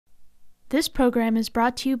This program is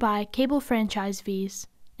brought to you by cable franchise fees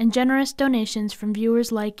and generous donations from viewers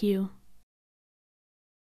like you.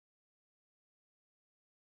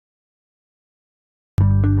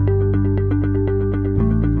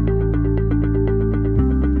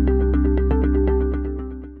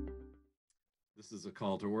 This is a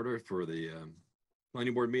call to order for the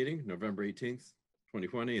planning board meeting, November 18th,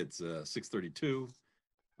 2020. It's 6:32.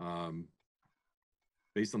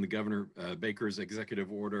 Based on the Governor Baker's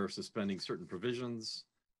executive order suspending certain provisions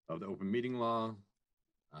of the open meeting law,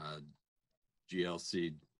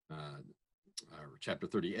 GLC Chapter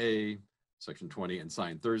 30A, Section 20, and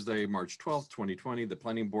signed Thursday, March 12th, 2020. The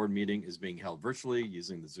planning board meeting is being held virtually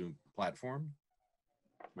using the Zoom platform.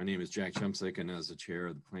 My name is Jack Chemsick, and as the chair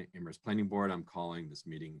of the Amherst Planning Board, I'm calling this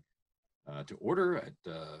meeting to order at,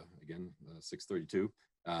 again, 6:32.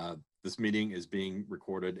 This meeting is being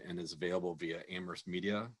recorded and is available via Amherst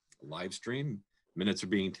Media live stream. Minutes are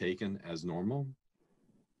being taken as normal.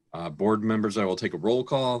 Board members, I will take a roll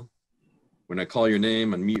call. When I call your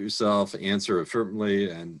name, unmute yourself, answer affirmatively,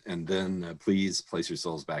 and then please place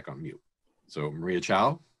yourselves back on mute. So Maria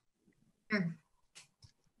Chow. Here.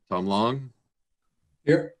 Tom Long.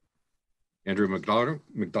 Here. Andrew McDougall.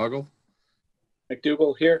 McDougall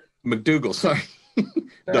here. McDougall, sorry.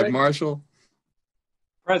 Doug Marshall.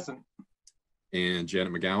 Present. And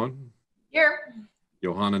Janet McGowan. Here.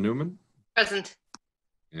 Johanna Newman. Present.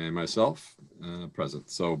 And myself, present.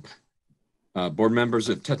 So board members,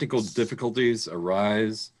 if technical difficulties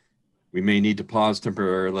arise, we may need to pause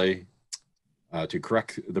temporarily to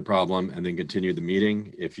correct the problem and then continue the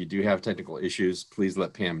meeting. If you do have technical issues, please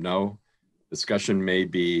let Pam know. Discussion may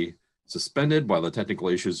be suspended while the technical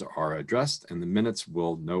issues are addressed, and the minutes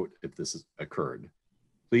will note if this has occurred.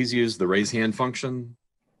 Please use the raise hand function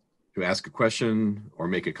to ask a question or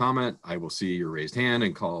make a comment. I will see your raised hand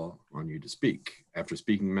and call on you to speak. After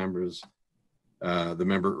speaking remember to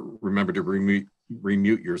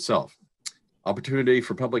remute yourself. Opportunity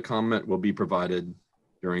for public comment will be provided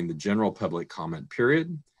during the general public comment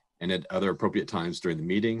period and at other appropriate times during the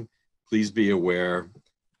meeting. Please be aware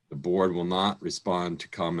the board will not respond to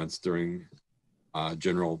comments during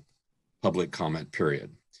general public comment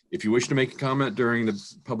period. If you wish to make a comment during the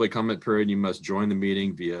public comment period, you must join the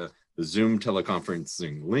meeting via the Zoom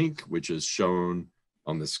teleconferencing link, which is shown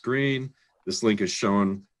on the screen. This link is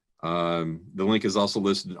shown. The link is also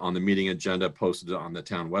listed on the meeting agenda posted on the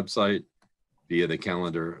town website via the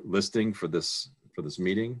calendar listing for this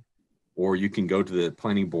meeting, or you can go to the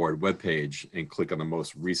planning board webpage and click on the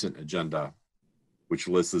most recent agenda, which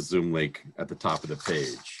lists the Zoom link at the top of the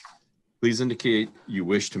page. Please indicate you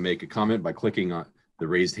wish to make a comment by clicking on the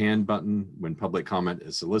raised hand button when public comment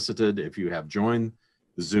is solicited. If you have joined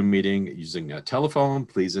the Zoom meeting using a telephone,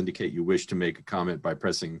 please indicate you wish to make a comment by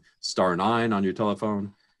pressing *9 on your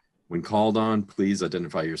telephone. When called on, please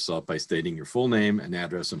identify yourself by stating your full name and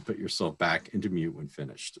address and put yourself back into mute when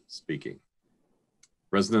finished speaking.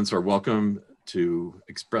 Residents are welcome to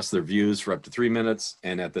express their views for up to 3 minutes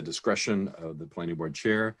and at the discretion of the planning board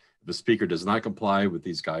chair. If a speaker does not comply with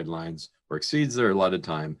these guidelines or exceeds their allotted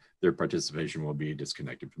time, their participation will be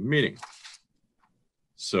disconnected from the meeting.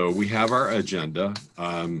 So we have our agenda.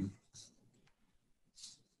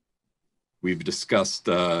 We've discussed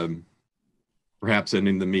perhaps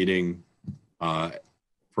ending the meeting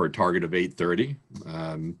for a target of 8:30.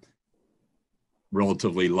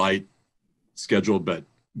 Relatively light schedule, but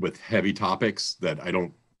with heavy topics that I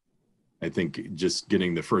think just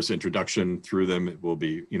getting the first introduction through them, it will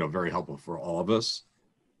be, very helpful for all of us.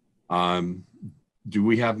 Do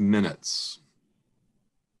we have minutes?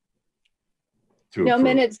 No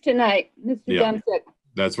minutes tonight, Mr. Yeah, Demsick.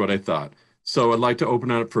 that's what I thought. So I'd like to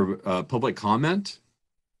open it up for public comment.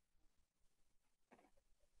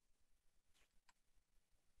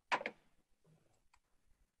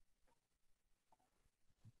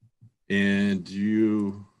 And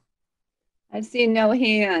I see no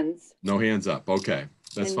hands. No hands up. Okay,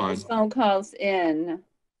 that's fine. No phone calls in.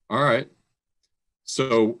 All right.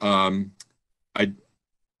 So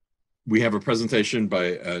we have a presentation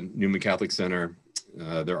by Newman Catholic Center,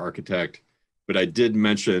 their architect, but I did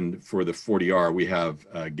mention for the 40R, we have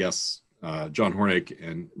guests, John Hornick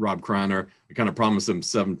and Rob Croner. I kind of promised them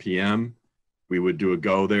 7 p.m. we would do a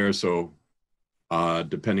go there. So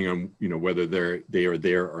depending on, whether they are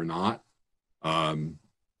there or not, I'd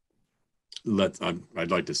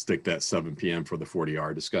like to stick that 7 p.m. for the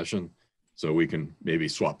 40R discussion, so we can maybe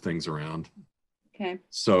swap things around. Okay.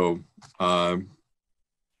 So I'm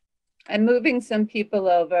moving some people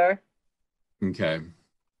over. okay.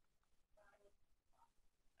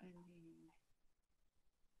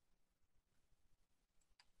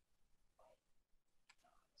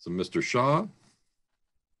 So Mr. Shaw,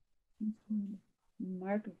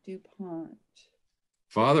 Mark DuPont.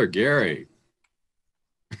 Father Gary.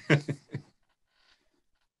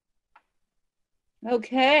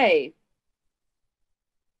 Okay.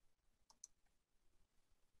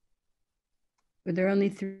 Were there only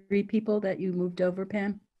 3 people that you moved over,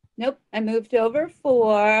 Pam? Nope, I moved over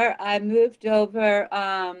 4. I moved over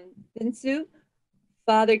Binsu,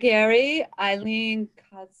 Father Gary, Eileen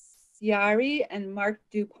Cassiari, and Mark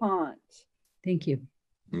DuPont. Thank you.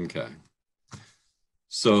 Okay.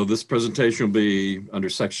 So this presentation will be under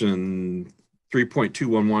section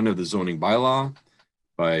 3.211 of the zoning bylaw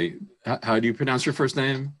by, how do you pronounce your first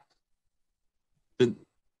name?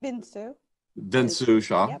 Binsu. Vinsu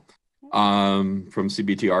Shah. Yep. From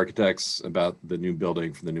CBT Architects about the new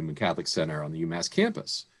building for the Newman Catholic Center on the UMass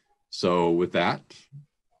campus. So with that,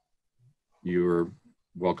 you're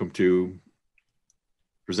welcome to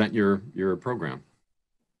present your program.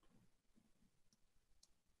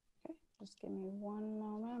 Okay, just give me one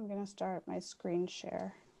moment. I'm going to start my screen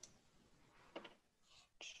share.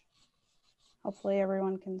 Hopefully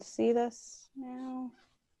everyone can see this now.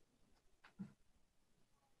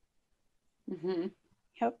 Mm-hmm.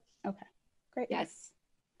 Yep. Okay, great. Yes,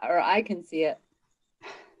 or I can see it.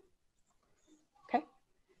 Okay.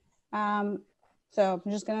 So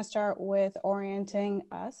I'm just going to start with orienting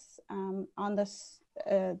us on this.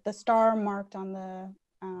 The star marked on the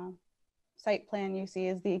site plan you see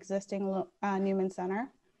is the existing Newman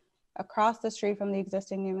Center. Across the street from the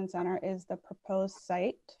existing Newman Center is the proposed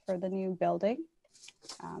site for the new building.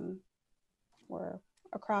 We're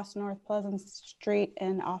across North Pleasant Street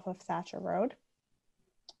and off of Thatcher Road.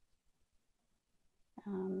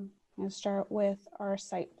 I'm going to start with our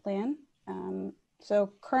site plan.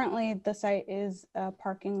 So currently the site is a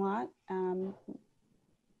parking lot.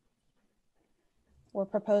 We're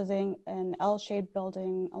proposing an L-shaped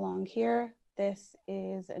building along here. This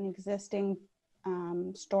is an existing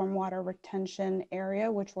stormwater retention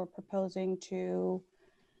area, which we're proposing to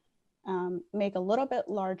make a little bit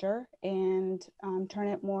larger and turn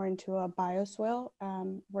it more into a bioswale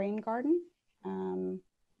rain garden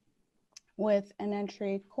with an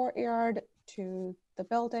entry courtyard to the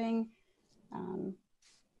building.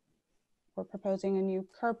 We're proposing a new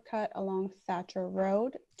curb cut along Thatcher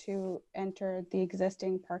Road to enter the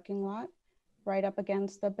existing parking lot. Right up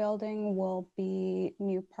against the building will be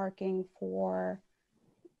new parking for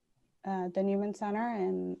the Newman Center,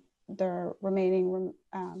 and the remaining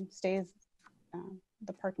stays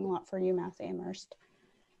the parking lot for UMass Amherst.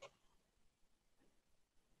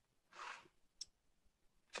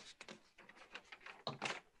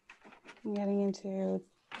 I'm getting into,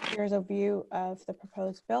 here's a view of the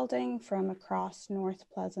proposed building from across North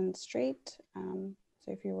Pleasant Street.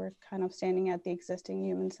 So if you were kind of standing at the existing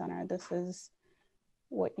Newman Center, this is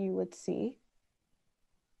what you would see.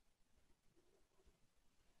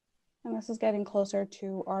 And this is getting closer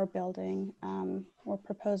to our building. We're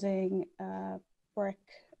proposing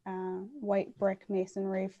white brick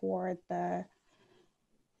masonry for the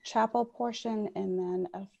chapel portion, and then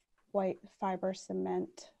a white fiber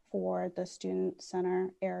cement for the student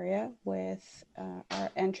center area, with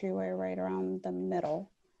our entryway right around the middle.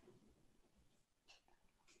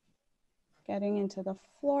 Getting into the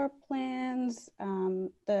floor plans,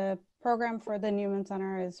 the program for the Newman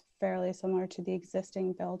Center is fairly similar to the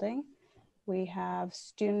existing building. We have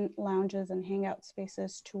student lounges and hangout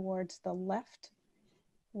spaces towards the left,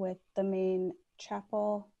 with the main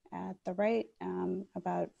chapel at the right,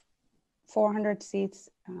 about 400 seats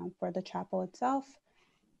for the chapel itself,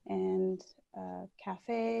 and a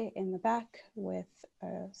cafe in the back with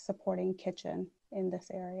a supporting kitchen in this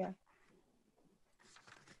area.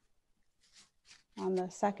 On the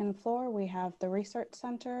second floor, we have the research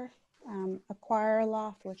center, a choir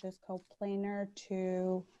loft, which is coplanar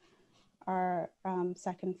to our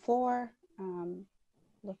second floor,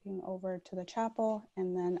 looking over to the chapel,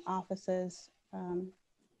 and then offices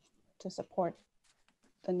to support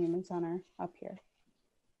the Newman Center up here.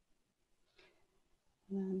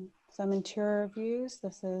 And then some interior views.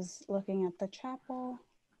 This is looking at the chapel.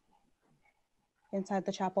 Inside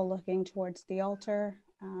the chapel, looking towards the altar.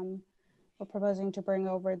 We're proposing to bring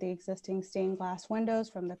over the existing stained glass windows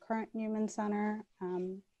from the current Newman Center.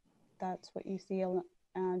 That's what you see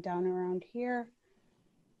down around here.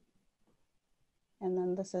 And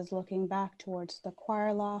then this is looking back towards the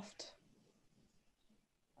choir loft.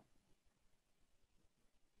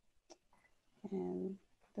 And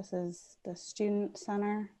this is the student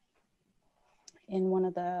center in one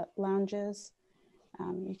of the lounges.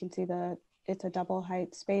 You can see the it's a double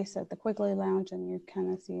height space at the Quigley Lounge, and you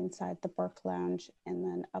kind of see inside the Burke Lounge, and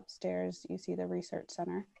then upstairs you see the Research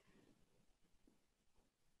Center.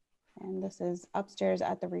 And this is upstairs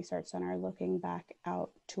at the Research Center looking back out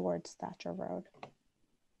towards Thatcher Road.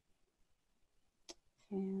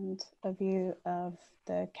 And a view of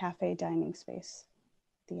the cafe dining space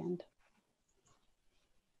at the end.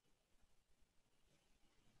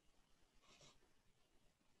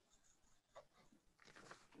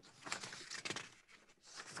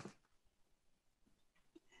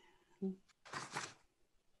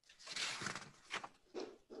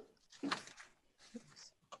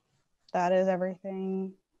 That is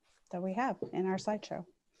everything that we have in our slideshow.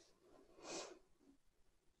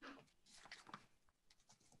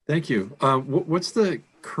 Thank you. What's the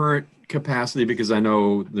current capacity? Because I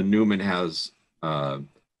know the Newman has an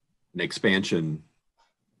expansion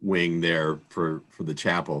wing there for the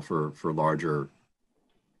chapel for larger,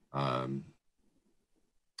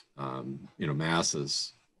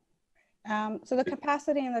 masses. So the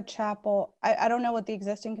capacity in the chapel, I don't know what the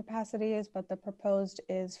existing capacity is, but the proposed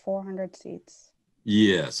is 400 seats.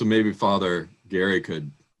 Yeah, so maybe Father Gary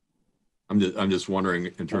could. I'm just wondering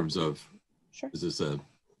in terms of, Sure. is this a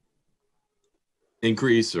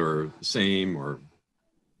increase or same or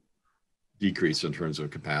decrease in terms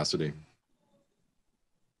of capacity?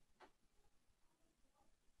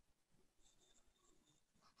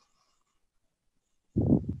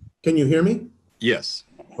 Can you hear me? Yes.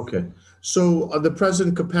 Okay. So the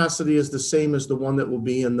present capacity is the same as the one that will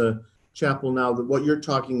be in the chapel now. What you're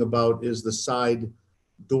talking about is the side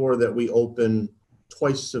door that we open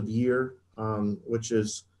twice a year, which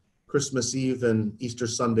is Christmas Eve and Easter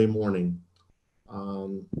Sunday morning.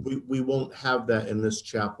 We won't have that in this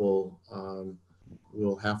chapel.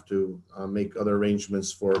 We'll have to make other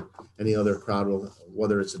arrangements for any other crowd,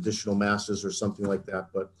 whether it's additional masses or something like that,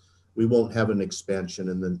 but we won't have an expansion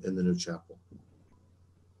in the new chapel.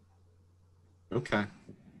 Okay.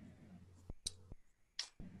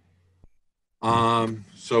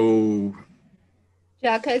 So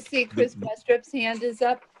Jack, I see Chris Westrup's hand is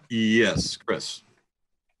up. yes, Chris.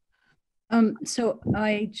 So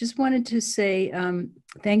I just wanted to say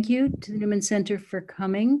thank you to the Newman Center for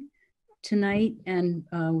coming tonight and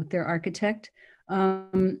with their architect.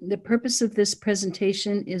 The purpose of this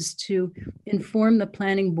presentation is to inform the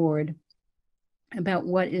planning board about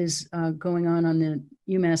what is going on the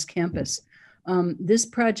UMass campus. This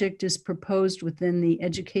project is proposed within the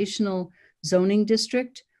educational zoning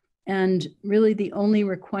district, and really the only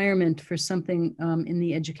requirement for something in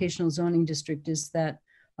the educational zoning district is that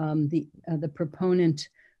the proponent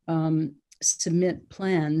submit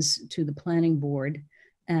plans to the planning board.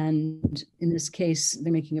 And in this case,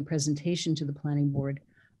 they're making a presentation to the planning board.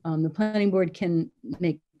 The planning board can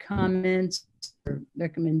make comments or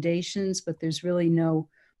recommendations, but there's really no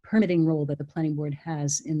permitting role that the planning board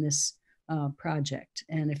has in this project.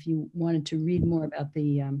 And if you wanted to read more about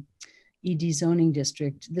the ED zoning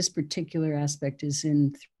district, this particular aspect is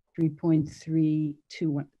in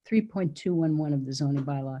 3.211 of the zoning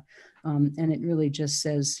bylaw. And it really just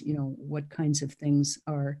says, what kinds of things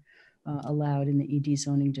are allowed in the ED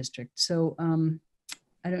zoning district. So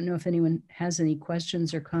I don't know if anyone has any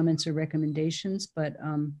questions or comments or recommendations, but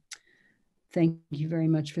thank you very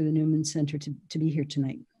much for the Newman Center to be here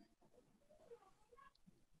tonight.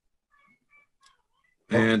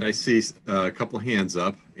 And I see a couple of hands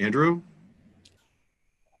up. Andrew?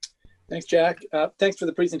 Thanks, Jack. Thanks for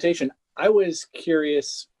the presentation. I was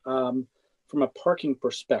curious from a parking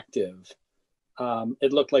perspective.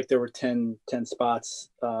 It looked like there were 10 spots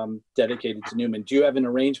dedicated to Newman. Do you have an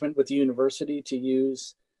arrangement with the university to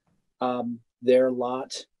use their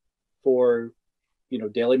lot for,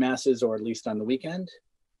 daily masses, or at least on the weekend?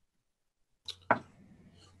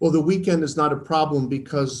 Well, the weekend is not a problem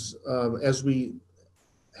because as we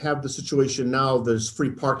have the situation now, there's free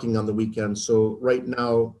parking on the weekend. So right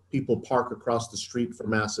now, people park across the street for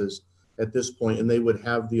masses at this point, and they would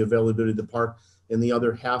have the availability to park in the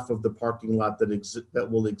other half of the parking lot that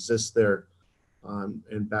will exist there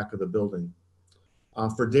in back of the building.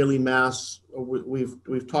 For daily mass,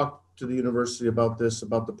 we've talked to the university about this,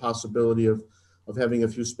 about the possibility of having a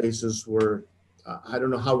few spaces where I don't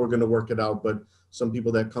know how we're going to work it out, but some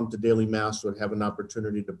people that come to daily mass would have an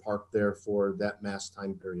opportunity to park there for that mass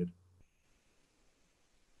time period.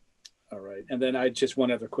 All right. And then I just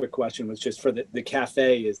one other quick question was just for the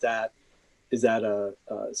cafe. Is that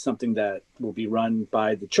something that will be run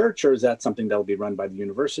by the church, or is that something that will be run by the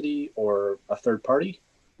university or a third party?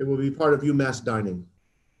 It will be part of UMass Dining.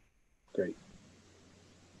 Great.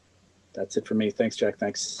 That's it for me. Thanks, Jack.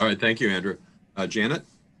 Thanks. All right, thank you, Andrew. Janet?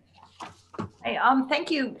 Hey,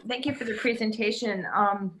 thank you for the presentation.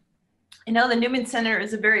 I know the Newman Center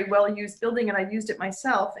is a very well-used building, and I've used it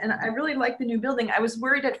myself, and I really like the new building. I was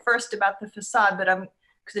worried at first about the facade, but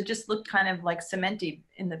because it just looked kind of like cementy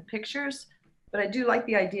in the pictures. But I do like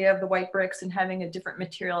the idea of the white bricks and having a different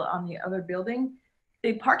material on the other building.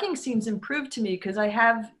 The parking seems improved to me because I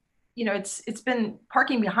have, you know, it's been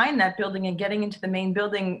parking behind that building and getting into the main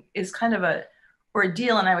building is kind of a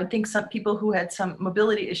ordeal. And I would think some people who had some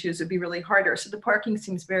mobility issues would be really harder. So the parking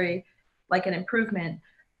seems very like an improvement.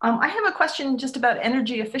 I have a question just about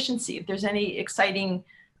energy efficiency. If there's any exciting,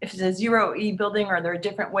 if it's a zero E building, are there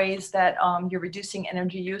different ways that you're reducing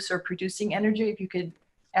energy use or producing energy? If you could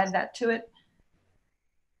add that to it.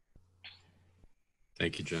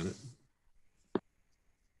 Thank you, Janet.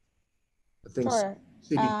 I think Sure.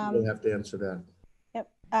 CDP will have to answer that. Yep.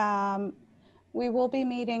 We will be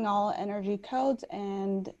meeting all energy codes,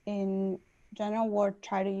 and in general, we'll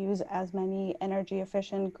try to use as many energy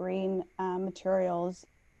efficient green materials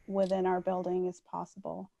within our building as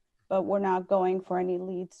possible. But we're not going for any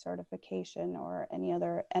LEED certification or any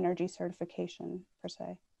other energy certification per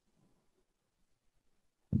se.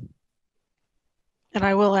 And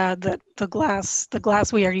I will add that the glass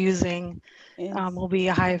we are using will be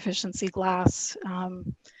a high efficiency glass.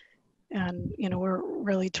 And, you know, we're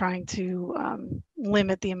really trying to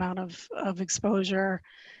limit the amount of exposure,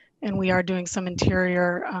 and we are doing some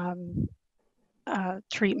interior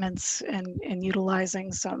treatments and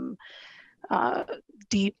utilizing some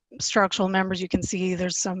deep structural members. You can see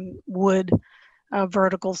there's some wood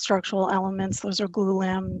vertical structural elements. Those are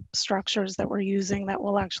glulam structures that we're using that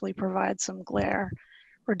will actually provide some glare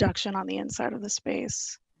reduction on the inside of the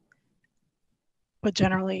space. But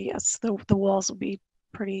generally, yes, the walls will be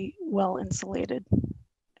pretty well insulated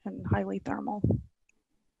and highly thermal.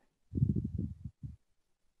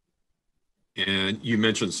 And you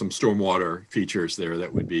mentioned some stormwater features there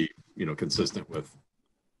that would be, you know, consistent with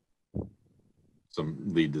some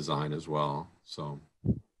LEED design as well. So,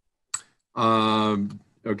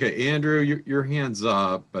 okay, Andrew, your hand's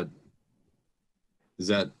up, but is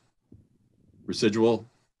that residual?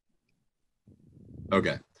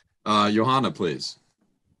 Okay, Johanna, please.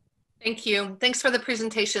 Thank you. Thanks for the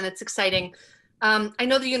presentation. It's exciting. I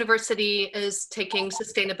know the university is taking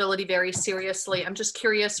sustainability very seriously. I'm just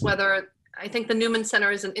curious whether, I think the Newman Center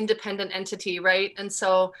is an independent entity, right? And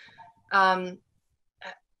so, and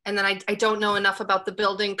then I don't know enough about the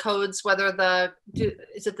building codes, whether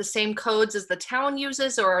is it the same codes as the town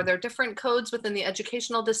uses, or are there different codes within the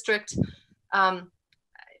educational district?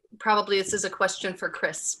 Probably this is a question for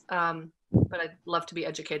Chris, but I'd love to be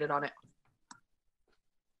educated on it.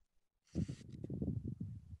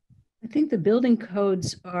 I think the building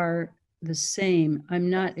codes are the same. I'm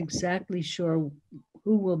not exactly sure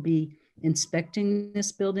who will be inspecting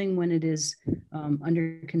this building when it is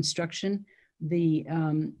under construction. The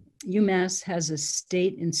UMass has a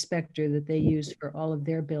state inspector that they use for all of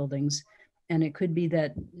their buildings. And it could be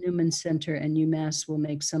that Newman Center and UMass will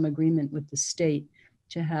make some agreement with the state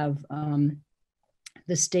to have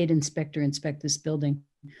the state inspector inspect this building.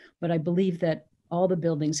 But I believe that all the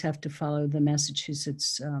buildings have to follow the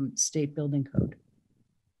Massachusetts state building code.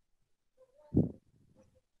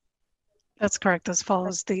 That's correct. This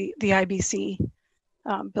follows the IBC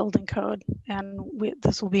building code, and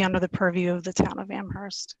this will be under the purview of the town of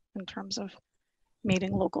Amherst in terms of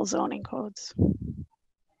meeting local zoning codes.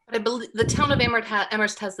 But I believe the town of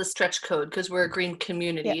Amherst has the stretch code because we're a green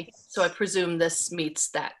community. Yes. So I presume this meets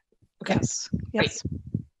that. Okay. Yes. Yes. Great.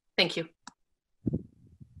 Thank you.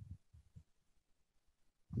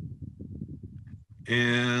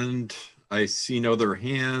 And I see no other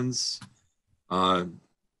hands.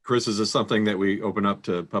 Chris, is this something that we open up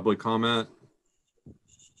to public comment?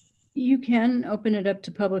 You can open it up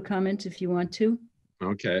to public comment if you want to.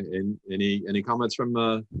 Okay, and any comments from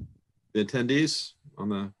the attendees on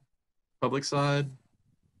the public side?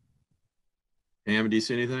 Pam, do you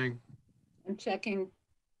see anything? I'm checking.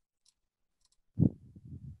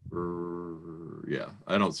 Yeah,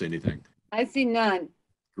 I don't see anything. I see none.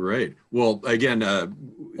 Great. Well, again, There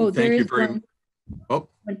thank you is very one. Oh,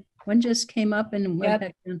 One just came up and went Yep.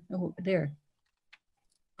 back down. Oh, there.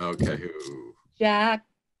 okay. Who? Jack,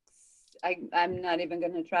 I'm not even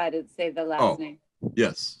going to try to say the last Oh. name.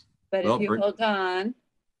 Yes. But Well, if you bring- hold on,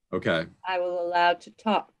 Okay. I will allow to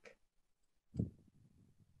talk.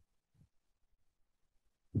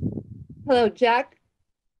 Hello, Jack.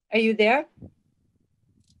 Are you there?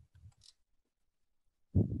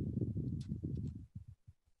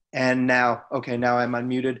 And now, okay, now I'm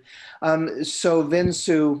unmuted. So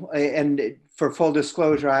Vinsu, and for full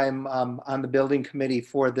disclosure, I'm on the building committee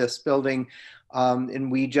for this building.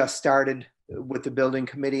 And we just started with the building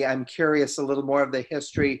committee. I'm curious a little more of the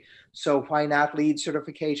history. So why not LEED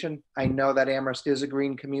certification? I know that Amherst is a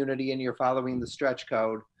green community and you're following the stretch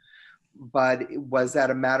code, but was that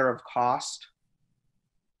a matter of cost?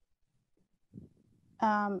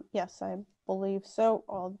 Yes, I believe so.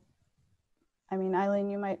 I mean, Eileen,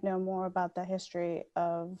 you might know more about the history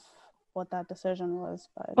of what that decision was,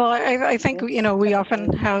 but. Well, I think, it's you know, we often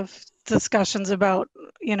typically- have discussions about,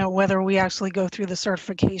 you know, whether we actually go through the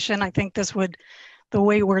certification. I think this would, the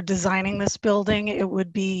way we're designing this building, it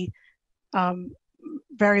would be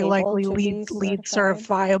very Able likely to be LEED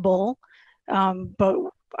certified. certifiable. But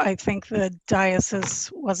I think the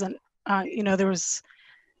diocese wasn't, you know,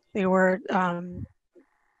 they were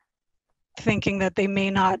thinking that they may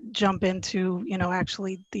not jump into, you know,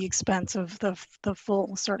 actually the expense of the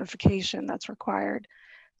full certification that's required.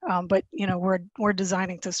 But, you know, we're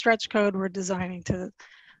designing to stretch code, we're designing to,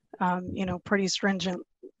 you know, pretty stringent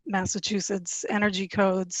Massachusetts energy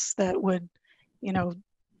codes that would, you know,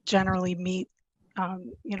 generally meet,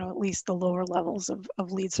 you know, at least the lower levels of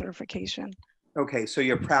LEED certification. Okay, so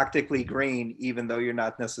you're practically green, even though you're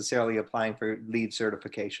not necessarily applying for LEED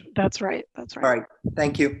certification. That's right. That's right. All right,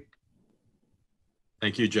 thank you.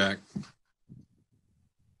 Thank you, Jack.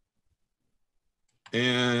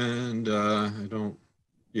 And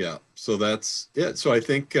yeah, so that's it. So I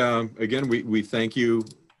think, again, we thank you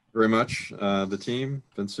very much, the team,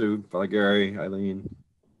 Vinsu, Gary, Eileen,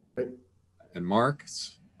 and Mark.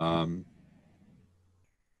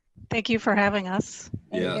 Thank you for having us.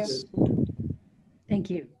 Yes. Thank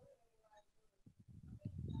you.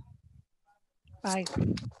 Bye.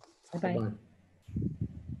 Bye-bye. Bye.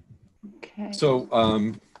 Okay.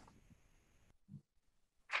 So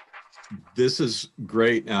this is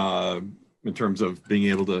great in terms of being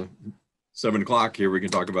able to, 7 o'clock here, we can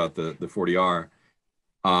talk about the 40R.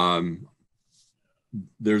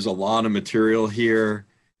 There's a lot of material here,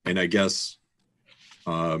 and I guess,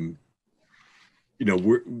 you know,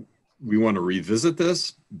 we want to revisit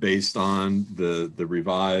this based on the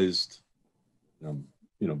revised, you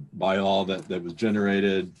know, bylaw that was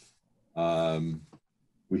generated.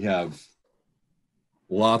 We have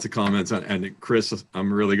lots of comments on, and Chris,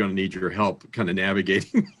 I'm really going to need your help kind of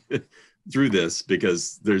navigating through this,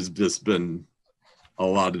 because there's just been a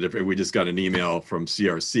lot of different, we just got an email from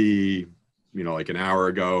CRC, you know, like an hour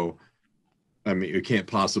ago. I mean, you can't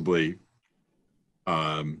possibly,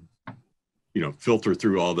 you know, filter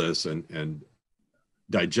through all this and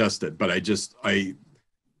digest it. But I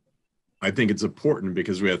think it's important,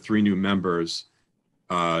 because we have 3 new members,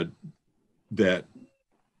 that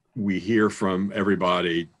we hear from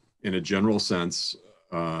everybody in a general sense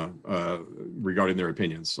regarding their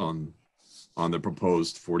opinions on the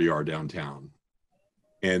proposed 40R downtown.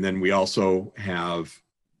 And then we also have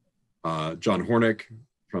John Hornick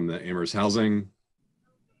from the Amherst Housing.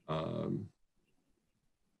 Well,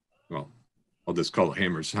 I'll just call it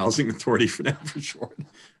Amherst Housing Authority for now, for short.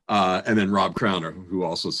 And then Rob Crowner, who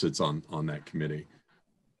also sits on that committee.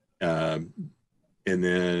 And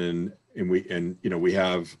then, you know, we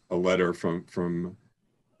have a letter from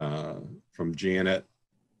Janet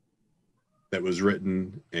that was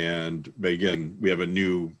written, and again, we have a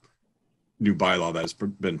new bylaw that's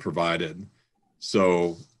been provided.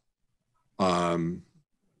 So,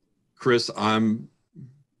 Chris,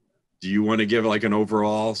 do you want to give like an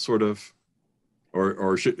overall sort of,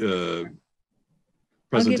 or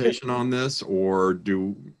presentation on this, or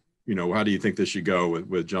you know, how do you think this should go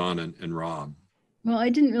with John and Rob? Well, I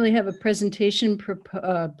didn't really have a presentation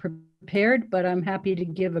prepared, but I'm happy to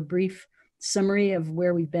give a brief summary of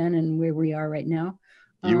where we've been and where we are right now.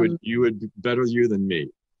 You would better you than me,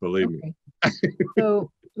 believe me.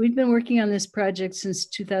 So we've been working on this project since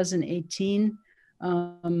 2018.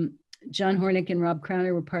 John Hornick and Rob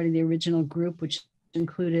Crowner were part of the original group, which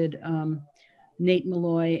included Nate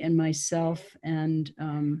Malloy and myself, and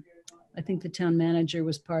I think the town manager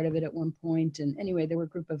was part of it at one point. And anyway, there were a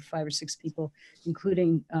group of 5 or 6 people,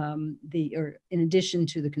 including in addition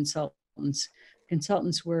to the consultants.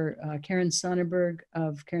 Consultants were Karen Sonnenberg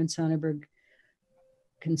of Karen Sonnenberg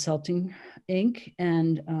Consulting, Inc.,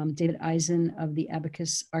 and David Eisen of the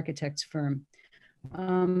Abacus Architects firm.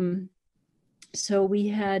 So we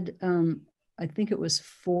had, I think it was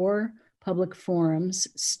 4 public forums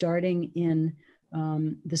starting in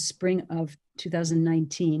the spring of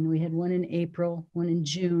 2019. We had one in April, one in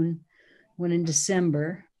June, one in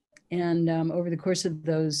December. And over the course of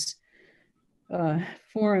those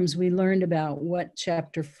forums, we learned about what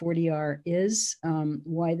Chapter 40R is,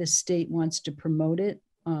 why the state wants to promote it.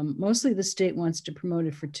 Mostly the state wants to promote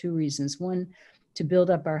it for 2 reasons. One, to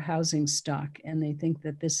build up our housing stock. And they think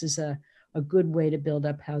that this is a a good way to build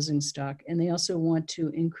up housing stock. And they also want to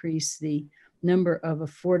increase the number of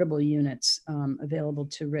affordable units available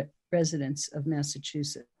to residents of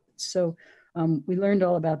Massachusetts. So we learned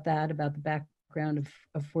all about that, about the background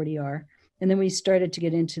of 40R. And then we started to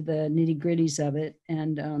get into the nitty gritties of it.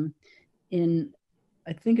 And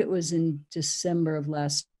I think it was in December of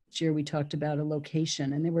last year, we talked about a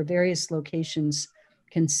location, and there were various locations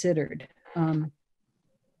considered.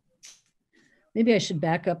 Maybe I should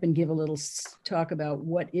back up and give a little talk about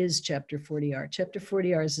what is Chapter 40R. Chapter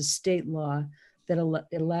 40R is a state law that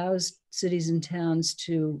allows cities and towns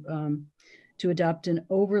to adopt an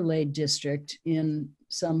overlay district in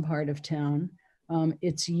some part of town.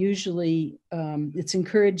 It's usually, it's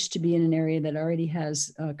encouraged to be in an area that already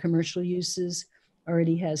has commercial uses,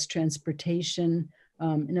 already has transportation.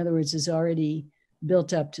 In other words, is already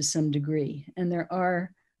built up to some degree. And there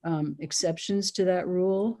are exceptions to that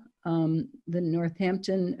rule. The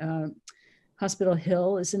Northampton Hospital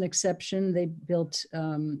Hill is an exception. They built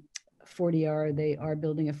 40R. They are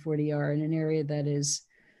building a 40R in an area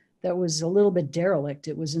that was a little bit derelict.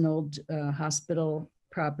 It was an old hospital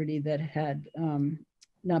property that had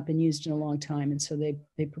not been used in a long time. And so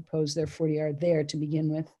they proposed their 40R there to begin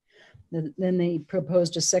with. Then they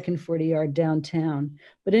proposed a second 40R downtown.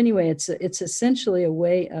 But anyway, it's essentially a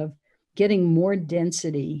way of getting more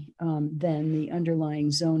density than the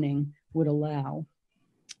underlying zoning would allow.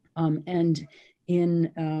 And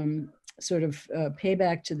in sort of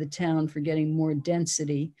payback to the town for getting more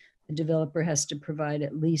density, the developer has to provide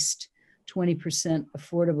at least 20%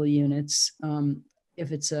 affordable units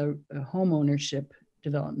if it's a home ownership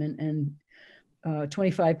development, and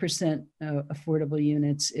 25% affordable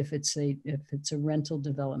units if it's a rental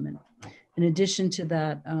development. In addition to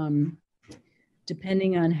that,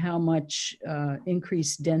 depending on how much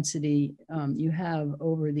increased density you have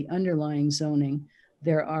over the underlying zoning,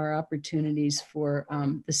 there are opportunities for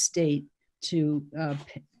the state to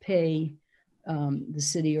pay the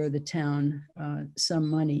city or the town some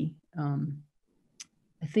money.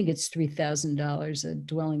 I think it's $3,000 a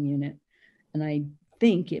dwelling unit. And I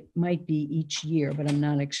think it might be each year, but I'm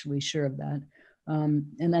not actually sure of that.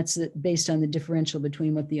 And that's based on the differential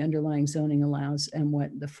between what the underlying zoning allows and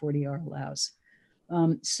what the 40R allows.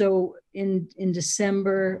 So in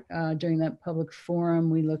December, during that public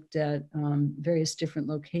forum, we looked at various different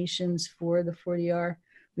locations for the 40R.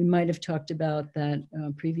 We might have talked about that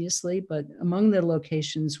previously, but among the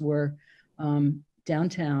locations were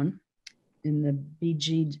downtown in the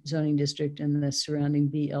BG zoning district and the surrounding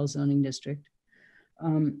BL zoning district.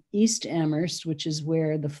 East Amherst, which is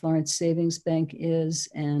where the Florence Savings Bank is,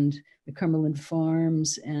 and the Cumberland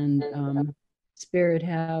Farms and Spirit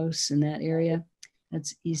House in that area.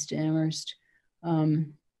 That's East Amherst.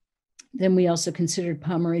 Then we also considered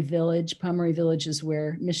Pomeroy Village. Pomeroy Village is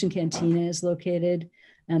where Mission Cantina is located,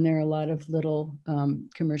 and there are a lot of little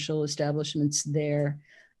commercial establishments there.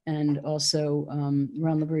 And also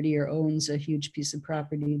Ron Laverdiere owns a huge piece of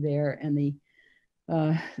property there, and the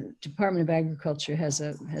Department of Agriculture has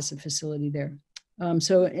a facility there.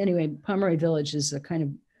 So anyway, Pomeroy Village is a kind of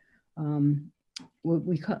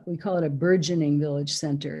we call it a burgeoning village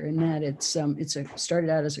center, in that it's started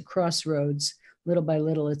out as a crossroads. Little by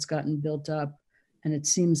little, it's gotten built up, and it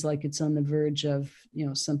seems like it's on the verge of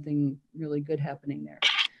something really good happening there.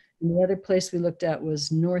 And the other place we looked at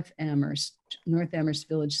was North Amherst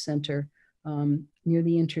Village Center, near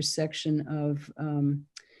the intersection of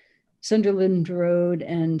Sunderland Road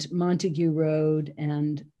and Montague Road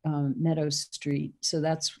and Meadow Street. So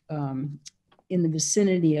that's in the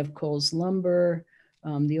vicinity of Coles Lumber.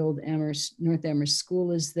 The old North Amherst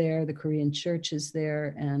School is there. The Korean Church is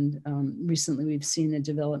there. And recently we've seen the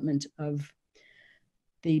development of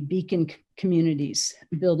the Beacon Communities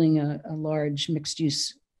building a large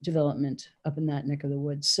mixed-use development up in that neck of the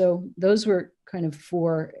woods. So those were kind of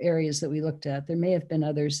 4 areas that we looked at. There may have been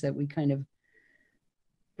others that we kind of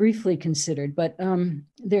briefly considered, but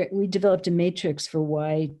we developed a matrix for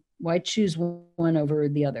why choose one over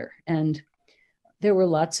the other. And there were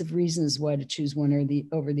lots of reasons why to choose one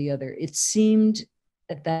over the other. It seemed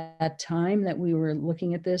at that time that we were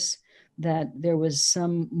looking at this, that there was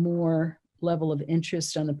some more level of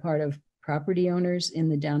interest on the part of property owners in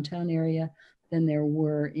the downtown area than there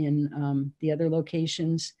were in the other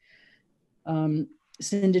locations.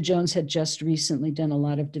 Cinda Jones had just recently done a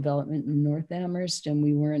lot of development in North Amherst, and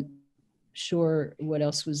we weren't sure what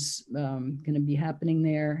else was going to be happening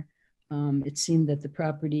there. It seemed that the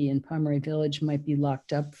property in Pomeroy Village might be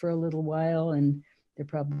locked up for a little while, and there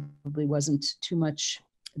probably wasn't too much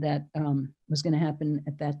that was going to happen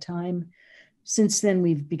at that time. Since then,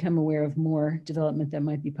 we've become aware of more development that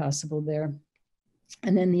might be possible there.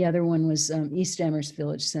 And then the other one was East Amherst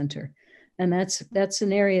Village Center. And that's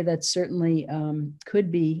an area that certainly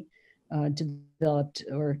could be developed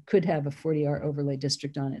or could have a 40R overlay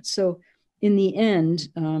district on it. So in the end,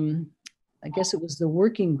 I guess it was the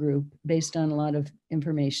working group, based on a lot of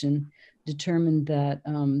information, determined that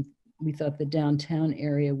we thought the downtown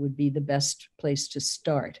area would be the best place to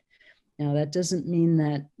start. Now, that doesn't mean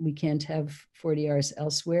that we can't have 40Rs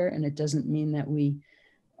elsewhere, and it doesn't mean that we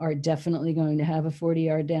are definitely going to have a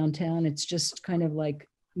 40R downtown. It's just kind of like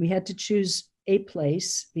we had to choose a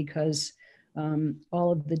place because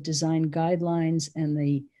all of the design guidelines and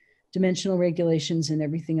the dimensional regulations and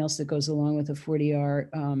everything else that goes along with a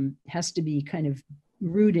 40R has to be kind of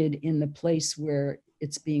rooted in the place where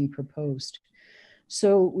it's being proposed.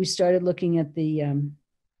 So we started looking at the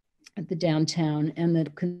downtown, and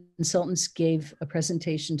the consultants gave a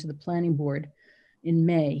presentation to the planning board in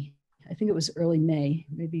May. I think it was early May,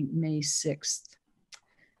 maybe May 6th.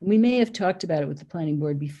 We may have talked about it with the planning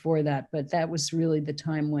board before that, but that was really the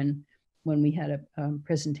time when we had a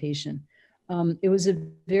presentation. It was a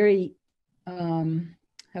very,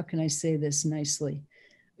 how can I say this nicely?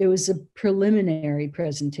 It was a preliminary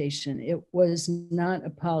presentation. It was not a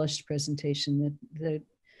polished presentation. The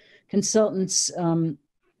consultants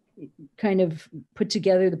kind of put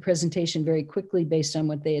together the presentation very quickly based on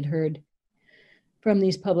what they had heard from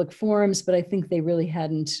these public forums, but I think they really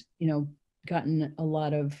hadn't, gotten a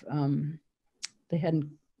lot of, they hadn't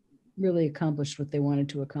really accomplished what they wanted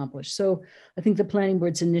to accomplish. So I think the planning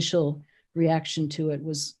board's initial reaction to it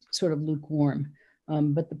was sort of lukewarm,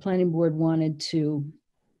 but the planning board wanted to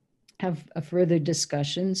have a further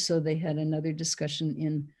discussion. So they had another discussion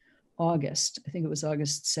in August. I think it was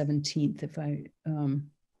August 17th, if I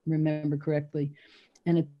remember correctly.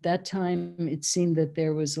 And at that time, it seemed that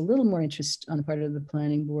there was a little more interest on the part of the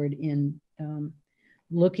planning board in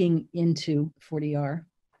looking into 40R.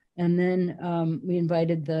 And then we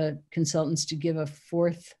invited the consultants to give a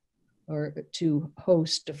fourth, or to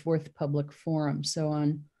host a fourth public forum. So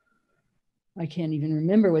on, I can't even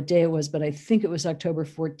remember what day it was, but I think it was October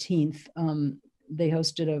 14th. They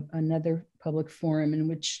hosted another public forum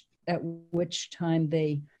at which time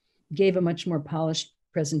they gave a much more polished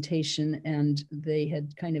presentation, and they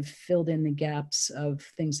had kind of filled in the gaps of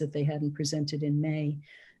things that they hadn't presented in May.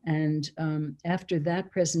 And after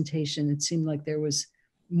that presentation, it seemed like there was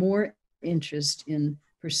more interest in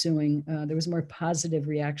pursuing, there was more positive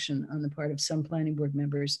reaction on the part of some planning board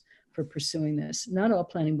members for pursuing this. Not all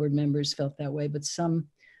planning board members felt that way, but some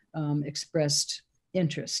expressed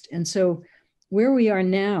interest. And so where we are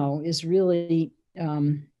now is really,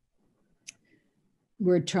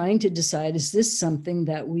 we're trying to decide, is this something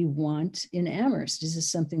that we want in Amherst? Is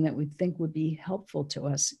this something that we think would be helpful to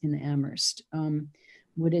us in Amherst?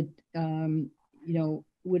 Would it,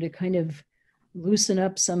 would it kind of loosen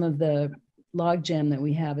up some of the logjam that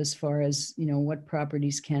we have as far as, what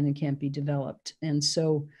properties can and can't be developed? And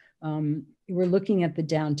so we're looking at the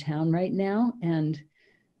downtown right now. And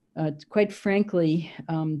quite frankly,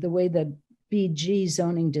 the way the BG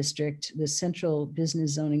zoning district, the central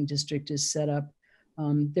business zoning district, is set up,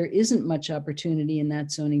 there isn't much opportunity in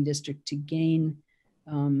that zoning district to gain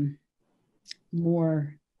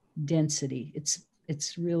more density.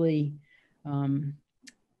 It's really, in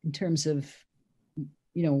terms of,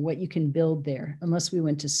 what you can build there, unless we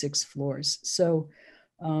went to 6 floors. So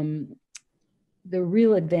the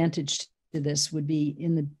real advantage to this would be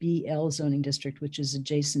in the BL zoning district, which is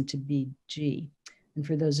adjacent to BG. And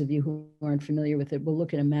for those of you who aren't familiar with it, we'll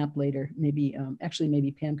look at a map later. Maybe, actually,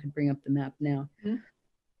 maybe Pam could bring up the map now.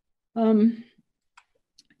 Mm-hmm.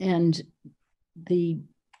 And the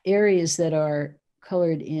areas that are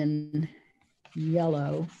colored in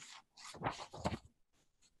yellow,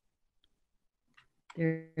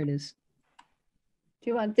 there it is. Do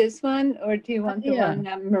you want this one, or do you want the one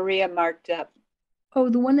that Maria marked up? Oh,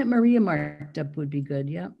 the one that Maria marked up would be good.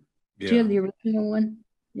 Yep. Yeah. Do you have the original one?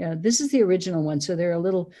 Yeah, this is the original one. So there are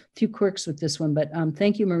a few quirks with this one, but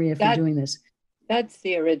thank you, Maria, for doing this. That's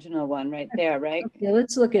the original one right there, right? Okay,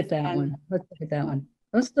 let's look at that one. Let's look at that one.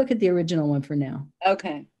 Let's look at the original one for now.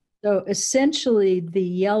 Okay. So essentially the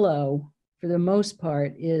yellow, for the most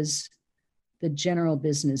part, is the general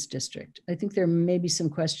business district. I think there may be some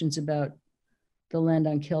questions about the land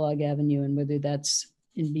on Kellogg Avenue and whether that's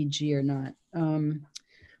in BG or not.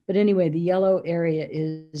 But anyway, the yellow area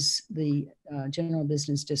is the general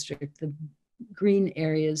business district. The green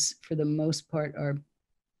areas, for the most part, are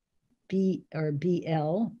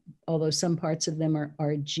BL, although some parts of them are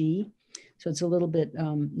RG. So it's a little bit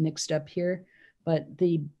mixed up here. But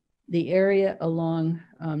the area along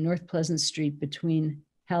North Pleasant Street between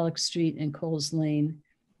Halleck Street and Coles Lane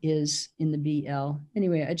is in the BL.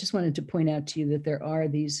 Anyway, I just wanted to point out to you that there are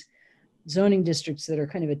these zoning districts that are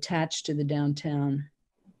kind of attached to the downtown.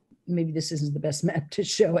 Maybe this isn't the best map to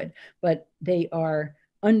show it, but they are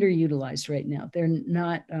underutilized right now. They're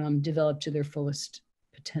not developed to their fullest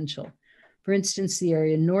potential. For instance, the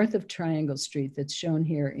area north of Triangle Street that's shown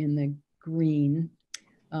here in the green,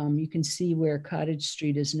 you can see where Cottage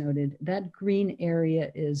Street is noted. That green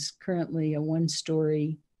area is currently a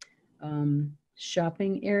one-story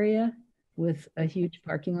shopping area with a huge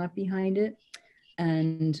parking lot behind it.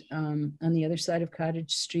 And on the other side of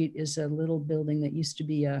Cottage Street is a little building that used to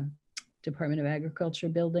be a Department of Agriculture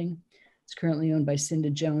building. It's currently owned by Cinda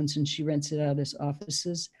Jones, and she rents it out as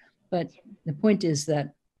offices. But the point is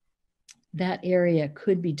that that area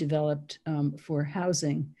could be developed for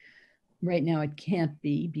housing. Right now it can't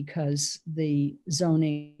be because the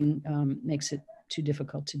zoning makes it too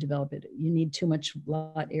difficult to develop it. You need too much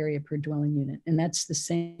lot area per dwelling unit. And that's the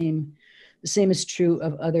same is true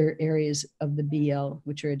of other areas of the BL,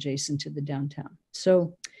 which are adjacent to the downtown.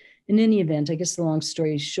 So in any event, I guess the long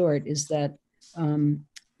story short is that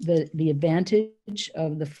the advantage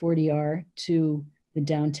of the 40R to the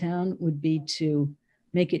downtown would be to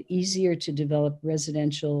make it easier to develop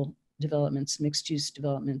residential developments, mixed use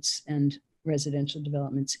developments, and residential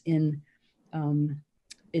developments in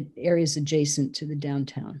areas adjacent to the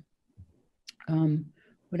downtown.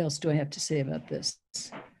 What else do I have to say about this?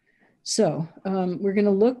 So we're going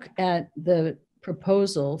to look at the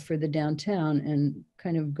proposal for the downtown and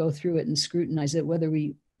kind of go through it and scrutinize it, whether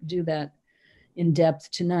we do that in depth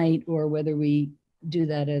tonight or whether we do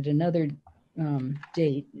that at another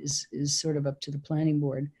date is sort of up to the planning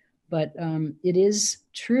board. But it is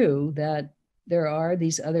true that there are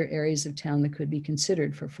these other areas of town that could be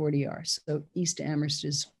considered for 40R. So East Amherst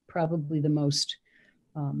is probably the most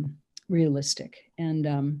realistic.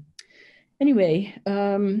 And anyway,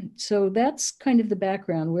 so that's kind of the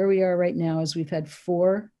background. Where we are right now is we've had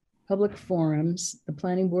 4 public forums. The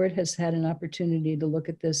planning board has had an opportunity to look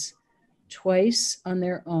at this twice on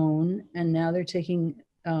their own, and now they're taking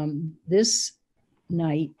this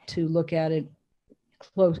night to look at it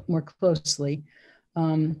more closely.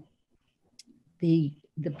 The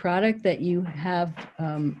product that you have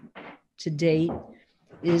to date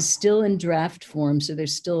is still in draft form, so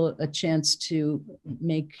there's still a chance to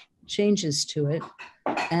make changes to it.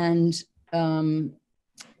 And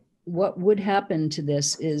what would happen to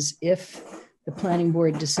this is if the planning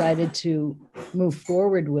board decided to move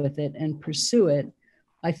forward with it and pursue it,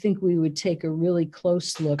 I think we would take a really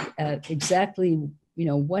close look at exactly,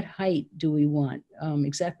 what height do we want?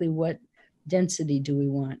 Exactly what density do we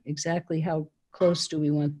want? Exactly how close do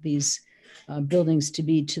we want these buildings to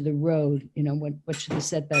be to the road? What should the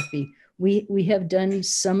setback be? We have done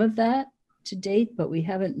some of that to date, but we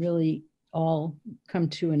haven't really all come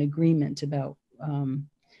to an agreement about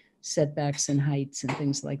setbacks and heights and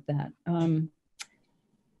things like that.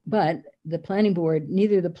 But the planning board,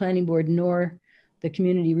 neither the planning board nor the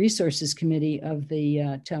Community Resources Committee of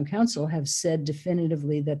the Town Council have said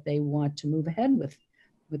definitively that they want to move ahead with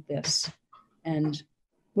this. And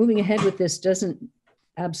moving ahead with this doesn't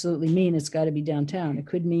absolutely mean it's got to be downtown. It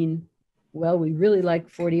could mean, well, we really like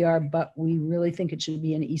 40R, but we really think it should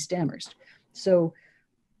be in East Amherst. So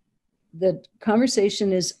the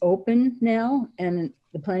conversation is open now, and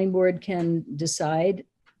the planning board can decide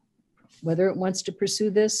whether it wants to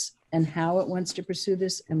pursue this and how it wants to pursue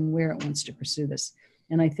this and where it wants to pursue this.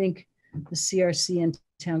 And I think the CRC and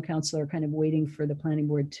Town Council are kind of waiting for the planning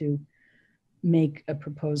board to make a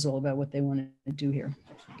proposal about what they want to do here.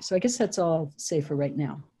 So I guess that's all I'll say for right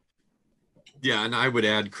now. Yeah, and I would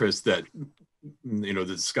add, Chris, that the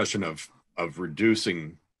discussion of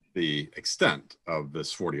reducing the extent of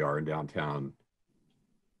this 40R in downtown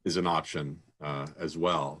is an option as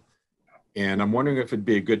well. And I'm wondering if it'd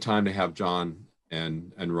be a good time to have John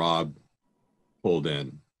and Rob pulled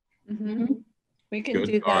in. Mm-hmm. We can Good.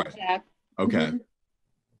 do that, Right. Jack. Okay. Mm-hmm.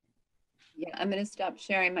 Yeah, I'm going to stop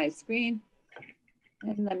sharing my screen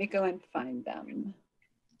and let me go and find them.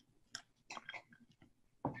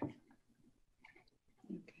 Okay.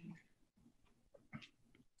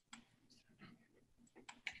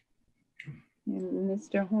 And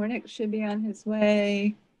Mr. Hornick should be on his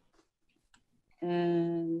way.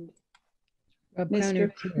 And Rob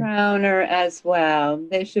Mr. Crowner. Crowner as well.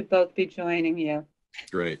 They should both be joining you.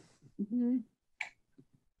 Great. Mm-hmm.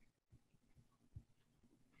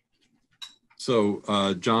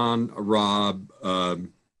 So John, Rob, I'd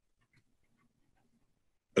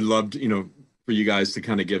love to, for you guys to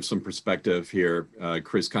kind of give some perspective here.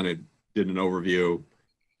 Chris kind of did an overview.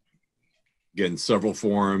 Again, several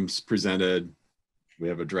forums presented. We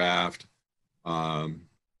have a draft.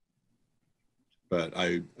 but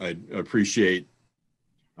I appreciate,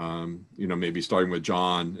 maybe starting with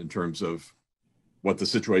John in terms of what the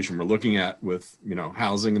situation we're looking at with,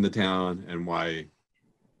 housing in the town and why,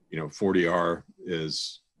 40R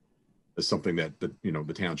is something that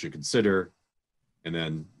the town should consider, and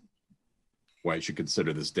then why it should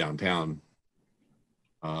consider this downtown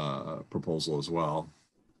proposal as well.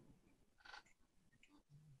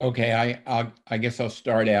 Okay, I guess I'll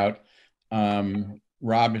start out.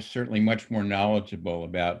 Rob is certainly much more knowledgeable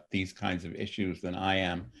about these kinds of issues than I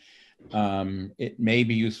am. It may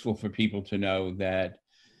be useful for people to know that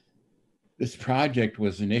this project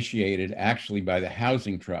was initiated actually by the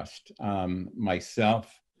Housing Trust.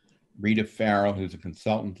 Myself, Rita Farrell, who's a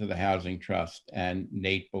consultant to the Housing Trust, and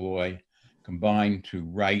Nate Beloy combined to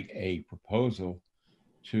write a proposal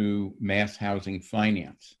to Mass Housing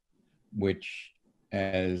Finance, which,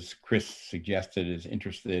 as Chris suggested, is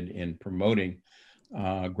interested in promoting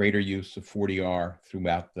greater use of 40R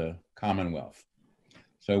throughout the Commonwealth.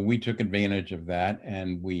 So we took advantage of that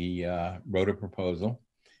and we wrote a proposal,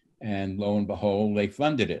 and lo and behold, they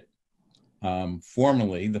funded it.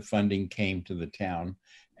 Formally, the funding came to the town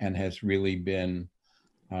and has really been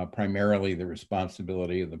primarily the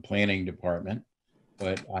responsibility of the planning department,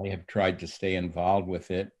 but I have tried to stay involved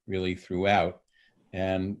with it really throughout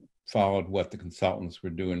and followed what the consultants were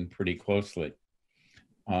doing pretty closely.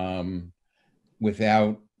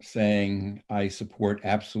 Without saying I support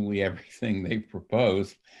absolutely everything they've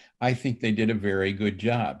proposed, I think they did a very good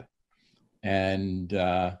job. And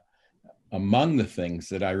among the things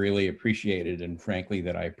that I really appreciated, and frankly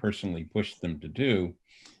that I personally pushed them to do,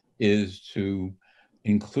 is to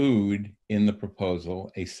include in the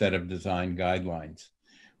proposal a set of design guidelines.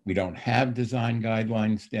 We don't have design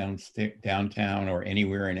guidelines downtown or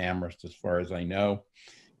anywhere in Amherst, as far as I know.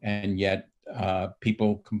 And yet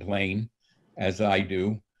people complain, as I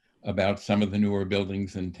do, about some of the newer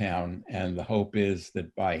buildings in town. And the hope is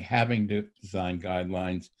that by having design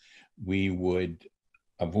guidelines, we would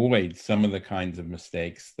avoid some of the kinds of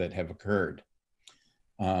mistakes that have occurred.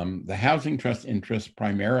 The Housing Trust interest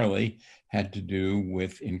primarily had to do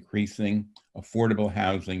with increasing affordable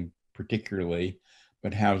housing particularly,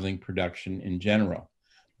 but housing production in general.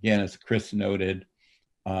 Again, as Chris noted,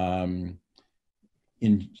 having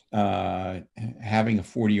a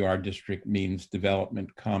 40R district means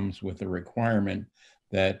development comes with a requirement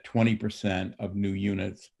that 20% of new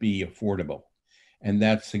units be affordable, and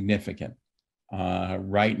that's significant.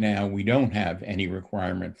 Right now, we don't have any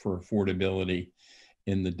requirement for affordability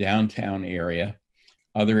in the downtown area.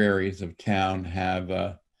 Other areas of town have,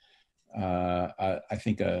 I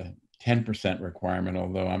think, a 10% requirement,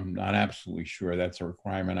 although I'm not absolutely sure that's a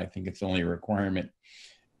requirement. I think it's only a requirement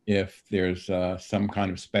if there's some kind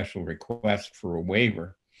of special request for a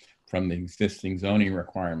waiver from the existing zoning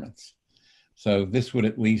requirements. So this would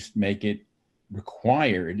at least make it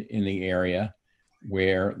required in the area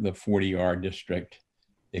where the 40R district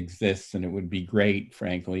exists, and it would be great,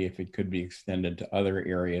 frankly, if it could be extended to other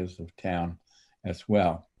areas of town as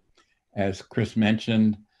well. As Chris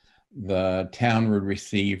mentioned, the town would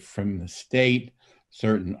receive from the state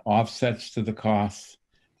certain offsets to the costs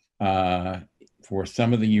for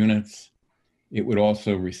some of the units. It would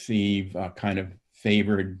also receive a kind of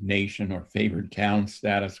favored nation or favored town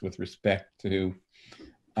status with respect to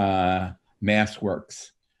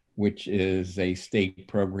MassWorks, which is a state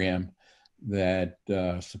program that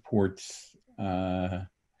supports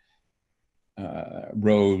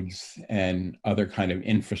roads and other kind of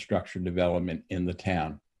infrastructure development in the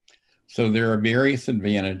town. So there are various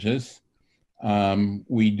advantages.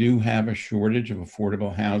 We do have a shortage of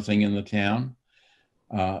affordable housing in the town.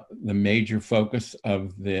 The major focus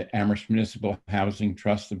of the Amherst Municipal Housing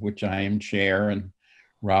Trust, of which I am chair and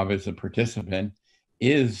Rob is a participant,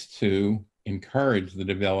 is to encourage the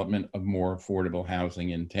development of more affordable housing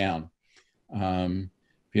in town.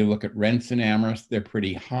 If you look at rents in Amherst, they're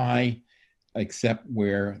pretty high, except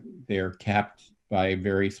where they're capped by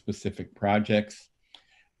very specific projects.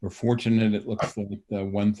 We're fortunate it looks like the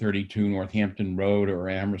 132 Northampton Road or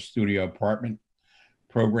Amherst Studio Apartment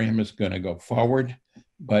program is going to go forward,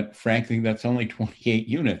 but frankly, that's only 28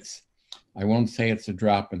 units. I won't say it's a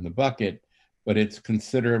drop in the bucket, but it's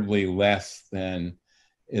considerably less than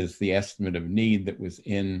is the estimate of need that was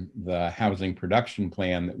in the housing production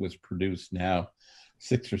plan that was produced now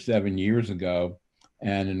 6 or 7 years ago,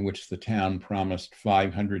 and in which the town promised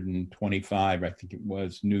 525, I think it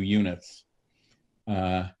was, new units.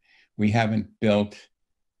 We haven't built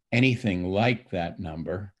anything like that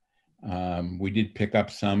number. We did pick up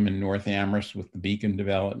some in North Amherst with the Beacon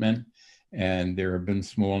development, and there have been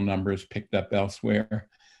small numbers picked up elsewhere,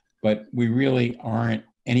 but we really aren't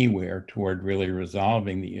anywhere toward really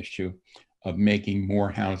resolving the issue of making more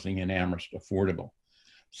housing in Amherst affordable.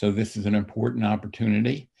 So this is an important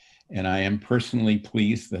opportunity, and I am personally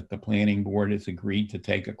pleased that the planning board has agreed to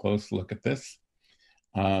take a close look at this.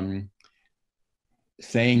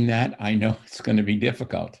 Saying that, I know it's going to be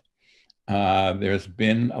difficult. There's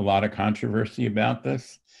been a lot of controversy about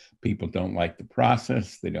this. People don't like the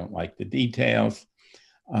process. They don't like the details.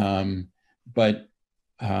 But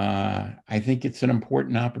I think it's an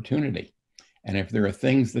important opportunity. And if there are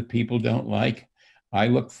things that people don't like, I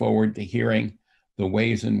look forward to hearing the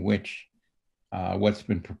ways in which what's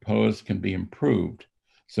been proposed can be improved.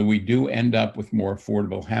 So we do end up with more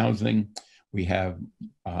affordable housing. We have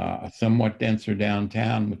a somewhat denser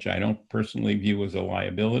downtown, which I don't personally view as a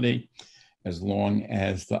liability, as long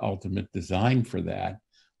as the ultimate design for that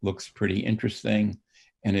looks pretty interesting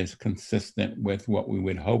and is consistent with what we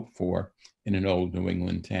would hope for in an old New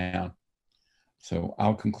England town. So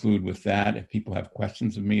I'll conclude with that. If people have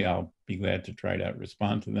questions of me, I'll be glad to try to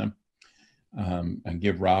respond to them and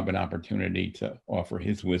give Rob an opportunity to offer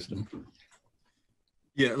his wisdom.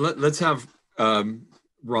 Yeah, let's have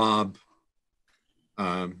Rob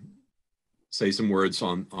say some words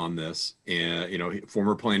on this. And, you know,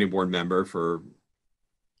 former planning board member for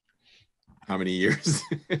how many years?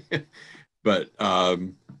 But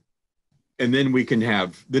and then we can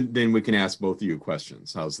have then we can ask both of you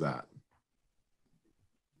questions. How's that?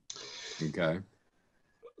 Okay.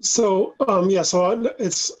 So yeah, so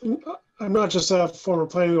I'm not just a former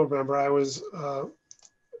planning board member. I was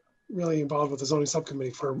really involved with the zoning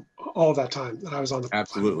subcommittee for all that time that I was on the.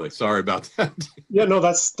 Absolutely. Sorry about that. Yeah, no,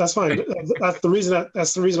 that's fine. That's the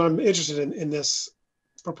reason I'm interested in this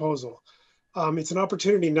proposal. It's an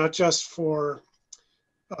opportunity not just for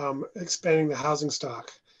expanding the housing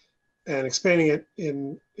stock and expanding it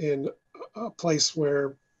in a place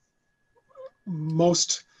where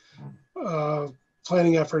most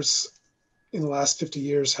planning efforts in the last 50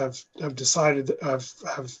 years have decided, have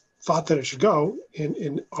thought that it should go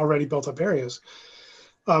in already built up areas.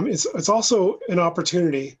 It's also an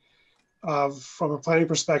opportunity from a planning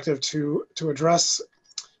perspective to address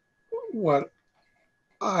what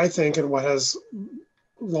I think and what has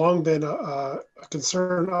long been a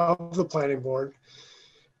concern of the planning board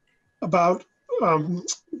about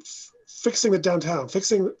fixing the downtown,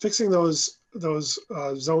 fixing those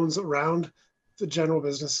zones around the general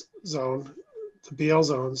business zone, the BL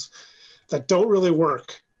zones, that don't really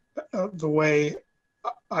work the way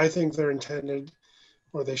I think they're intended,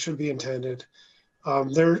 or they should be intended.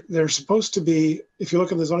 They're supposed to be, if you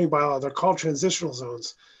look at the zoning bylaw, they're called transitional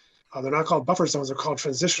zones. They're not called buffer zones, they're called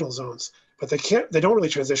transitional zones. But they don't really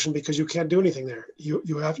transition because you can't do anything there.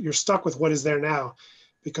 You're stuck with what is there now,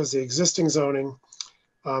 because the existing zoning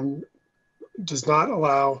does not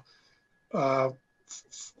allow,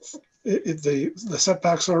 the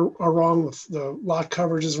setbacks are wrong, the lot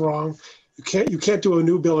coverage is wrong. You can't do a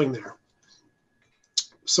new building there.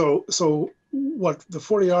 So what the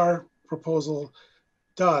 40R proposal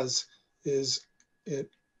does is it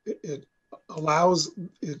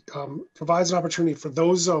provides an opportunity for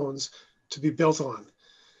those zones to be built on.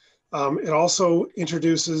 It also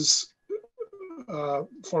introduces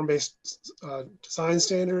form-based design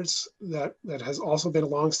standards that has also been a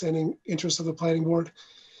longstanding interest of the planning board,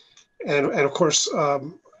 and of course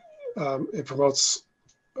it promotes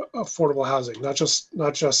affordable housing, not just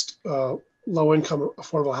low-income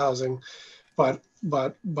affordable housing, but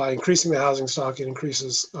by increasing the housing stock, it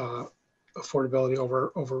increases affordability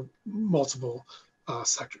over multiple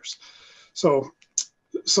sectors. So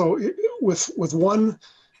with one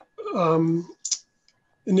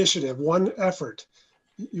initiative, one effort,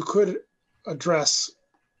 you could address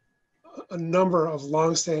a number of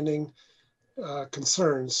longstanding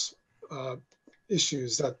concerns,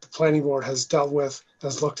 issues that the planning board has dealt with,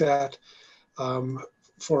 has looked at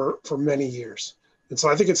for many years. And so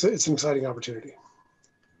I think it's an exciting opportunity.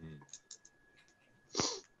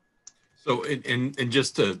 So, and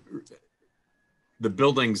just the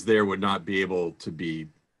buildings there would not be able to be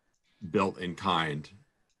built in kind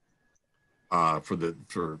for the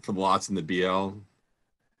lots in the BL?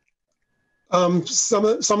 Some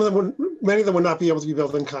of them would, many of them would not be able to be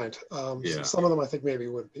built in kind. Yeah. Some of them I think maybe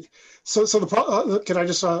would be. So can I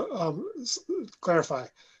just clarify?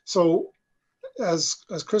 So as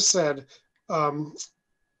Chris said, part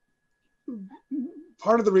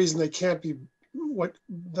of the reason they can't be, what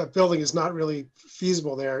that building is not really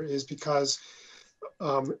feasible there is because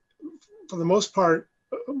for the most part,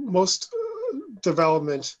 most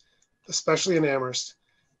development, especially in Amherst,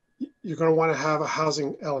 you're going to want to have a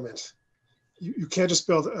housing element. You can't just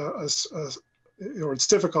build or it's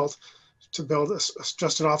difficult to build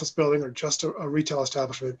just an office building or just a retail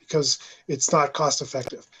establishment because it's not cost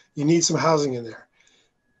effective. You need some housing in there.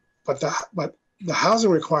 But the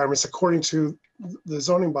housing requirements, according to the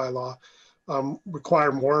zoning bylaw,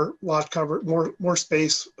 require more lot cover, more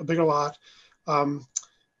space, a bigger lot, and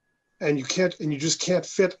you just can't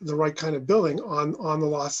fit the right kind of building on the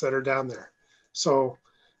lots that are down there. So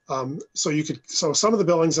some of the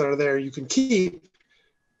buildings that are there you can keep,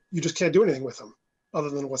 you just can't do anything with them other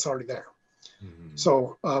than what's already there. Mm-hmm.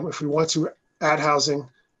 So if we want to add housing,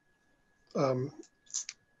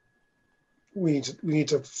 we need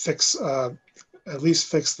to fix at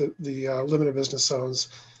least fix the limited business zones,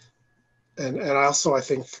 and also I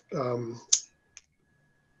think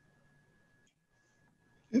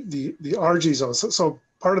the RG zones. So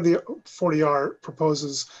part of the 40R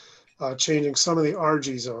proposes changing some of the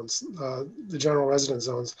RG zones, the general residence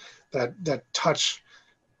zones that touch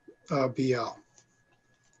BL,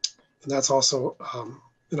 and that's also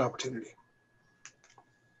an opportunity.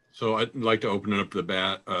 So I'd like to open it up to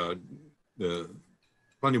the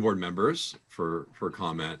planning board members for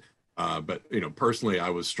comment. But personally, I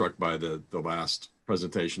was struck by the last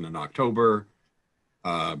presentation in October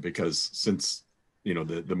because since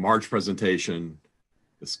the March presentation,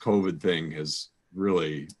 this COVID thing has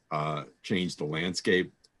really changed the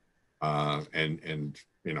landscape, and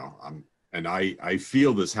I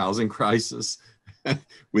feel this housing crisis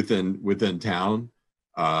within town.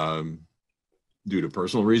 Due to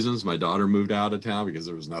personal reasons, my daughter moved out of town because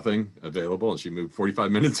there was nothing available, and she moved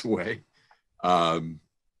 45 minutes away. And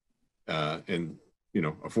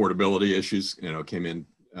affordability issues, came in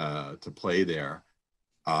to play there.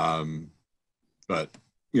 But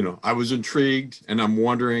I was intrigued, and I'm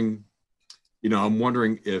wondering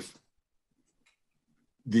if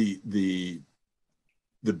the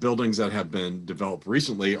buildings that have been developed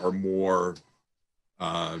recently are more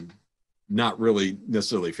not really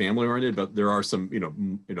necessarily family oriented, but there are some,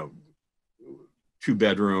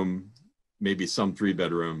 2-bedroom, maybe some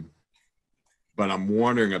 3-bedroom, but I'm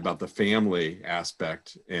wondering about the family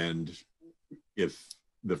aspect and if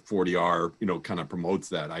the 40R, kind of promotes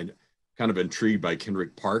that. I'm kind of intrigued by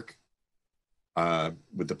Kendrick Park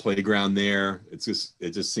with the playground there. It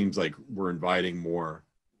just seems like we're inviting more,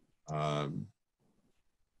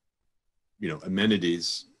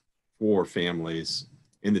 amenities for families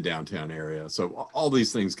in the downtown area. So all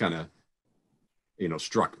these things kind of,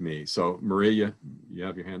 struck me. So Maria, you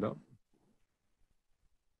have your hand up?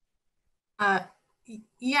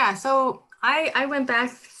 Yeah, so I went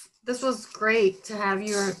back. This was great to have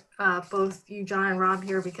both you, John and Rob,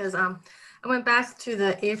 here because I went back to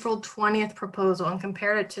the April 20th proposal and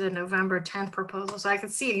compared it to the November 10th proposal. So I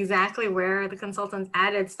could see exactly where the consultants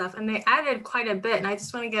added stuff, and they added quite a bit. And I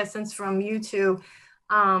just want to get a sense from you two,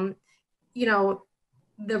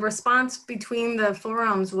 the response between the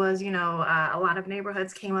forums was, a lot of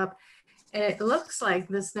neighborhoods came up, and it looks like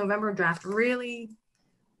this November draft really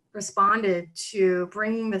responded to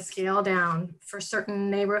bringing the scale down for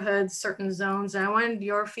certain neighborhoods, certain zones. And I wanted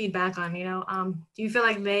your feedback on, do you feel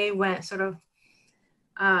like they went sort of,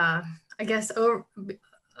 above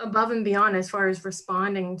and beyond as far as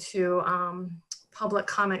responding to public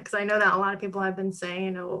comment? Because I know that a lot of people have been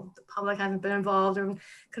saying, the public hasn't been involved, or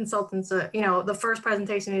consultants, the first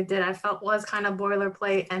presentation they did, I felt was kind of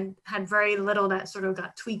boilerplate and had very little that sort of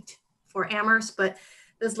got tweaked for Amherst. But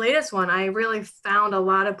this latest one, I really found a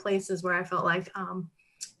lot of places where I felt like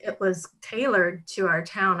it was tailored to our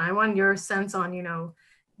town. I want your sense on,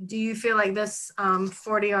 do you feel like this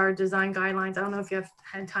 40R design guidelines, I don't know if you have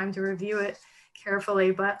had time to review it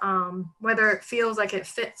carefully, but whether it feels like it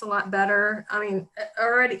fits a lot better. I mean,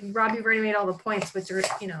 Rob, you've already made all the points, which are,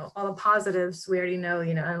 all the positives we already know,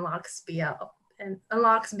 unlocks BL,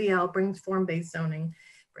 brings form-based zoning,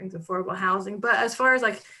 brings affordable housing. But as far as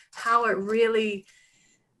like how it really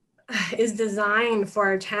is designed for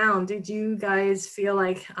our town, did you guys feel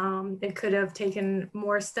like it could have taken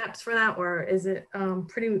more steps for that, or is it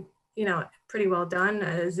pretty well done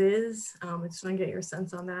as is? I just want to get your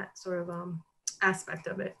sense on that sort of aspect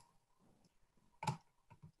of it.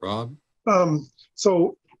 Rob?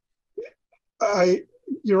 So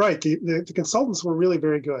you're right. The consultants were really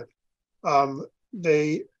very good.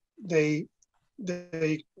 They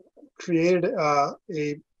created a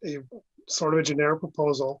sort of a generic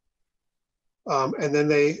proposal, and then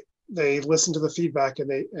they listened to the feedback and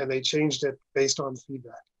they changed it based on the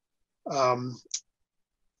feedback.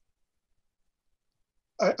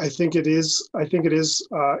 I think it is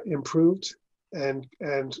improved and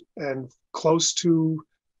close to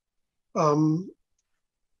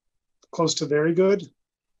very good.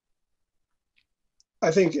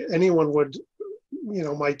 I think anyone would,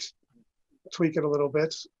 might tweak it a little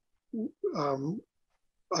bit.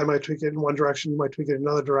 I might tweak it in one direction, you might tweak it in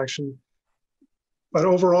another direction. But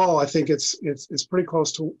overall, I think it's pretty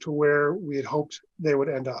close to where we had hoped they would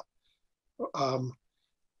end up.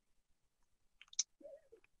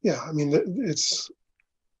 Yeah, I mean, it's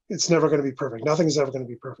never going to be perfect. Nothing's ever going to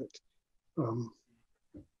be perfect.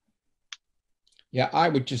 Yeah, I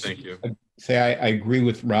would just Thank you. say I agree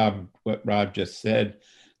with Rob, what Rob just said.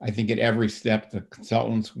 I think at every step, the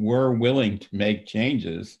consultants were willing to make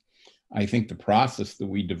changes. I think the process that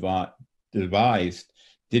we devised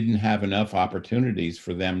didn't have enough opportunities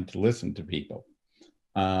for them to listen to people.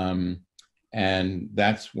 And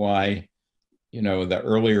that's why, you know, the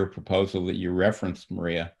earlier proposal that you referenced,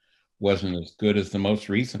 Maria, wasn't as good as the most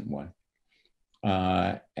recent one.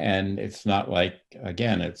 And it's not like,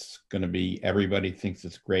 again, it's going to be, everybody thinks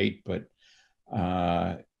it's great, but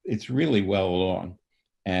it's really well along.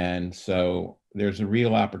 And so there's a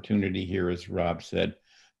real opportunity here, as Rob said,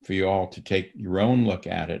 for you all to take your own look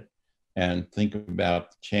at it and think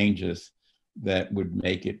about changes that would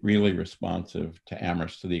make it really responsive to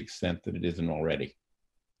Amherst to the extent that it isn't already.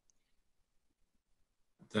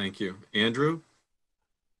 Thank you. Andrew?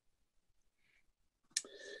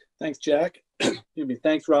 Thanks, Jack. Excuse me.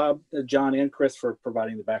 Thanks, Rob, John, and Chris for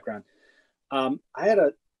providing the background. I had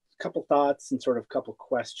a couple thoughts and sort of a couple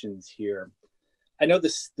questions here. I know the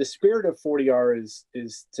spirit of 40R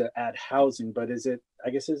is to add housing, but is it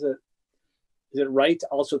right to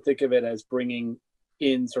also think of it as bringing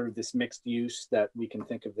in sort of this mixed use, that we can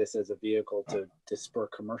think of this as a vehicle to spur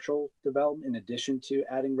commercial development in addition to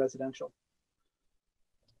adding residential?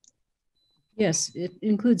 Yes, it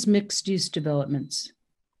includes mixed use developments.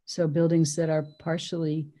 So buildings that are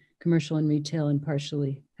partially commercial and retail and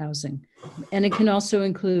partially housing. And it can also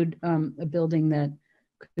include a building that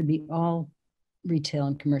could be all retail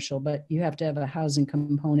and commercial, but you have to have a housing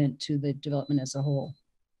component to the development as a whole.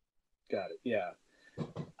 Got it. Yeah.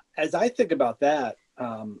 As I think about that,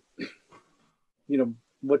 you know,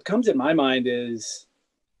 what comes in my mind is,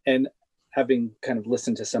 and having kind of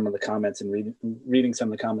listened to some of the comments and reading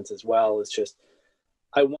some of the comments as well, is just,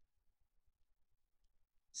 I want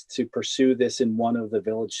to pursue this in one of the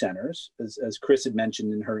village centers, as Chris had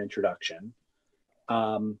mentioned in her introduction.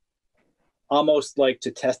 Almost like to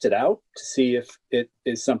test it out to see if it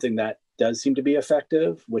is something that does seem to be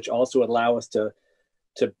effective, which also allow us to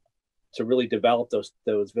really develop those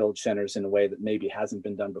village centers in a way that maybe hasn't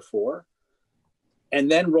been done before,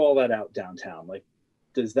 and then roll that out downtown. Like,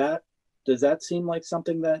 does that seem like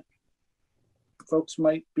something that folks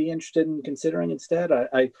might be interested in considering instead?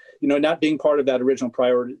 I you know, not being part of that original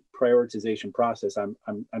prioritization process, I'm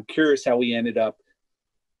curious how we ended up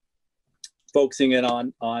focusing it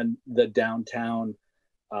on the downtown,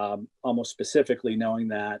 almost specifically, knowing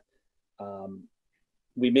that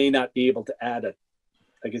we may not be able to add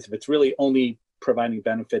I guess if it's really only providing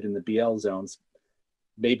benefit in the BL zones,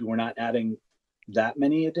 maybe we're not adding that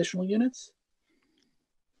many additional units.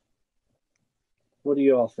 What do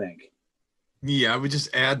you all think? Yeah, I would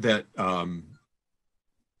just add that I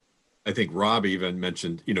think Rob even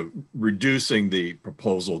mentioned, you know, reducing the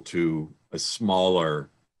proposal to a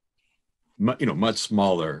smaller, you know, much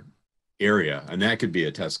smaller area, and that could be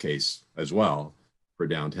a test case as well for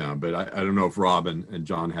downtown. But I don't know if Rob and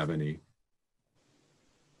John have any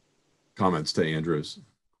comments to Andrew's.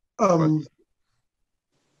 I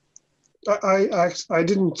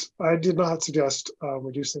did not suggest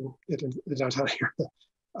reducing it in the downtown area.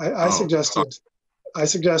 I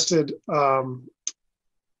suggested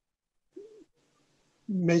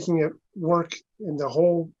making it work in the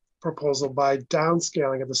whole proposal by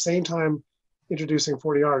downscaling, at the same time introducing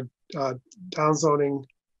 40R, downzoning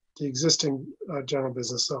the existing general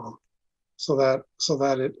business zone, so that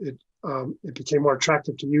it became more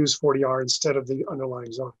attractive to use 40R instead of the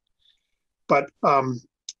underlying zone. But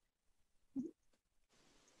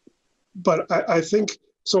I think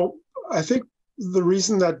so. I think the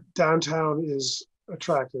reason that downtown is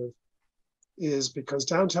attractive is because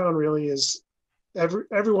downtown really is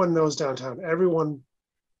everyone knows downtown. Everyone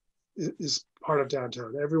is part of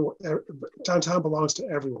downtown. Downtown belongs to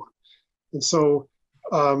everyone, and so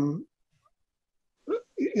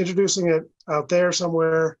introducing it out there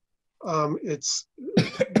somewhere,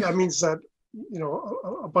 that means that, you know,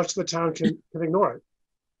 a bunch of the town can ignore it.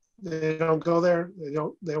 They don't go there.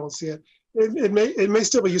 They won't see it. It may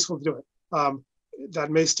still be useful to do it.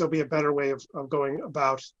 That may still be a better way of going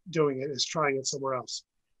about doing it, is trying it somewhere else,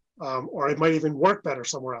 or it might even work better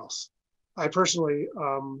somewhere else. I personally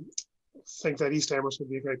think that East Amherst would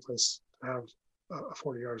be a great place to have a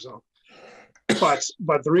 40R zone.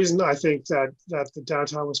 But the reason I think that the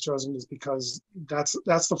downtown was chosen is because that's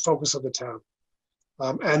the focus of the town.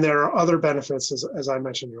 And there are other benefits, as I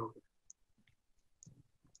mentioned earlier.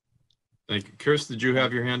 Thank you. Chris, did you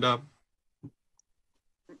have your hand up?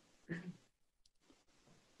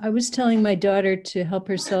 I was telling my daughter to help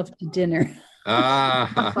herself to dinner.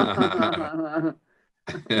 Ah.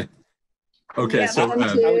 Okay, Yeah,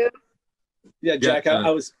 so yeah, Jack, yeah, I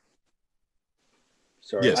was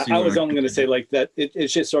sorry. yes, I was only going to say like that.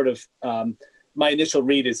 It's just sort of my initial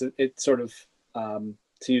read is it sort of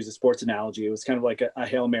to use a sports analogy, it was kind of like a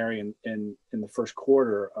Hail Mary in the first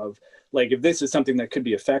quarter of like, if this is something that could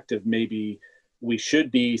be effective, maybe we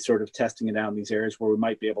should be sort of testing it out in these areas where we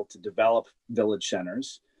might be able to develop village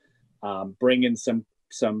centers, bring in some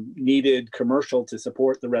needed commercial to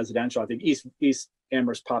support the residential. I think East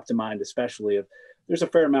Amherst popped to mind, especially if there's a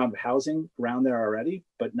fair amount of housing around there already,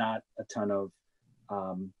 but not a ton of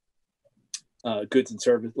goods and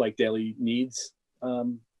service like daily needs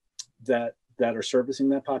that are servicing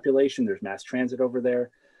that population. There's mass transit over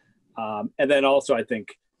there. And then also I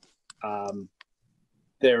think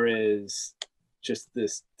there is just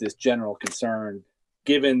this general concern,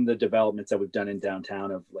 given the developments that we've done in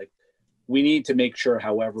downtown, of like, we need to make sure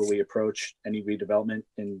however we approach any redevelopment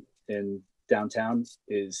in downtown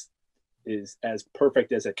is as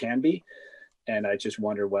perfect as it can be. And I just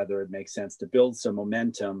wonder whether it makes sense to build some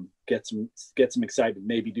momentum, get some excitement,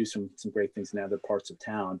 maybe do some great things in other parts of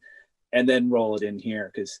town, and then roll it in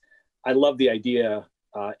here. Because I love the idea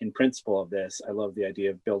in principle of this. I love the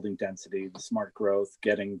idea of building density, the smart growth,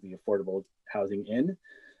 getting the affordable housing in.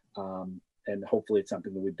 And hopefully it's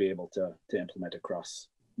something that we'd be able to implement across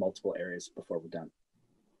multiple areas before we're done.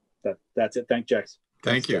 That's it. Thank you.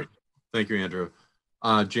 Thank you. Thank you, Andrew.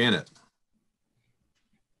 Janet.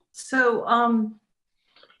 So,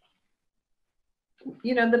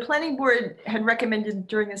 the planning board had recommended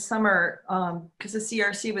during the summer, because the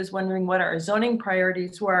CRC was wondering what our zoning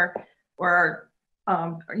priorities were, or,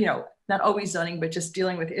 not always zoning, but just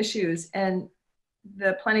dealing with issues. And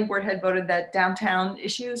the planning board had voted that downtown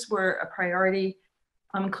issues were a priority,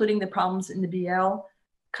 including the problems in the BL,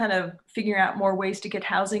 kind of figuring out more ways to get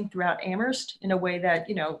housing throughout Amherst in a way that,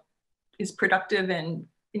 is productive and,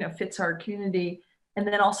 fits our community. And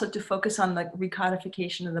then also to focus on the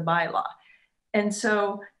recodification of the bylaw. And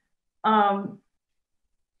so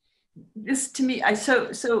this to me,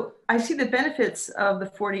 so I see the benefits of the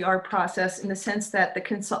 40R process in the sense that the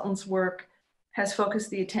consultant's work has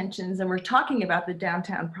focused the attentions, and we're talking about the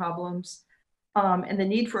downtown problems and the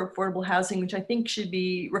need for affordable housing, which I think should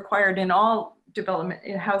be required in all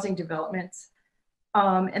housing developments.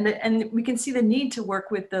 And we can see the need to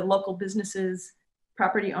work with the local businesses,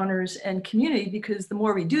 property owners, and community, because the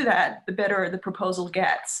more we do that, the better the proposal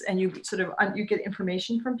gets, and you get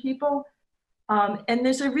information from people. And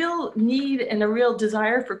there's a real need and a real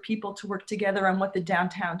desire for people to work together on what the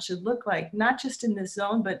downtown should look like, not just in this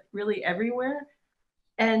zone, but really everywhere.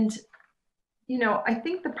 And, I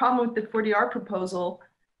think the problem with the 40R proposal,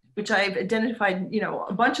 which I've identified,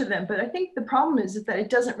 a bunch of them, but I think the problem is that it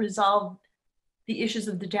doesn't resolve the issues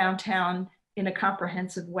of the downtown in a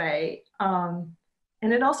comprehensive way.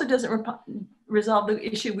 And it also doesn't resolve the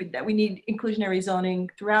issue that we need inclusionary zoning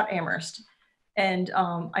throughout Amherst. And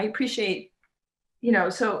I appreciate,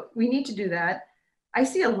 so we need to do that. I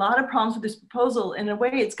see a lot of problems with this proposal. In a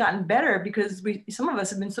way, it's gotten better because some of us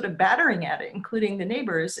have been sort of battering at it, including the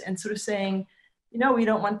neighbors, and sort of saying, we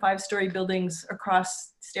don't want 5-story buildings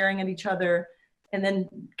across staring at each other, and then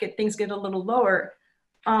things get a little lower.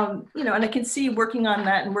 And I can see working on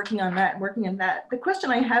that and working on that and working on that. The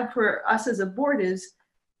question I have for us as a board is,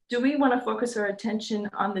 do we want to focus our attention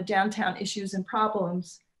on the downtown issues and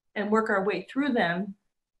problems and work our way through them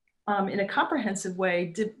in a comprehensive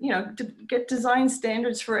way to get design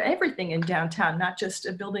standards for everything in downtown, not just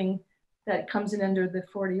a building that comes in under the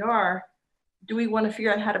 40R? Do we want to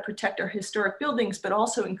figure out how to protect our historic buildings, but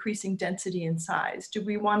also increasing density and size? Do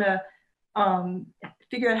we want to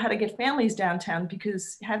figure out how to get families downtown,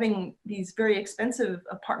 because having these very expensive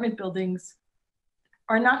apartment buildings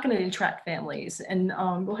are not going to attract families, and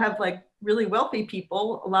we'll have like really wealthy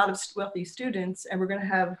people, a lot of wealthy students, and we're going to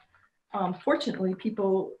have, fortunately,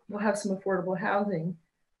 people will have some affordable housing.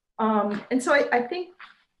 And so I think,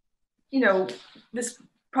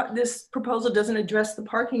 this proposal doesn't address the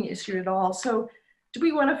parking issue at all. So do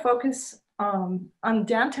we want to focus on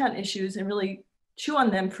downtown issues and really chew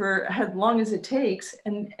on them for as long as it takes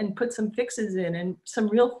and put some fixes in and some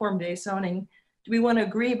real form-based zoning? Do we want to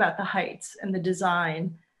agree about the heights and the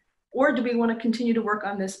design? Or do we want to continue to work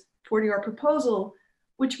on this 40R proposal,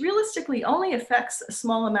 which realistically only affects a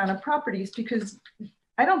small amount of properties? Because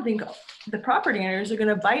I don't think the property owners are going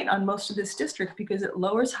to bite on most of this district because it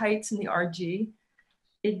lowers heights in the RG.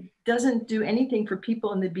 It doesn't do anything for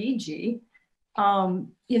people in the BG.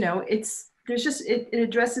 You know, it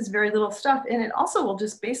addresses very little stuff, and it also will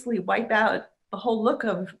just basically wipe out the whole look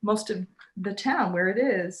of most of the town where it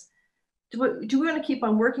is. Do we want to keep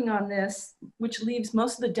on working on this, which leaves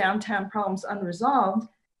most of the downtown problems unresolved,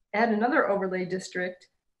 add another overlay district,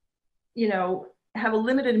 you know, have a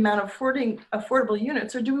limited amount of affordable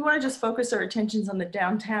units, or do we want to just focus our attentions on the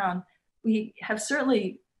downtown? We have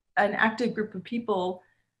certainly an active group of people.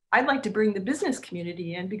 I'd like to bring the business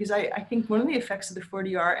community in because I think one of the effects of the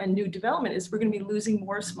 40R and new development is we're going to be losing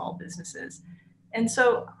more small businesses. And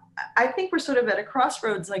so I think we're sort of at a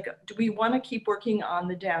crossroads, like, do we want to keep working on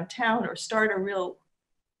the downtown or start a real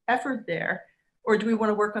effort there? Or do we want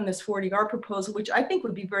to work on this 40R proposal, which I think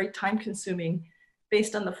would be very time consuming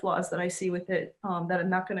based on the flaws that I see with it that I'm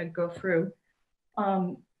not going to go through.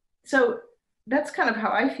 So that's kind of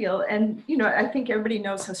how I feel. And, you know, I think everybody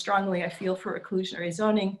knows how strongly I feel for inclusionary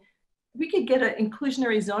zoning. We could get an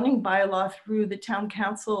inclusionary zoning bylaw through the town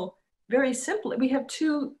council very simply. We have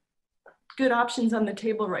two good options on the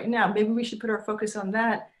table right now. Maybe we should put our focus on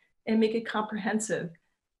that and make it comprehensive.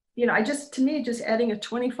 You know, to me, just adding a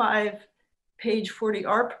 25-page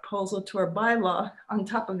 40R proposal to our bylaw on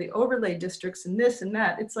top of the overlay districts and this and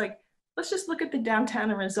that, it's like, let's just look at the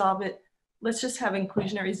downtown and resolve it. Let's just have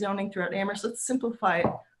inclusionary zoning throughout Amherst. Let's simplify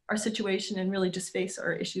our situation and really just face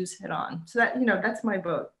our issues head on. So that, you know, that's my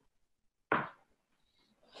vote.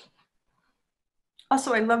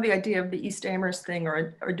 Also, I love the idea of the East Amherst thing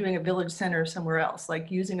or doing a village center somewhere else, like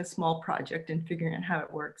using a small project and figuring out how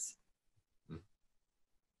it works.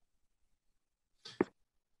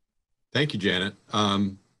 Thank you, Janet.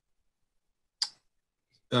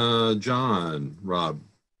 John, Rob.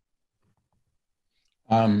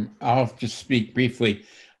 I'll just speak briefly.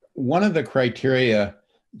 One of the criteria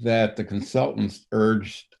that the consultants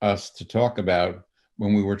urged us to talk about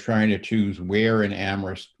when we were trying to choose where in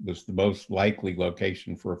Amherst was the most likely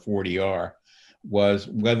location for a 40R was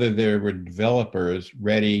whether there were developers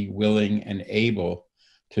ready, willing, and able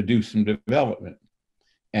to do some development.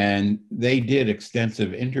 And they did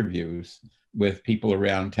extensive interviews with people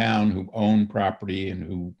around town who own property and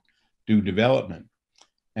who do development.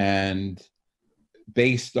 And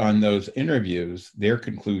based on those interviews, their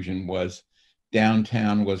conclusion was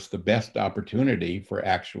downtown was the best opportunity for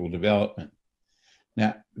actual development.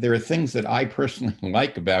 Now, there are things that I personally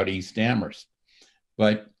like about East Amherst,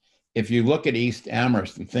 but if you look at East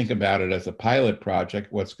Amherst and think about it as a pilot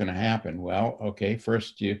project, what's going to happen? Well, okay,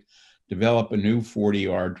 first you develop a new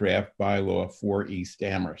 40R draft bylaw for East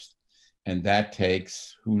Amherst, and that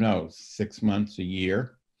takes, who knows, 6 months, a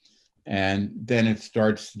year, and then it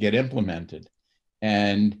starts to get implemented.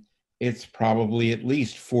 And it's probably at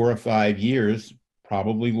least 4 or 5 years,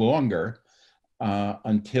 probably longer,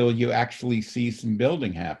 until you actually see some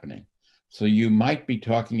building happening. So you might be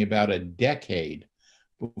talking about a decade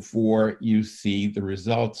before you see the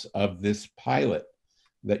results of this pilot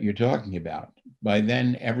that you're talking about. By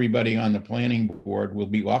then, everybody on the planning board will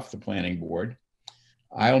be off the planning board.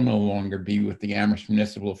 I'll no longer be with the Amherst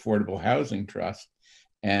Municipal Affordable Housing Trust.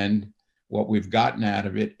 And what we've gotten out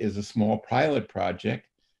of it is a small pilot project,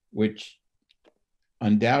 which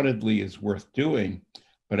undoubtedly is worth doing,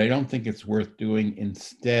 but I don't think it's worth doing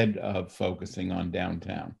instead of focusing on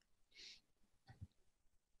downtown.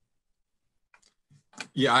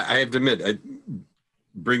 Yeah, I have to admit,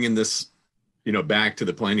 bringing this, you know, back to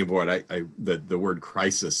the planning board, the word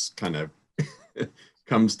crisis kind of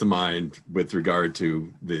comes to mind with regard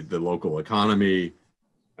to the local economy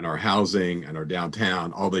and our housing and our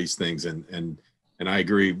downtown, all these things. And I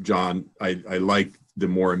agree, John, I like the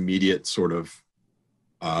more immediate sort of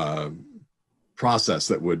process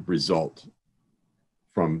that would result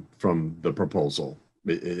from the proposal.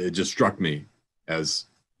 It just struck me as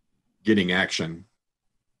getting action.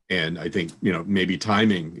 And I think, you know, maybe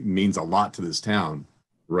timing means a lot to this town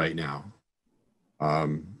right now.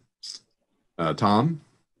 Tom?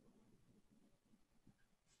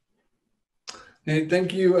 Hey,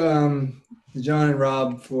 thank you, John and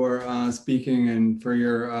Rob, for speaking and for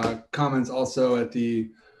your comments also at the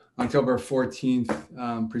October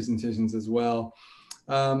 14th presentations as well.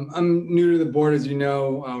 I'm new to the board, as you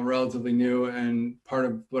know, relatively new, and part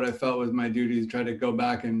of what I felt was my duty to try to go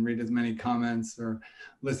back and read as many comments or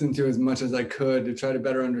listen to as much as I could to try to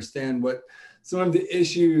better understand what some of the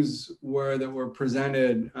issues were that were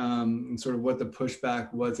presented and sort of what the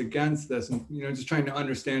pushback was against this, and just trying to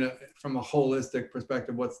understand it from a holistic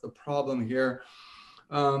perspective, what's the problem here.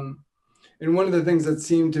 And one of the things that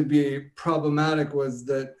seemed to be problematic was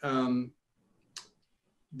that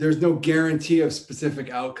there's no guarantee of specific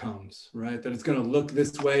outcomes, right? That it's going to look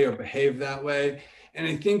this way or behave that way. And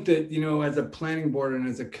I think that, you know, as a planning board and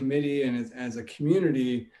as a committee and as a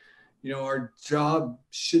community, you know, our job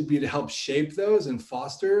should be to help shape those and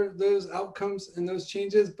foster those outcomes and those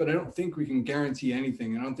changes. But I don't think we can guarantee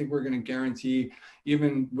anything. I don't think we're going to guarantee,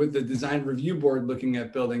 even with the design review board looking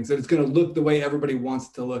at buildings, that it's going to look the way everybody wants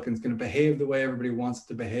it to look and it's going to behave the way everybody wants it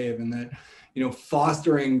to behave. And that, you know,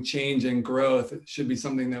 fostering change and growth should be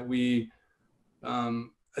something that we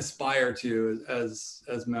aspire to as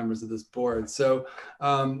members of this board. So,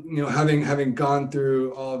 you know, having gone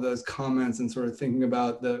through all of those comments and sort of thinking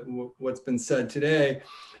about what's been said today,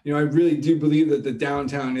 you know, I really do believe that the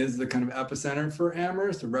downtown is the kind of epicenter for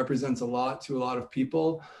Amherst. It represents a lot to a lot of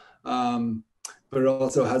people, but it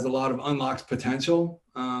also has a lot of unlocked potential.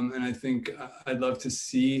 And I think I'd love to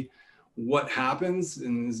see what happens,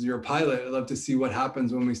 and as your pilot, I'd love to see what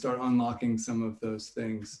happens when we start unlocking some of those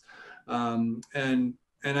things.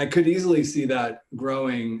 And I could easily see that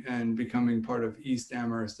growing and becoming part of East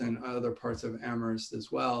Amherst and other parts of Amherst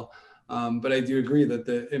as well. But I do agree that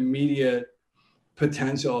the immediate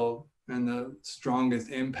potential and the strongest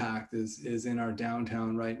impact is in our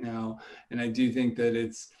downtown right now. And I do think that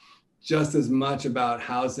it's just as much about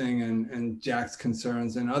housing and Jack's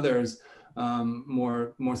concerns and others,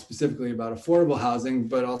 more specifically about affordable housing,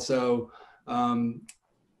 but also,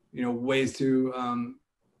 you know, ways to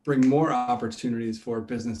bring more opportunities for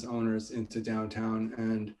business owners into downtown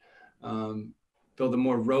and build a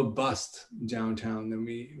more robust downtown than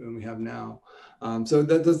we have now. So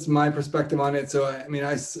that's my perspective on it. So, I mean,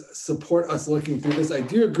 I support us looking through this. I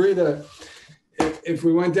do agree that if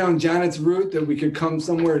we went down Janet's route, that we could come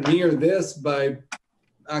somewhere near this by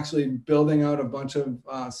actually building out a bunch of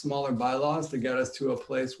smaller bylaws to get us to a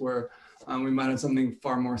place where we might have something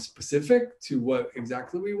far more specific to what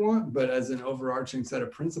exactly we want, but as an overarching set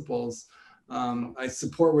of principles, I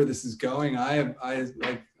support where this is going. I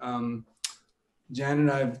like Jan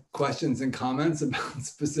and I have questions and comments about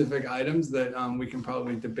specific items that we can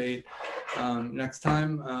probably debate next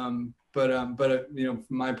time. But you know,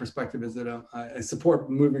 from my perspective is that I support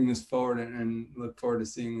moving this forward and look forward to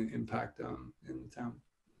seeing the impact in the town.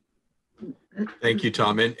 Thank you,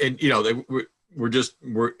 Tom. And you know, we're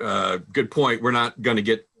good point. We're not going to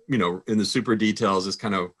get, you know, in the super details. Just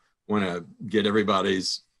kind of want to get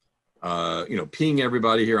everybody's, you know, ping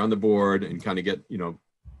everybody here on the board and kind of get, you know,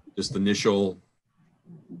 just initial,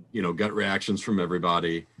 you know, gut reactions from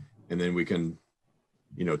everybody. And then we can,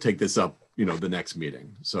 you know, take this up, you know, the next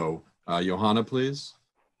meeting. So Johanna, please.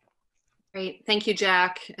 Great. Thank you,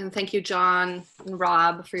 Jack. And thank you, John and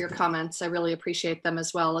Rob, for your comments. I really appreciate them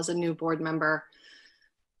as well as a new board member.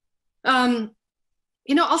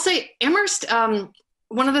 You know, I'll say Amherst,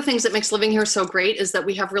 one of the things that makes living here so great is that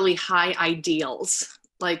we have really high ideals.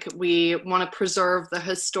 Like, we want to preserve the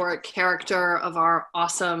historic character of our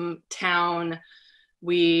awesome town.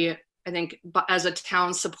 We, I think, as a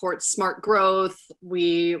town, support smart growth.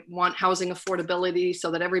 We want housing affordability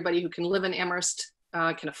so that everybody who can live in Amherst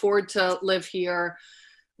can afford to live here.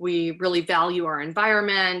 We really value our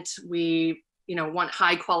environment. We, you know, want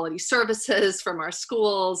high quality services from our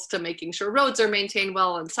schools to making sure roads are maintained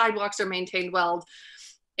well and sidewalks are maintained well.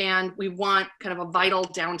 And we want kind of a vital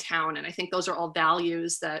downtown. And I think those are all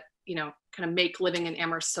values that, you know, kind of make living in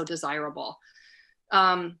Amherst so desirable.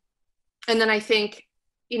 And then I think,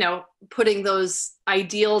 you know, putting those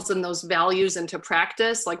ideals and those values into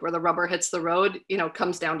practice, like where the rubber hits the road, you know,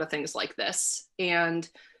 comes down to things like this. And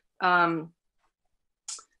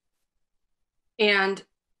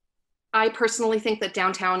I personally think that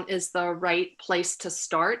downtown is the right place to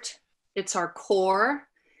start. It's our core.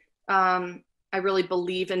 I really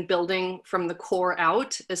believe in building from the core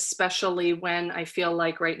out, especially when I feel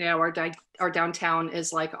like right now our downtown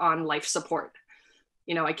is like on life support.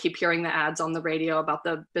 You know, I keep hearing the ads on the radio about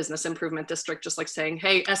the business improvement district, just like saying,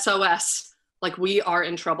 hey, SOS, like we are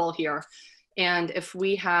in trouble here. And if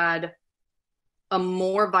we had a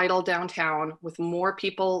more vital downtown with more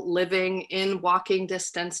people living in walking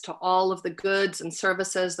distance to all of the goods and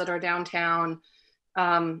services that are downtown,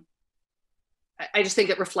 I just think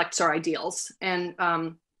it reflects our ideals. And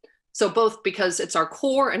so both because it's our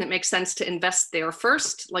core and it makes sense to invest there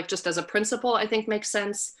first, like just as a principle, I think makes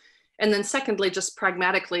sense. And then secondly, just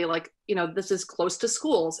pragmatically, like, you know, this is close to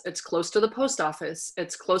schools, it's close to the post office,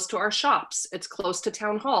 it's close to our shops, it's close to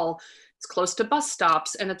town hall, it's close to bus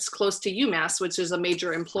stops, and it's close to UMass, which is a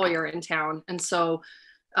major employer in town. And so,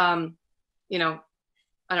 you know,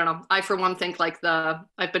 I don't know, I for one think like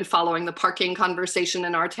I've been following the parking conversation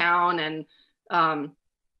in our town, and,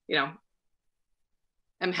 you know,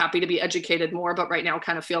 am happy to be educated more, but right now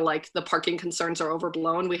kind of feel like the parking concerns are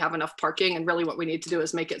overblown. We have enough parking, and really what we need to do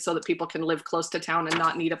is make it so that people can live close to town and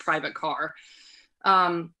not need a private car.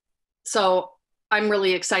 So I'm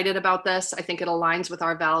really excited about this. I think it aligns with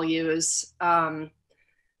our values. I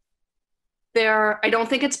don't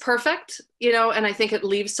think it's perfect, and I think it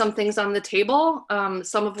leaves some things on the table,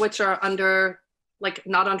 some of which are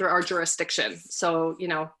not under our jurisdiction. So,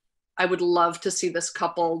 I would love to see this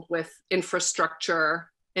coupled with infrastructure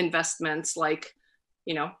investments like,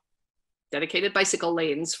 dedicated bicycle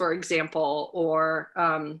lanes, for example, or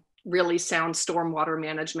really sound stormwater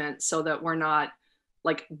management so that we're not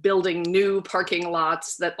like building new parking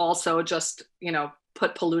lots that also just,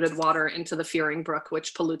 put polluted water into the Fearing Brook,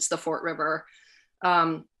 which pollutes the Fort River.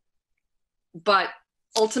 But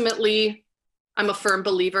ultimately, I'm a firm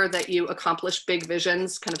believer that you accomplish big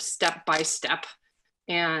visions kind of step by step.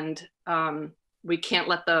 And we can't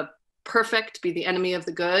let the perfect be the enemy of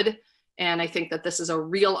the good. And I think that this is a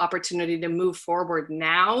real opportunity to move forward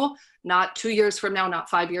now, not 2 years from now, not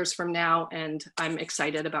 5 years from now. And I'm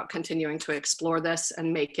excited about continuing to explore this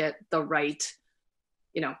and make it the right,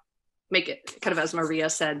 make it kind of, as Maria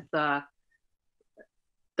said, the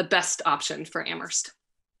best option for Amherst.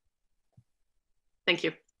 Thank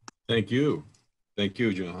you. Thank you. Thank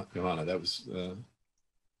you, Johanna. That was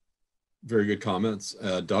very good comments.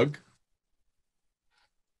 Doug?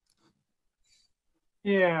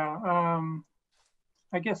 Yeah,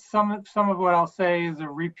 I guess some of what I'll say is a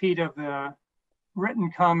repeat of the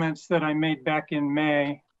written comments that I made back in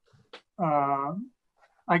May.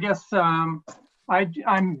 I guess I'm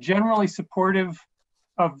generally supportive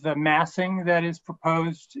of the massing that is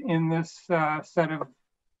proposed in this set of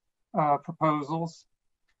proposals.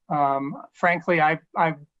 Frankly, I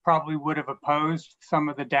probably would have opposed some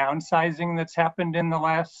of the downsizing that's happened in the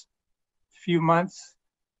last few months,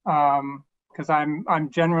 because I'm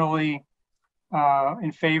generally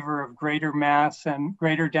in favor of greater mass and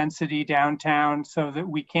greater density downtown so that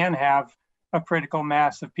we can have a critical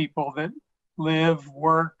mass of people that live,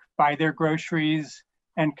 work, buy their groceries,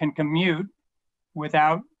 and can commute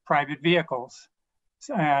without private vehicles.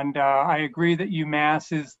 And I agree that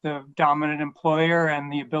UMass is the dominant employer,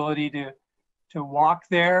 and the ability to walk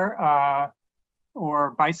there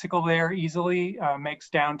or bicycle there easily makes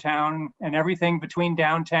downtown and everything between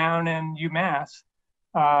downtown and UMass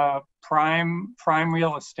prime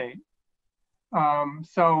real estate. I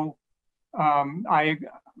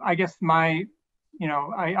guess I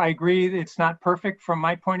agree it's not perfect from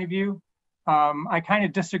my point of view. I kind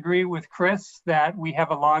of disagree with Chris that we have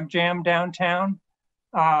a logjam downtown.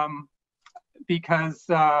 Because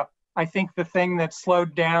I think the thing that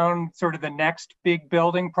slowed down sort of the next big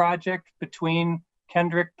building project between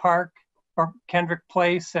Kendrick Park or Kendrick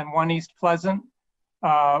Place and 1 East Pleasant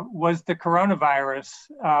was the coronavirus,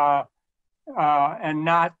 and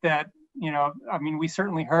not that, we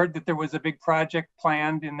certainly heard that there was a big project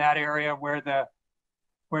planned in that area where the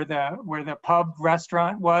pub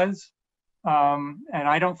restaurant was. And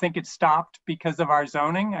I don't think it stopped because of our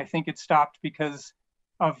zoning. I think it stopped because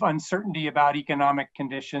of uncertainty about economic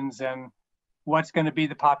conditions and what's going to be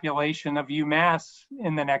the population of UMass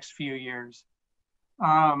in the next few years.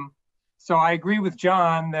 So I agree with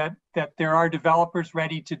John that there are developers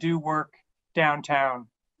ready to do work downtown.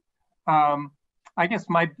 I guess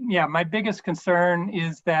my biggest concern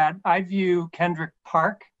is that I view Kendrick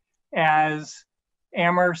Park as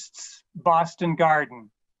Amherst's Boston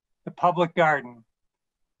Garden, the public garden.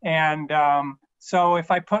 And so if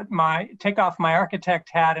I take off my architect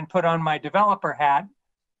hat and put on my developer hat,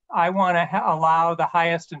 I want to allow the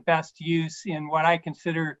highest and best use in what I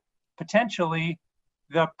consider potentially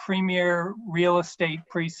the premier real estate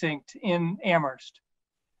precinct in Amherst.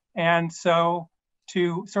 And so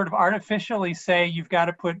to sort of artificially say you've got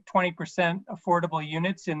to put 20% affordable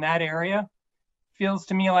units in that area feels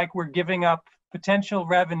to me like we're giving up potential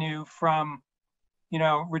revenue from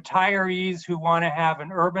retirees who want to have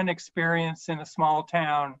an urban experience in a small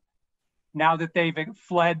town now that they've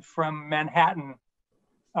fled from Manhattan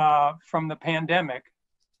from the pandemic.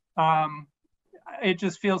 It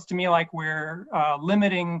just feels to me like we're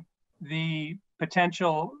limiting the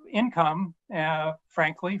potential income,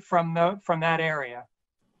 frankly, from that area.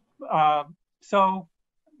 So,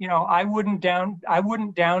 I wouldn't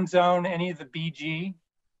downzone any of the BG.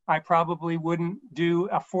 I probably wouldn't do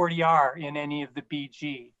a 40R in any of the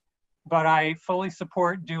BG, but I fully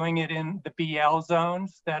support doing it in the BL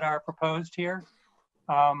zones that are proposed here.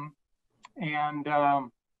 I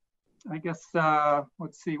guess,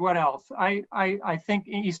 let's see, what else? I think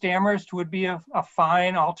East Amherst would be a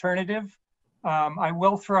fine alternative. I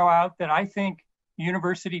will throw out that I think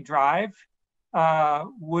University Drive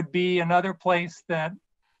would be another place that,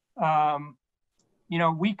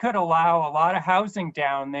 we could allow a lot of housing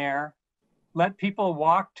down there, let people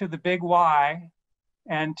walk to the Big Y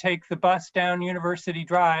and take the bus down University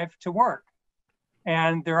Drive to work.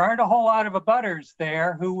 And there aren't a whole lot of abutters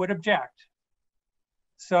there who would object.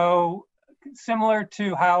 So similar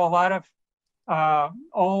to how a lot of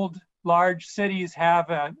old large cities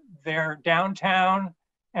have their downtown,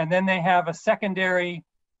 and then they have a secondary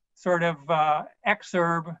sort of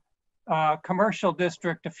exurb commercial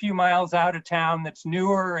district a few miles out of town that's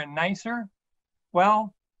newer and nicer.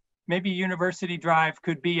 Well, maybe University Drive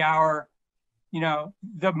could be our,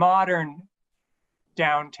 the modern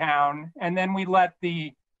downtown. And then we let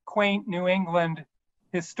the quaint New England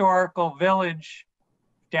historical village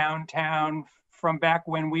downtown from back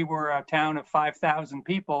when we were a town of 5,000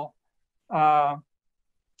 people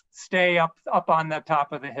stay up on the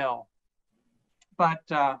top of the hill. But,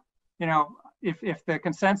 if the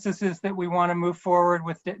consensus is that we want to move forward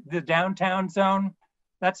with the downtown zone,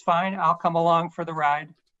 that's fine. I'll come along for the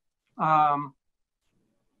ride. I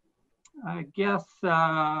guess,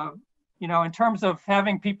 in terms of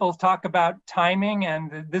having people talk about timing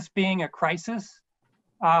and this being a crisis,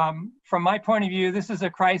 from my point of view, this is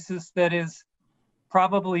a crisis that is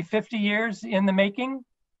probably 50 years in the making,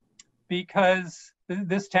 because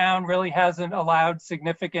this town really hasn't allowed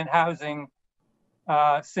significant housing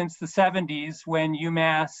since the 70s, when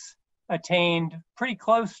UMass attained pretty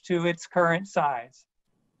close to its current size.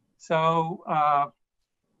 So,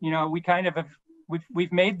 we kind of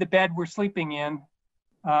we've made the bed we're sleeping in,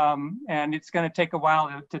 and it's going to take a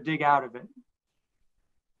while to dig out of it.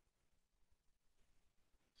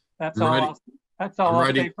 That's all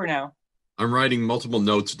I'll say for now. I'm writing multiple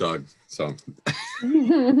notes, Doug. So,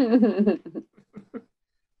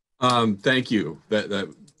 thank you.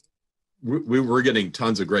 We were getting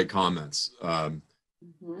tons of great comments,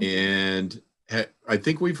 and I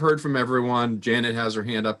think we've heard from everyone. Janet has her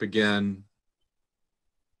hand up again.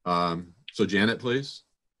 So Janet, please.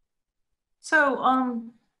 So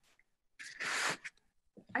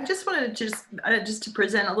I just wanted to just to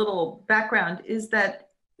present a little background, is that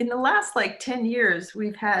in the last 10 years,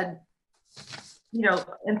 we've had,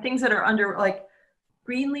 and things that are under, like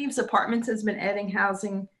Greenleaves Apartments has been adding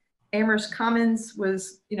housing. Amherst Commons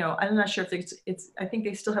was, I'm not sure if it's, I think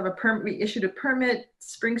they still have a permit. We issued a permit.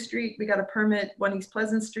 Spring Street, we got a permit. 1 East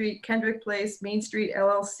Pleasant Street, Kendrick Place, Main Street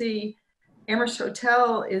LLC. Amherst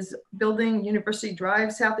Hotel is building. University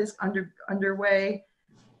Drive South is underway.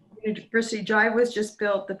 University Drive was just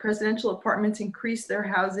built. The presidential apartments increased their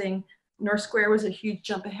housing. North Square was a huge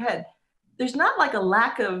jump ahead. There's not like a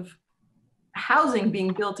lack of housing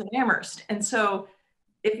being built in Amherst. And so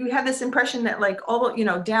if you have this impression that all,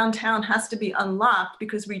 downtown has to be unlocked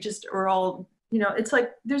because we just are all, it's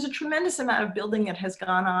like there's a tremendous amount of building that has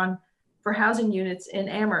gone on for housing units in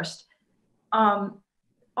Amherst.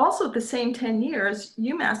 Also, at the same 10 years,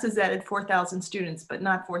 UMass has added 4,000 students, but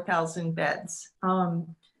not 4,000 beds. And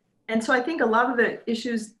so I think a lot of the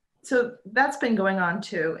issues, so that's been going on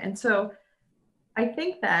too. And so I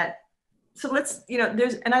think that, so let's,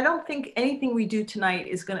 and I don't think anything we do tonight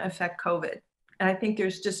is going to affect COVID. And I think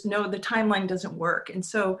there's just the timeline doesn't work. And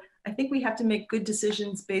so I think we have to make good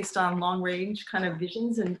decisions based on long range kind of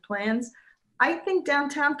visions and plans. I think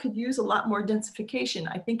downtown could use a lot more densification.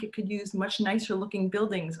 I think it could use much nicer looking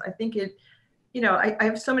buildings. I think it, I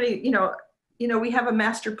have so many, we have a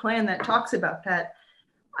master plan that talks about that.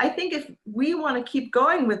 I think if we want to keep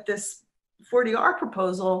going with this 40R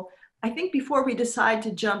proposal, I think before we decide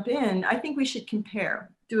to jump in, I think we should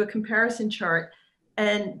do a comparison chart.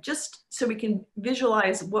 And just so we can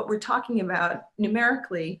visualize what we're talking about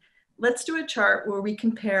numerically, let's do a chart where we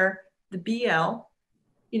compare the BL,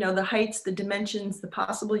 the heights, the dimensions, the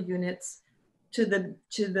possible units, to the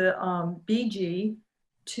BG,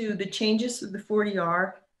 to the changes to the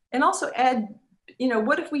 40R, and also add,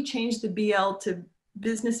 what if we change the BL to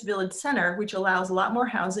Business Village Center, which allows a lot more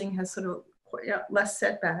housing, has sort of less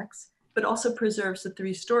setbacks, but also preserves the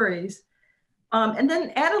 3 stories. And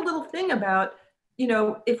then add a little thing about,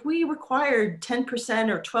 if we required 10%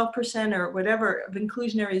 or 12% or whatever of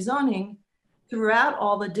inclusionary zoning throughout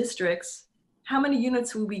all the districts, how many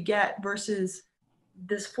units would we get versus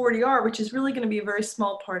this 40R, which is really going to be a very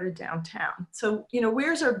small part of downtown. So,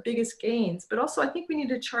 where's our biggest gains? But also I think we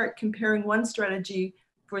need a chart comparing one strategy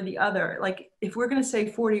for the other. Like if we're going to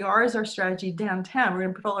say 40R is our strategy downtown, we're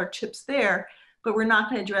going to put all our chips there, but we're not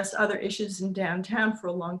going to address other issues in downtown for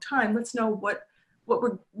a long time. Let's know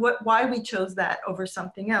why we chose that over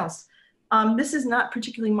something else. This is not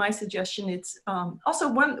particularly my suggestion. It's also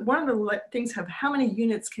one of the things have how many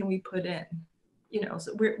units can we put in? you know,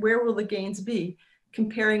 so where will the gains be?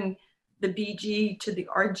 Comparing the BG to the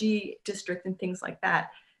RG district and things like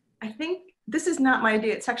that. I think this is not my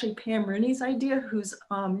idea. It's actually Pam Rooney's idea, who's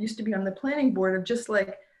used to be on the planning board, of just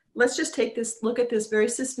like, let's just take this, look at this very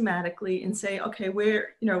systematically and say, okay,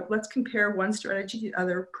 where, you know, let's compare one strategy to the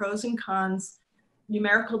other, pros and cons,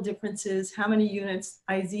 numerical differences, how many units,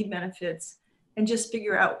 IZ benefits, and just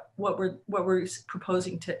figure out what we're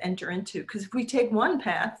proposing to enter into. Because if we take one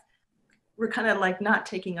path, we're kind of like not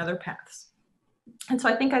taking other paths. And so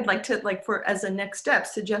I think I'd like to, like, for as a next step,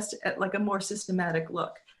 suggest like a more systematic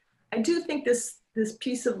look. I do think this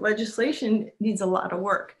piece of legislation needs a lot of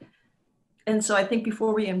work. And so I think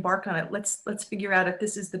before we embark on it, let's figure out if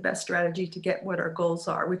this is the best strategy to get what our goals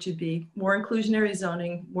are, which would be more inclusionary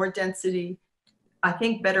zoning, more density, I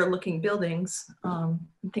think better looking buildings, and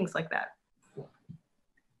things like that.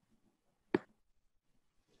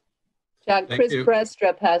 John, Thank Chris you.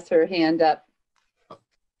 Brestrup has her hand up.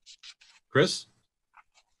 Chris?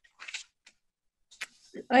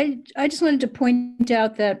 I just wanted to point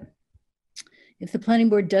out that if the planning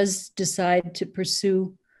board does decide to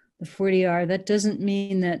pursue the 40R, that doesn't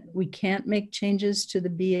mean that we can't make changes to the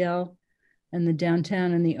BL and the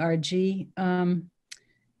downtown and the RG.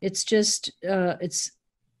 It's just, there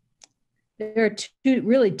are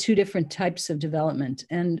really two different types of development.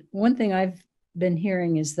 And one thing I've been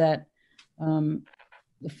hearing is that the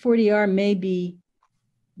 40R may be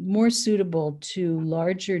more suitable to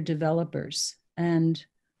larger developers, and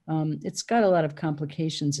it's got a lot of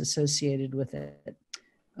complications associated with it.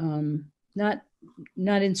 Not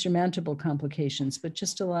insurmountable complications, but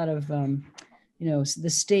just a lot of, you know, the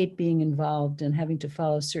state being involved and having to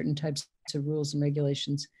follow certain types of rules and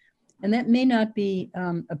regulations. And that may not be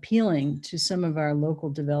appealing to some of our local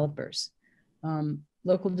developers.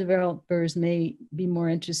 Local developers may be more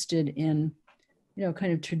interested in, you know,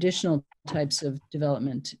 kind of traditional types of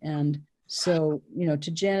development. And so, you know, to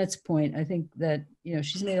Janet's point, I think that, you know,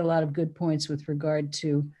 she's made a lot of good points with regard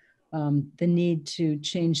to the need to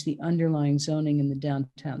change the underlying zoning in the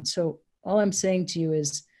downtown. So all I'm saying to you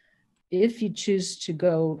is, if you choose to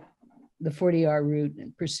go the 40R route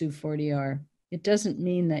and pursue 40R, it doesn't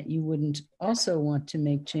mean that you wouldn't also want to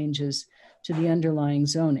make changes to the underlying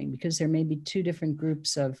zoning, because there may be two different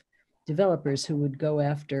groups of developers who would go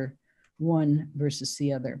after one versus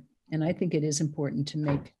the other. And I think it is important to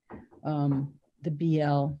make the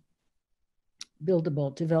BL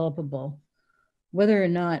buildable, developable, whether or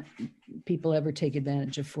not people ever take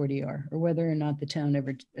advantage of 40R or whether or not the town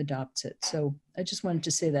ever adopts it. So I just wanted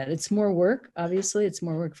to say that it's more work. Obviously, it's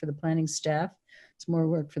more work for the planning staff. It's more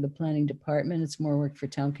work for the planning department. It's more work for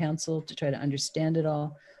town council to try to understand it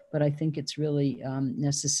all. But I think it's really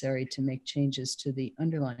necessary to make changes to the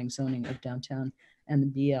underlying zoning of downtown and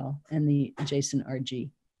the BL and the adjacent RG.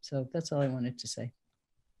 So that's all I wanted to say.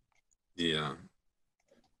 Yeah.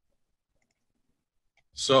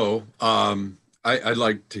 So I'd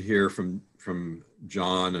like to hear from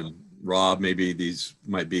John and Rob. Maybe these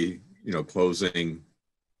might be, you know, closing,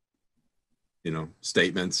 you know,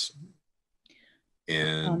 statements.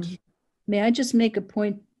 And may I just make a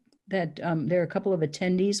point that there are a couple of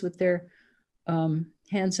attendees with their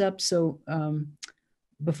hands up. So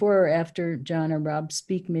before or after John or Rob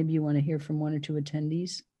speak, maybe you want to hear from one or two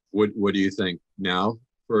attendees. what do you think now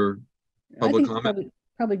for public comment?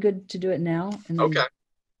 Probably good to do it now. And then, Okay.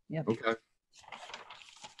 Yep. Okay.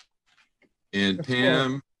 And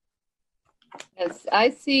Pam? Yes, I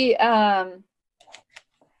see. I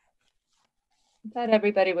thought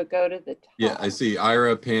everybody would go to the top. Yeah, I see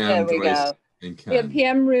Ira, Pam, There we Joyce, go. and We have Ken.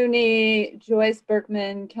 Pam Rooney, Joyce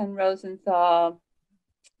Berkman, Ken Rosenthal,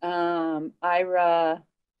 Ira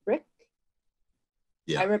Brick.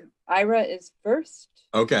 Yeah. Ira is first.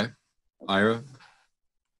 Okay. Ira?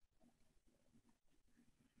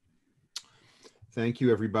 Thank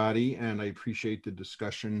you, everybody, and I appreciate the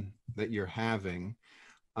discussion that you're having.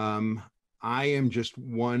 I am just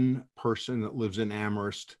one person that lives in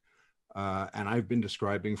Amherst, and I've been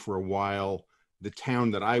describing for a while the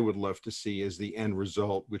town that I would love to see as the end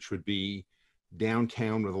result, which would be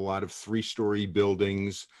downtown with a lot of three-story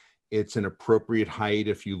buildings. It's an appropriate height.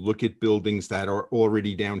 If you look at buildings that are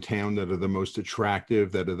already downtown that are the most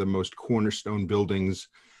attractive, that are the most cornerstone buildings,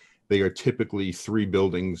 they are typically three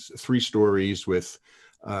stories with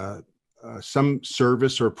some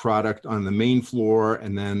service or product on the main floor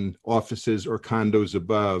and then offices or condos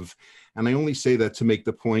above. And I only say that to make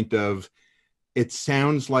the point of, it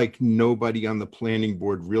sounds like nobody on the planning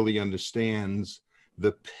board really understands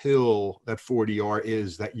the pill that 40R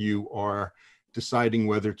is, that you are deciding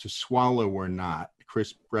whether to swallow or not.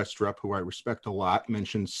 Chris Brestrup, who I respect a lot,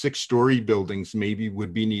 mentioned 6-story buildings maybe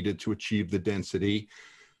would be needed to achieve the density.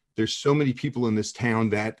 There's so many people in this town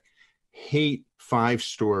that hate 5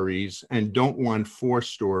 stories and don't want 4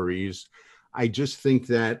 stories. I just think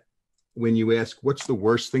that when you ask what's the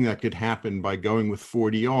worst thing that could happen by going with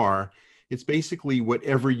 40R, it's basically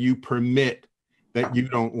whatever you permit that you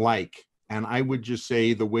don't like. And I would just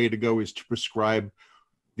say the way to go is to prescribe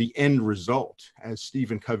the end result. As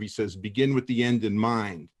Stephen Covey says, begin with the end in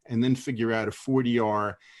mind, and then figure out if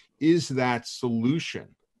 40R is that solution.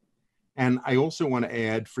 And I also want to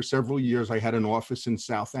add, for several years, I had an office in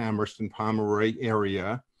South Amherst and Pomeroy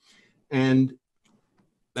area, and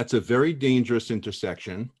that's a very dangerous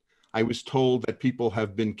intersection. I was told that people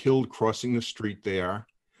have been killed crossing the street there,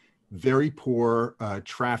 very poor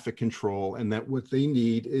traffic control, and that what they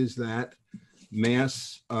need is that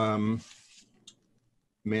Mass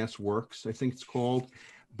Works, I think it's called,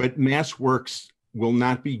 but Mass Works will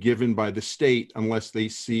not be given by the state unless they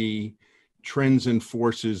see trends and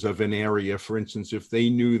forces of an area. For instance, if they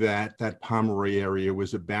knew that that Pomeroy area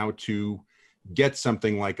was about to get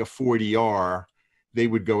something like a 40R, they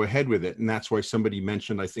would go ahead with it. And that's why somebody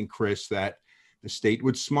mentioned, I think, Chris, that the state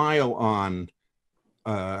would smile on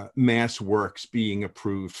Mass Works being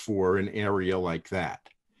approved for an area like that.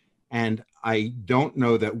 And I don't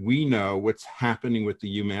know that we know what's happening with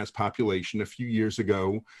the UMass population. A few years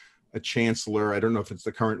ago, a chancellor, I don't know if it's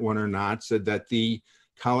the current one or not, said that the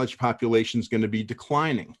college population is going to be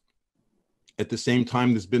declining. At the same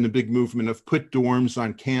time, there's been a big movement of put dorms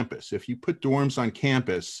on campus. If you put dorms on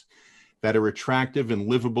campus that are attractive and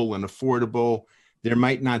livable and affordable, there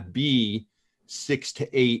might not be 6 to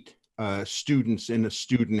 8 students in a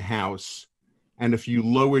student house. And if you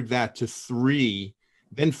lowered that to 3,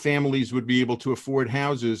 then families would be able to afford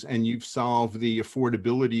houses, and you've solved the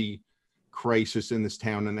affordability crisis in this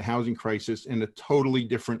town and the housing crisis in a totally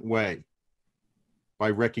different way by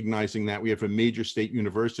recognizing that we have a major state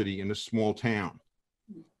university in a small town.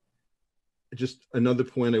 Just another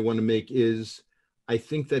point I want to make is I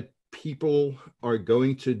think that people are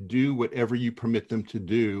going to do whatever you permit them to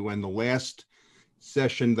do. And the last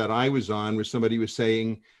session that I was on where somebody was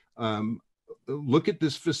saying, look at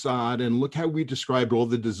this facade and look how we described all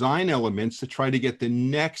the design elements to try to get the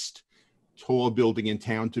next tall building in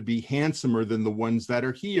town to be handsomer than the ones that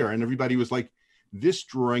are here. And everybody was like, this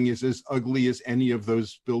drawing is as ugly as any of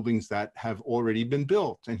those buildings that have already been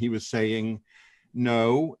built. And he was saying,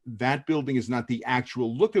 no, that building is not the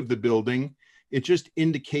actual look of the building. It just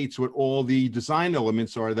indicates what all the design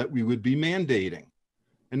elements are that we would be mandating.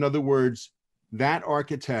 In other words, that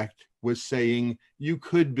architect was saying you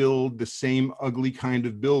could build the same ugly kind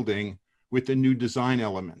of building with the new design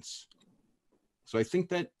elements. So I think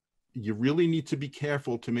that you really need to be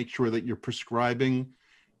careful to make sure that you're prescribing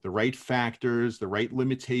the right factors, the right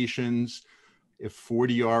limitations. If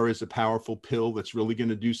 40R is a powerful pill that's really going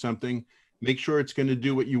to do something, make sure it's going to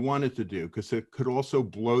do what you want it to do, because it could also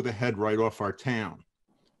blow the head right off our town.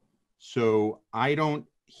 So I don't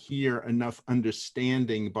hear enough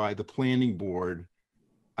understanding by the planning board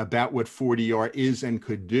about what 40R is and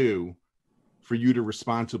could do for you to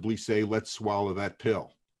responsibly say, let's swallow that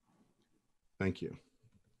pill. Thank you.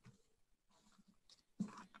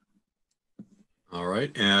 All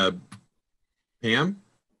right. Pam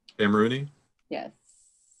Rooney. Yes.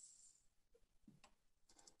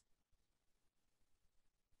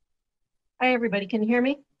 Hi, everybody. Can you hear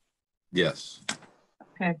me? Yes.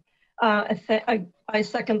 Okay. I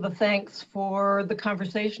second the thanks for the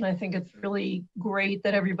conversation. I think it's really great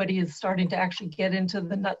that everybody is starting to actually get into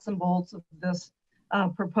the nuts and bolts of this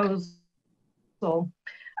proposal.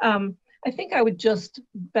 I think I would just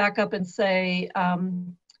back up and say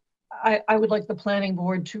I would like the planning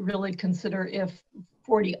board to really consider if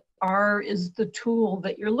 40R is the tool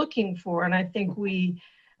that you're looking for. And I think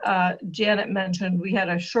Janet mentioned, we had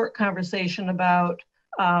a short conversation about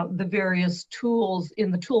the various tools in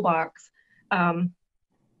the toolbox.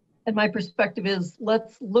 And my perspective is,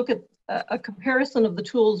 let's look at a comparison of the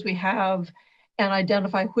tools we have and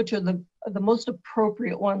identify which are the most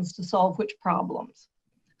appropriate ones to solve which problems.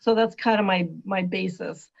 So that's kind of my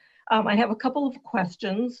basis. I have a couple of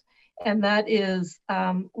questions, and that is,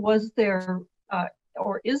 was there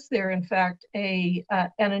or is there in fact an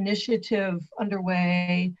initiative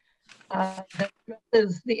underway that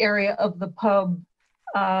addresses the area of the pub,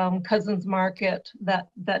 Cousins Market, that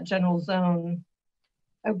general zone?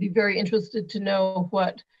 I would be very interested to know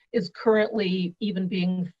what is currently even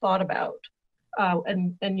being thought about.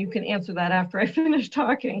 And you can answer that after I finish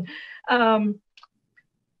talking.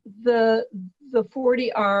 The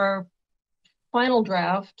 40R final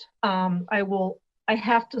draft, I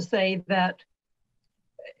have to say that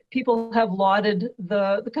people have lauded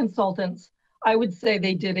the consultants. I would say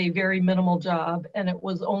they did a very minimal job, and it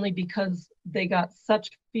was only because they got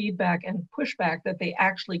such feedback and pushback that they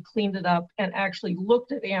actually cleaned it up and actually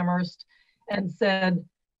looked at Amherst and said,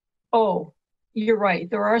 oh, you're right,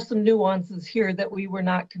 there are some nuances here that we were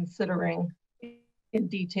not considering in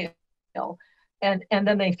detail. And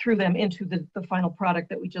then they threw them into the final product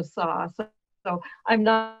that we just saw. So I'm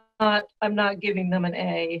not giving them an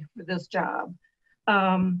A for this job.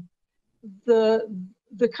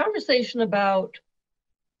 The conversation about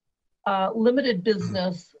limited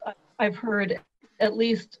business, I've heard at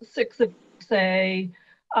least 6 of you say,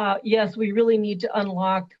 yes, we really need to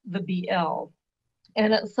unlock the BL.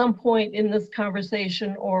 And at some point in this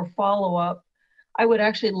conversation or follow-up, I would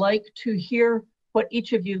actually like to hear what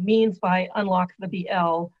each of you means by unlock the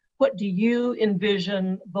BL. What do you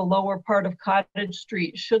envision the lower part of Cottage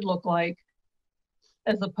Street should look like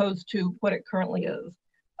as opposed to what it currently is?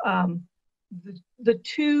 The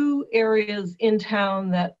 2 areas in town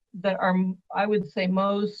that are, I would say,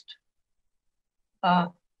 most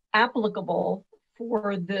applicable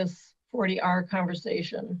for this 40R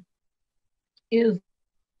conversation is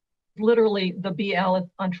literally the BL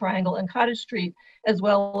on Triangle and Cottage Street, as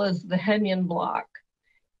well as the Henyon block.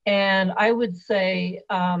 And I would say,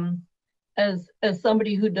 as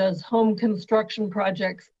somebody who does home construction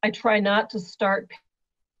projects, I try not to start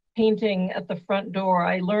painting at the front door.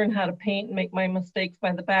 I learn how to paint and make my mistakes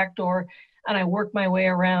by the back door, and I work my way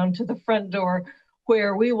around to the front door,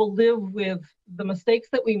 where we will live with the mistakes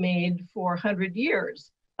that we made for 100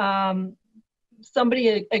 years.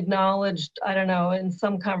 Somebody acknowledged, I don't know, in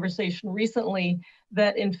some conversation recently,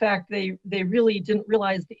 that in fact they really didn't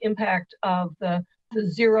realize the impact of the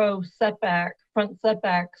 0 setback, front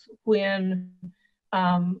setbacks, when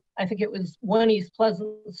I think it was 1 East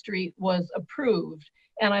Pleasant Street was approved.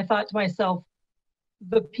 And I thought to myself,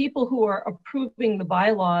 the people who are approving the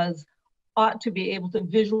bylaws ought to be able to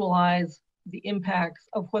visualize the impacts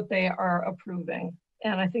of what they are approving.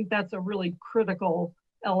 And I think that's a really critical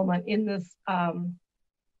element in this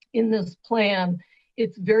plan.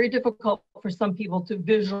 It's very difficult for some people to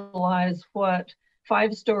visualize what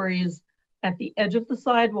 5 stories at the edge of the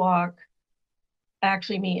sidewalk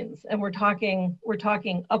actually means. And we're talking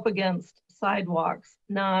up against sidewalks,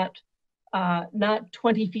 not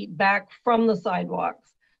 20 feet back from the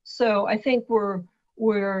sidewalks. So I think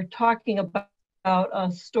we're talking about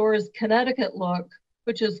a Stores Connecticut look,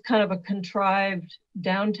 which is kind of a contrived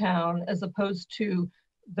downtown, as opposed to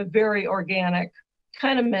the very organic,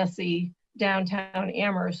 kind of messy downtown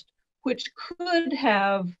Amherst, which could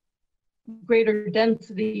have greater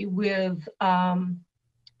density with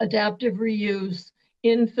adaptive reuse,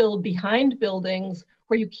 infill behind buildings,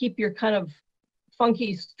 where you keep your kind of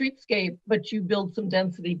funky streetscape, but you build some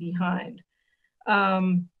density behind.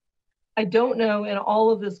 I don't know in all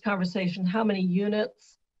of this conversation how many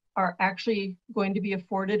units are actually going to be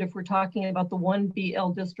afforded if we're talking about the 1 BL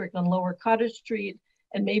district on Lower Cottage Street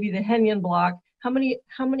and maybe the Henyon block. How many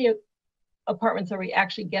apartments are we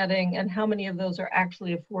actually getting, and how many of those are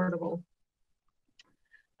actually affordable?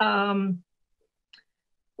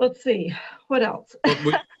 Let's see, what else?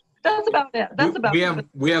 That's about it. That's about it.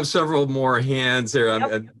 We have several more hands there.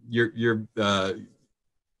 Yep.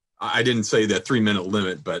 I didn't say that 3-minute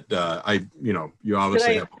limit, but you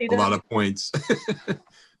obviously have a lot of points.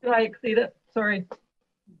 Did I exceed it? Sorry.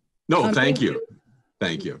 No, thank you.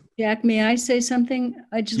 Thank you. Jack, may I say something?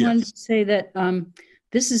 I just wanted to say that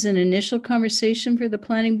this is an initial conversation for the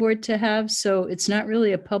planning board to have, so it's not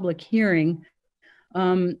really a public hearing.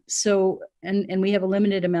 And we have a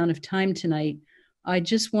limited amount of time tonight. I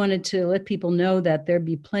just wanted to let people know that there'd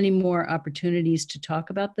be plenty more opportunities to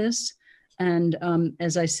talk about this. And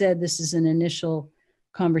as I said, this is an initial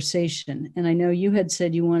conversation. And I know you had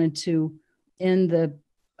said you wanted to end the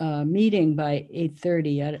meeting by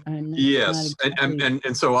 8:30. Yes,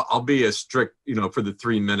 and so I'll be as strict, for the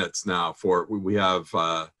 3 minutes now. We have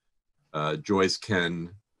Joyce, Ken,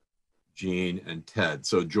 Jean, and Ted.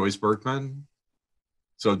 So Joyce Berkman.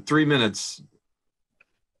 So 3 minutes.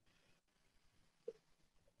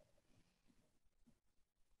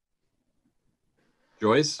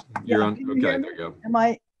 Joyce, you're on. Okay, there you go. Am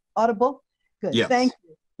I audible? Good. Yes. Thank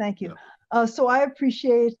you. Thank you. So I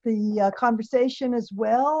appreciate the conversation as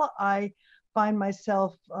well. I find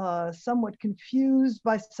myself somewhat confused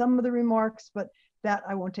by some of the remarks, but that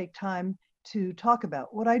I won't take time to talk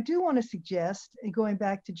about. What I do want to suggest, and going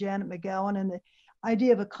back to Janet McGowan and the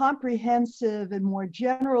idea of a comprehensive and more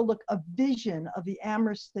general look, a vision of the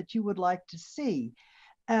Amherst that you would like to see.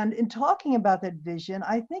 And in talking about that vision,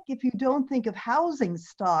 I think if you don't think of housing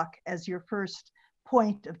stock as your first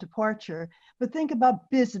point of departure, but think about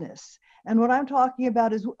business. And what I'm talking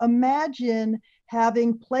about is, imagine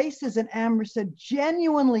having places in Amherst that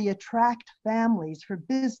genuinely attract families for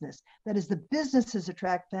business. That is, the businesses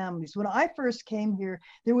attract families. When I first came here,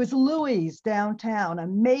 there was Louis downtown, a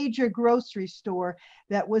major grocery store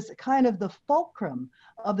that was kind of the fulcrum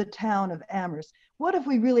of the town of Amherst. What if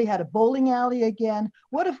we really had a bowling alley again?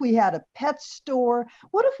 What if we had a pet store?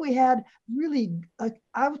 What if we had really an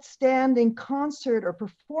outstanding concert or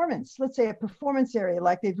performance, let's say a performance area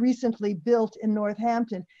like they've recently built in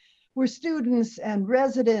Northampton, where students and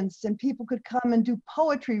residents and people could come and do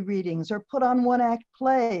poetry readings or put on one-act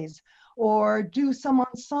plays or do some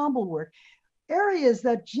ensemble work. Areas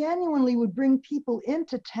that genuinely would bring people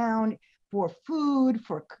into town for food,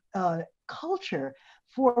 for culture,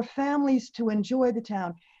 for families to enjoy the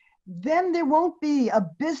town. Then there won't be a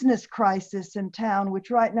business crisis in town,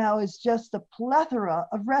 which right now is just a plethora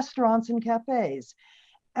of restaurants and cafes.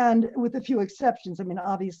 And with a few exceptions, I mean,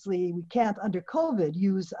 obviously we can't under COVID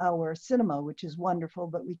use our cinema, which is wonderful,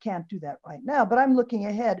 but we can't do that right now. But I'm looking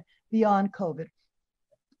ahead beyond COVID.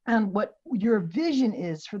 And what your vision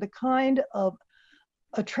is for the kind of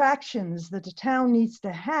attractions that the town needs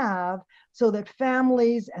to have so that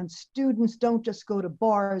families and students don't just go to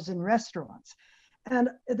bars and restaurants. And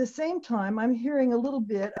at the same time, I'm hearing a little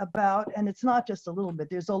bit about, and it's not just a little bit,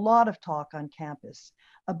 there's a lot of talk on campus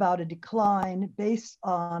about a decline based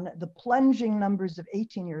on the plunging numbers of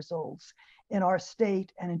 18 years olds in our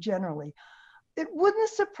state and generally. It wouldn't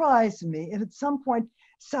surprise me if at some point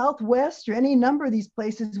Southwest or any number of these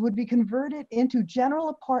places would be converted into general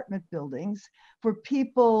apartment buildings for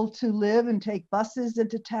people to live and take buses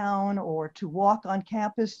into town or to walk on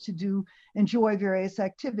campus to enjoy various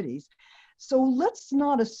activities. So let's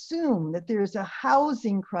not assume that there's a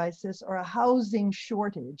housing crisis or a housing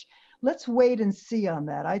shortage. Let's wait and see on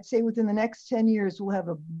that. I'd say within the next 10 years, we'll have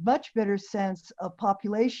a much better sense of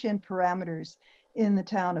population parameters in the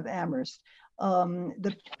town of Amherst.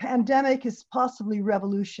 The pandemic has possibly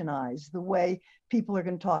revolutionized the way people are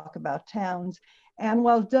going to talk about towns. And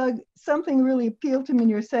while Doug, something really appealed to me when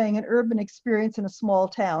you're saying an urban experience in a small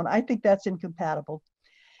town, I think that's incompatible.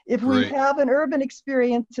 If we have an urban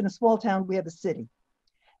experience in a small town, we have a city.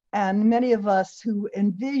 And many of us who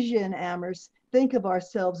envision Amherst think of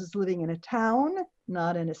ourselves as living in a town,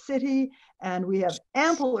 not in a city. And we have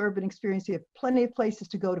ample urban experience. We have plenty of places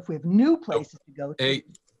to go to if we have new places to go to. Hey,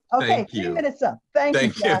 okay, 3 minutes up. Thank you,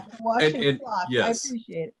 Jack. Watching the And clock. yes. I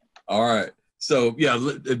appreciate it. All right. So yeah,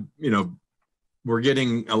 you know, we're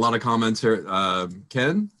getting a lot of comments here.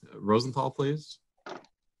 Ken Rosenthal, please.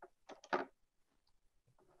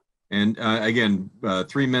 And again,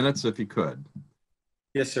 3 minutes if you could.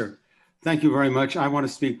 Yes, sir. Thank you very much. I want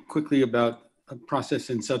to speak quickly about process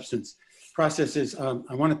and substance. Processes,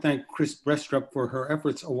 I want to thank Chris Brestrup for her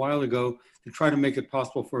efforts a while ago to try to make it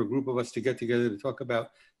possible for a group of us to get together to talk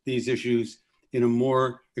about these issues in a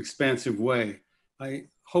more expansive way. I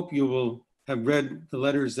hope you will have read the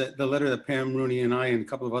letter that Pam Rooney and I and a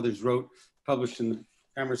couple of others wrote, published in the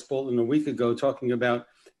Amherst Bulletin a week ago, talking about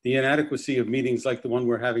the inadequacy of meetings like the one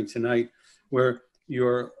we're having tonight, where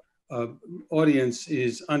your audience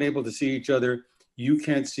is unable to see each other. You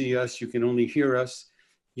can't see us, you can only hear us.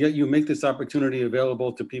 Yet you make this opportunity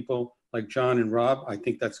available to people like John and Rob. I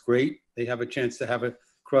think that's great. They have a chance to have a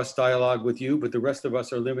cross dialogue with you, but the rest of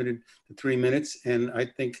us are limited to 3 minutes. And I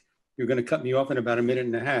think you're going to cut me off in about 1.5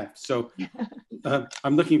 minutes. So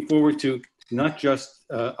I'm looking forward to not just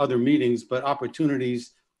other meetings, but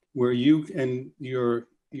opportunities where you and your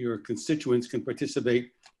constituents can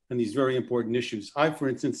participate in these very important issues. I, for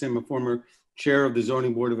instance, am a former chair of the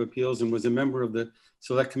Zoning Board of Appeals and was a member of the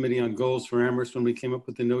Select Committee on Goals for Amherst when we came up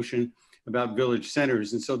with the notion about village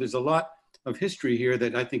centers. And so there's a lot of history here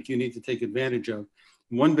that I think you need to take advantage of.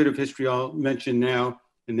 One bit of history I'll mention now,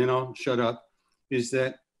 and then I'll shut up, is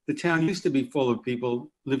that the town used to be full of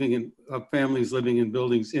people living in, families living in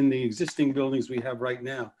buildings, in the existing buildings we have right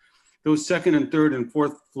now. Those second and third and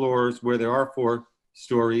fourth floors, where there are 4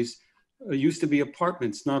 stories, used to be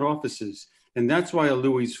apartments, not offices. And that's why a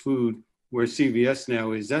Louis Food, where CVS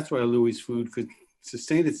now is, that's why a Louis Food could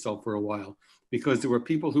sustain itself for a while, because there were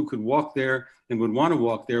people who could walk there and would want to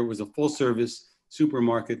walk there. It was a full service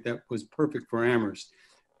supermarket that was perfect for Amherst.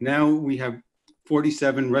 Now we have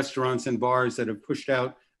 47 restaurants and bars that have pushed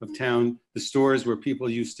out of town the stores where people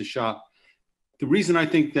used to shop. The reason I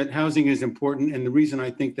think that housing is important, and the reason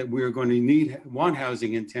I think that we're going to want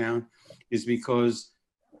housing in town, is because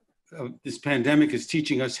this pandemic is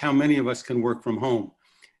teaching us how many of us can work from home.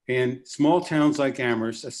 And small towns like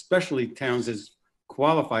Amherst, especially towns as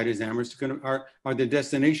qualified as Amherst are the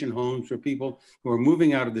destination homes for people who are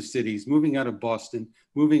moving out of the cities, moving out of Boston,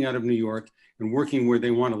 moving out of New York, and working where they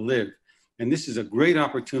want to live. And this is a great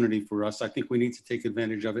opportunity for us. I think we need to take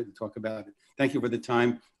advantage of it and talk about it. Thank you for the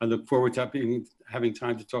time. I look forward to having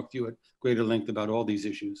time to talk to you at greater length about all these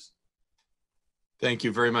issues. Thank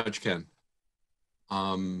you very much, Ken.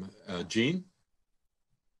 Jean?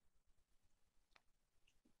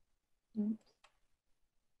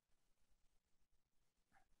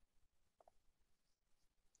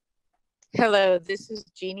 Hello, this is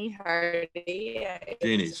Jeannie Hardy.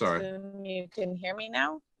 Jeannie, sorry. Assume you can hear me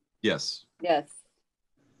now? Yes. Yes.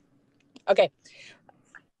 Okay.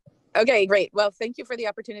 Okay, great. Well, thank you for the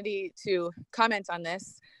opportunity to comment on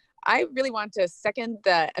this. I really want to second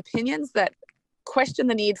the opinions that question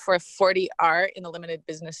the need for a 40R in the limited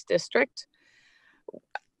business district.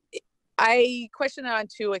 I question it on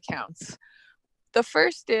two accounts. The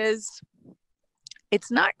first is, it's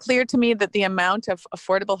not clear to me that the amount of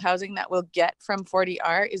affordable housing that we'll get from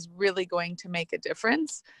 40R is really going to make a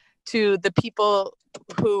difference to the people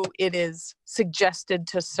who it is suggested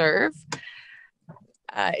to serve.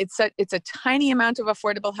 It's a tiny amount of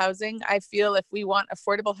affordable housing. I feel if we want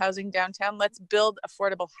affordable housing downtown, let's build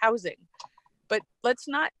affordable housing. But let's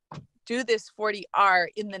not do this 40R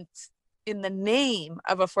in the name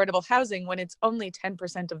of affordable housing when it's only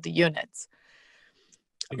 10% of the units.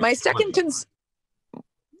 My second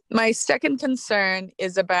concern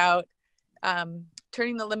is about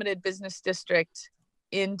turning the limited business district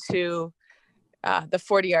into the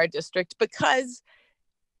 40R district, because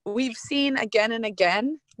we've seen again and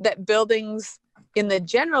again that buildings in the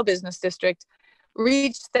general business district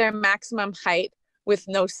reach their maximum height with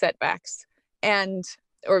no setbacks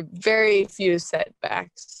or very few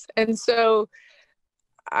setbacks. And so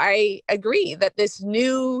I agree that this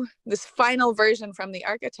final version from the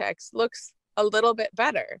architects looks a little bit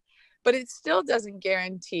better, but it still doesn't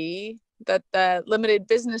guarantee that the limited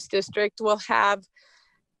business district will have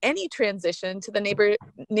any transition to the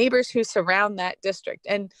neighbors who surround that district.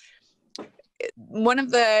 And one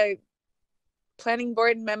of the planning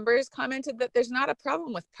board members commented that there's not a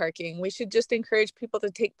problem with parking. We should just encourage people to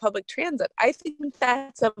take public transit. I think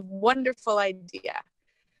that's a wonderful idea.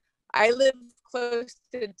 I live close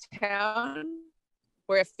to town.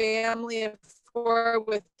 We're a family of 4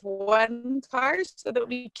 with 1 car, so that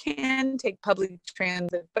we can take public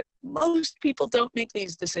transit, but most people don't make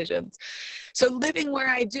these decisions. So living where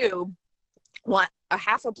I do, a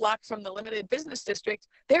half a block from the limited business district,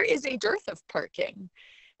 there is a dearth of parking.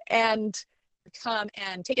 And come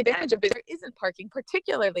and take advantage of it. There isn't parking,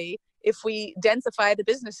 particularly if we densify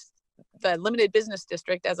the limited business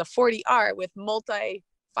district as a 40R with multi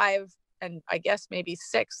 5 and I guess maybe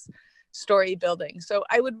 6-story buildings. So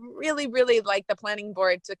I would really, really like the planning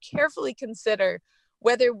board to carefully consider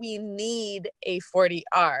whether we need a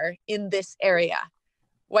 40R in this area.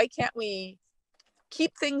 Why can't we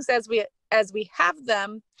keep things as we have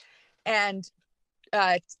them, and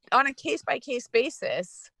on a case-by-case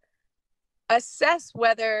basis, assess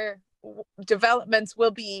whether developments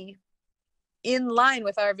will be in line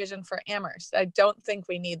with our vision for Amherst. I don't think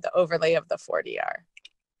we need the overlay of the 40R.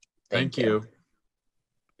 Thank you.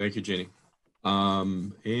 Thank you, Jeannie.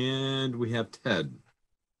 And we have Ted.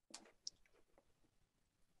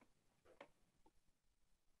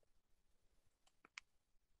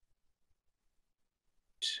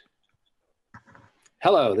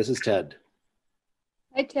 Hello, this is Ted.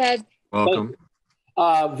 Hi, Ted. Welcome.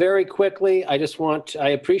 Very quickly, I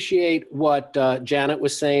appreciate what Janet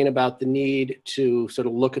was saying about the need to sort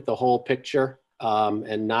of look at the whole picture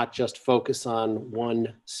and not just focus on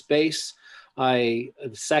one space. I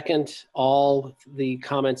second all the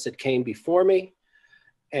comments that came before me,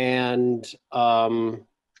 and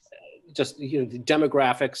just, the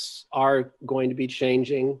demographics are going to be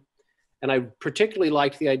changing. And I particularly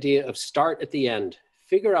liked the idea of start at the end,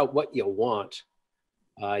 figure out what you want.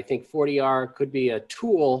 I think 40R could be a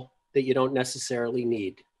tool that you don't necessarily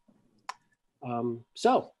need.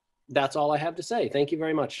 So that's all I have to say. Thank you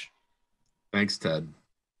very much. Thanks, Ted.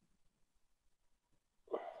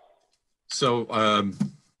 So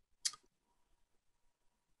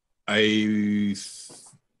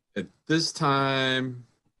at this time,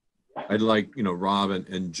 I'd like, Rob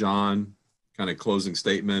and John kind of closing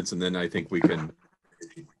statements, and then I think we can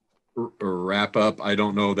wrap up. I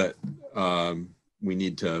don't know that we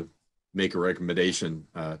need to make a recommendation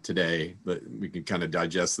today, but we can kind of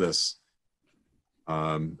digest this.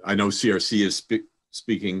 I know CRC is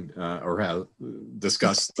speaking or have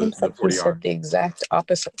discussed the 40R. Said the exact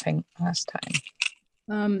opposite thing last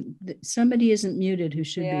time. Somebody isn't muted who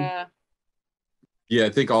should be. Yeah, I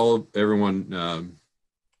think everyone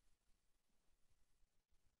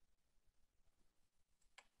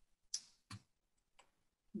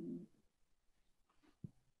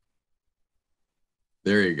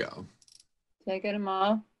There you go. Take it them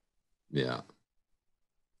all. Yeah.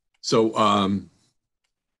 So,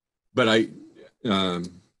 but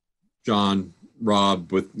John,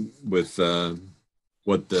 Rob, with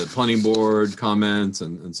what the planning board comments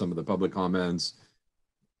and some of the public comments,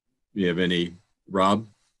 you have any, Rob?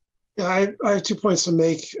 Yeah, I have 2 points to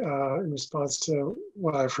make in response to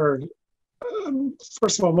what I've heard.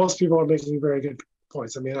 First of all, most people are making very good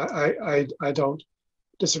points. I mean, I don't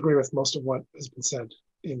disagree with most of what has been said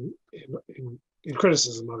in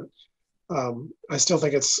criticism of it. I still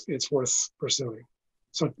think it's worth pursuing.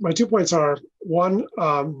 So my 2 points are, one,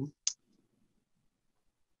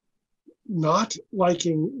 not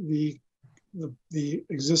liking the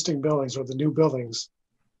existing buildings or the new buildings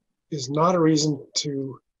is not a reason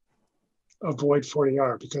to avoid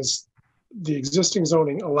 40R, because the existing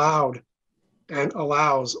zoning allowed and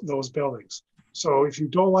allows those buildings. So if you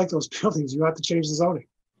don't like those buildings, you have to change the zoning.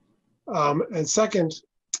 And second,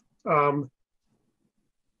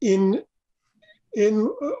 in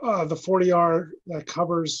the 40R that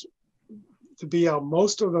covers the BL,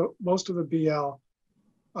 most of the BL,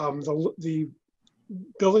 the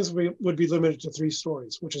buildings would be limited to 3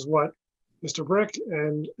 stories, which is what Mr. Brick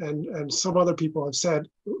and some other people have said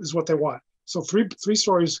is what they want. So three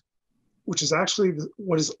stories, which is actually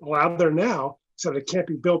what is allowed there now, except it can't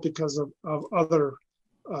be built because of other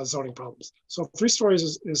zoning problems. So 3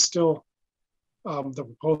 stories is still the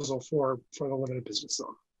proposal for the limited business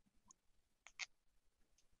zone.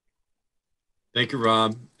 Thank you,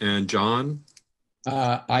 Rob. And John?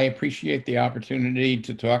 I appreciate the opportunity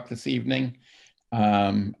to talk this evening.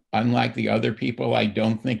 Unlike the other people, I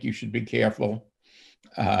don't think you should be careful.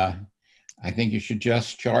 I think you should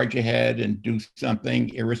just charge ahead and do something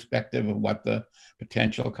irrespective of what the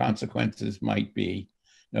potential consequences might be.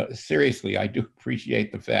 No, seriously, I do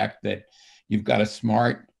appreciate the fact that you've got a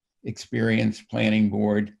smart, experienced planning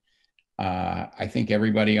board. I think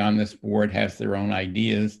everybody on this board has their own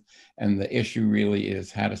ideas, and the issue really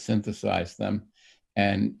is how to synthesize them.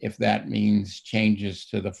 And if that means changes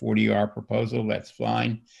to the 40R proposal, that's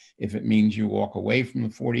fine. If it means you walk away from the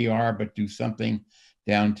 40R but do something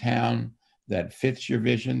downtown that fits your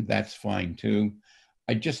vision, that's fine too.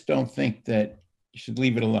 I just don't think that you should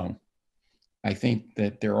leave it alone. I think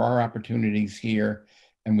that there are opportunities here,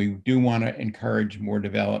 and we do want to encourage more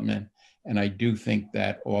development. And I do think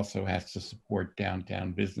that also has to support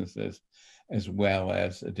downtown businesses as well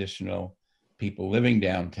as additional people living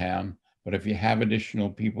downtown. But if you have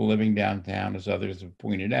additional people living downtown, as others have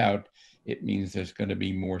pointed out, it means there's going to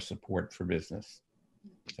be more support for business.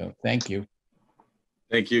 So thank you.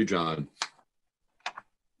 Thank you, John.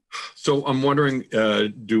 So I'm wondering,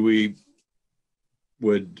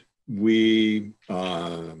 would we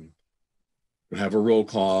have a roll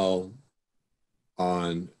call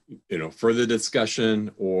on, further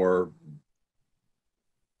discussion, or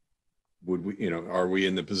would we, are we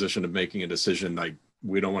in the position of making a decision like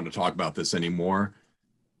we don't want to talk about this anymore?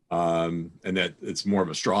 And that it's more of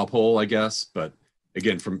a straw poll, I guess. But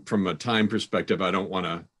again, from a time perspective, I don't want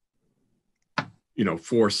to,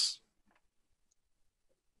 force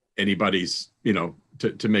anybody's,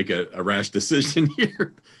 to make a rash decision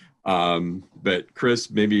here. But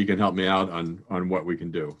Chris, maybe you can help me out on what we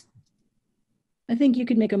can do. I think you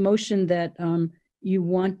could make a motion that you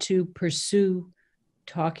want to pursue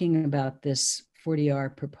talking about this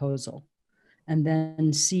 40R proposal, and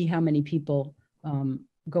then see how many people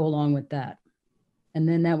go along with that. And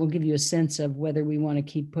then that will give you a sense of whether we want to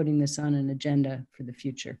keep putting this on an agenda for the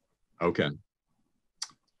future. Okay.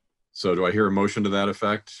 So do I hear a motion to that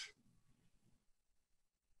effect?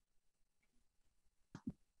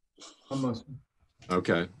 Almost.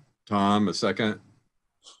 Okay. Tom, a second?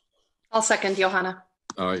 I'll second Johanna.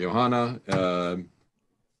 All right, Johanna.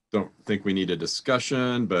 Don't think we need a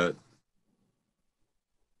discussion, but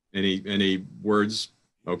any words?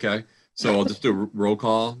 Okay. So I'll just do a roll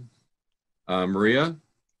call. Maria,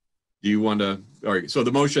 do you want to, all right, so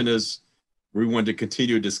the motion is we want to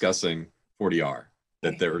continue discussing 40R,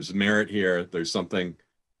 that there's merit here, there's something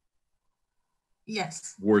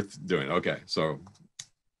Yes. worth doing. Okay, so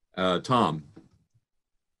Tom.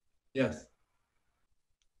 Yes.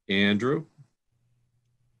 Andrew.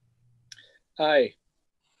 Aye.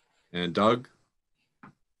 And Doug.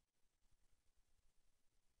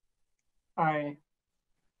 Aye.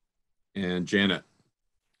 And Janet.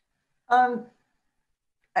 I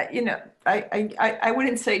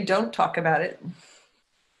wouldn't say don't talk about it.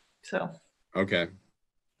 So. Okay.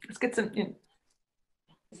 Let's get some.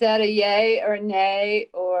 Is that a yay or a nay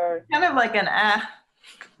or? Kind of like an ah.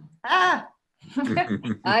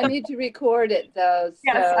 I need to record it though. So.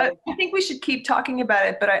 Yes, I think we should keep talking about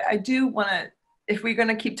it, but I do want to, if we're going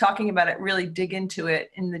to keep talking about it, really dig into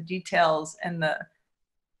it in the details and the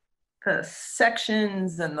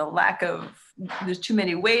sections and the lack of, there's too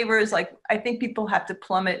many waivers. Like, I think people have to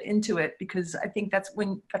plummet into it, because I think that's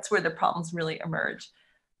where the problems really emerge.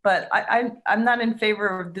 But I'm not in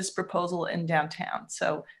favor of this proposal in downtown.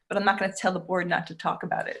 So, but I'm not going to tell the board not to talk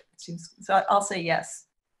about it. It seems, so I'll say yes.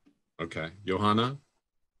 Okay, Johanna?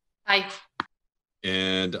 Aye.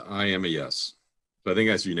 And I am a yes. So I think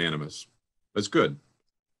that's unanimous. That's good.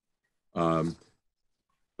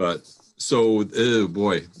 But so, oh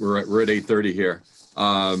boy, we're at 8:30 here.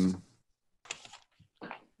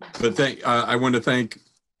 But I want to thank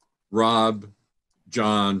Rob,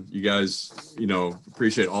 John, you guys,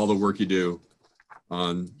 appreciate all the work you do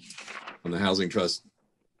on the Housing Trust.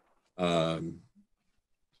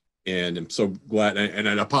 And I'm so glad, and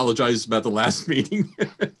I apologize about the last meeting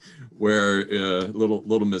where a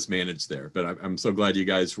little mismanaged there, but I'm so glad you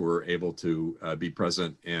guys were able to be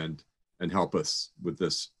present and help us with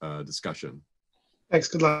this discussion. Thanks,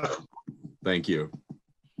 good luck. Thank you.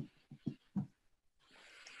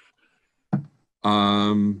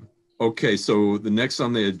 Okay, so the next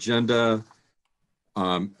on the agenda,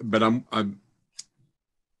 but I'm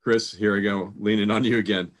Chris, here I go, leaning on you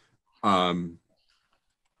again.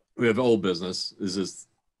 We have old business. Is this?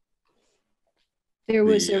 There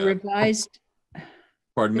was a revised.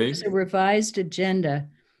 Pardon me? There's a revised agenda,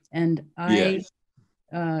 and I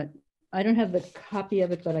don't have the copy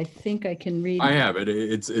of it, but I think I can read. I have it.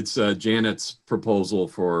 It's Janet's proposal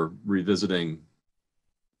for revisiting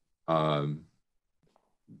the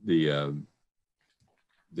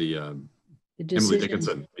Emily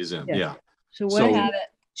Dickinson Museum. Yeah. So what I have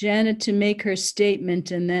Janet to make her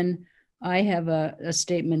statement, and then I have a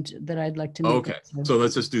statement that I'd like to make. Okay, so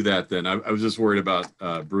let's just do that then. I was just worried about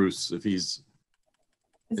Bruce, if he's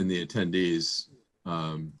in the attendees.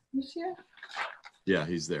 Who's here? Yeah,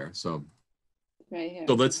 he's there. So right here.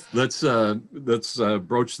 So let's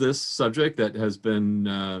broach this subject that has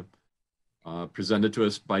been presented to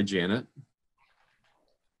us by Janet.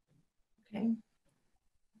 Okay.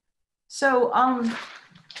 So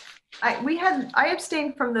I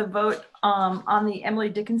abstained from the vote on the Emily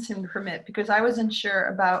Dickinson permit because I was unsure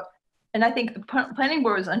about, and I think the planning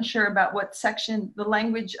board was unsure about what section, the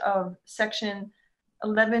language of section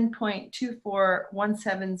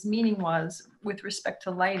 11.2417's meaning was with respect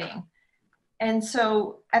to lighting. And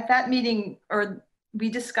so at that meeting, we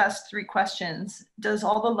discussed 3 questions. Does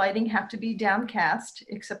all the lighting have to be downcast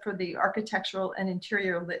except for the architectural and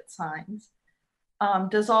interior lit signs?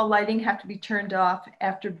 Does all lighting have to be turned off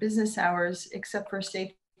after business hours except for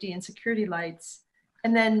safety and security lights?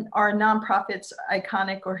 And then are nonprofits,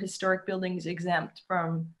 iconic or historic buildings exempt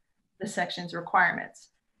from the section's requirements?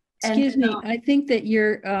 Excuse me, I think that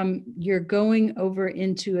you're going over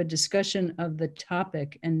into a discussion of the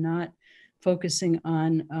topic and not focusing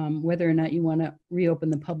on whether or not you want to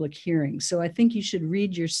reopen the public hearing. So I think you should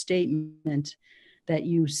read your statement that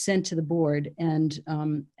you sent to the board and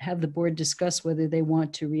have the board discuss whether they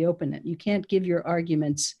want to reopen it. You can't give your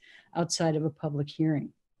arguments outside of a public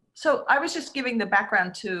hearing. So I was just giving the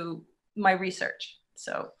background to my research.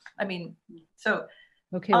 So, I mean, so.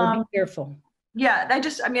 Okay, well, be careful. Yeah, it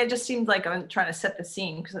just seemed like I'm trying to set the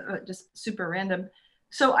scene because it's just super random.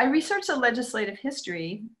 So I researched the legislative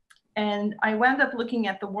history and I wound up looking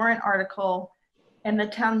at the warrant article and the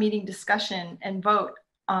town meeting discussion and vote,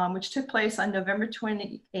 which took place on November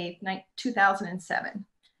 28th, 2007.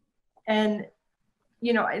 And,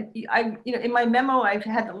 in my memo, I've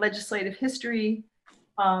had the legislative history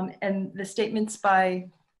and the statements by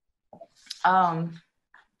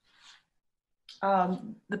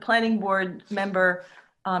the planning board member,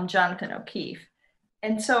 Jonathan O'Keefe.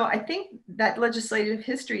 And so I think that legislative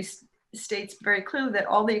history states very clearly that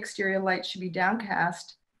all the exterior lights should be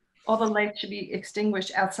downcast. All the lights should be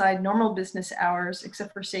extinguished outside normal business hours,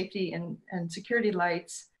 except for safety and security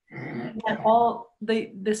lights. And all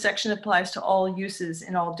the section applies to all uses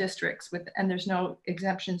in all districts and there's no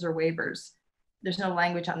exemptions or waivers. There's no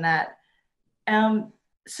language on that.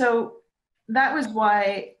 So that was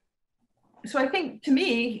why. So I think, to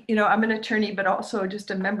me, I'm an attorney, but also just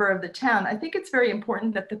a member of the town. I think it's very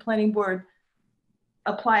important that the planning board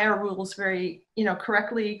apply our rules very,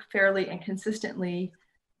 correctly, fairly, and consistently.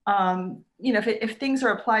 If things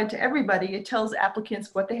are applied to everybody, it tells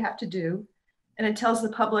applicants what they have to do, and it tells the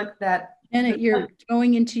public that. Janet, you're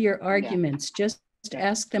going into your arguments. Just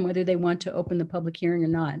ask them whether they want to open the public hearing or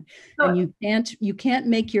not. And you can't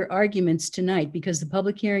make your arguments tonight because the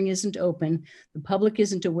public hearing isn't open. The public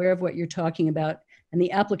isn't aware of what you're talking about, and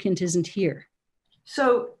the applicant isn't here.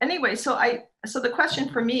 So anyway, so the question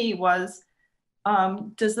for me was,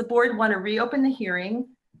 Does the board want to reopen the hearing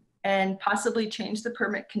and possibly change the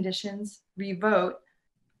permit conditions, revote,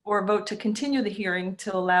 or vote to continue the hearing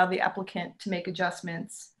to allow the applicant to make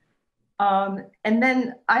adjustments? And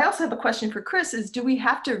then I also have a question for Chris is, do we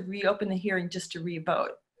have to reopen the hearing just to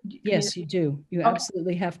revote? Yes, you do. You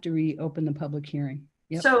absolutely have to reopen the public hearing.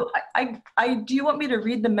 Yep. So do you want me to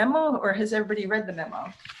read the memo, or has everybody read the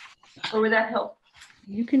memo? Or would that help?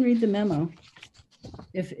 You can read the memo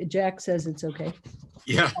if Jack says it's okay.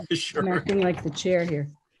 Yeah, I'm sure. acting like the chair here.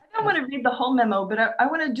 I don't want to read the whole memo, but I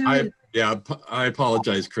want to do I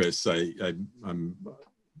apologize, Chris.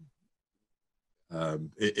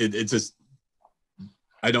 It's just,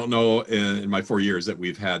 I don't know in my 4 years that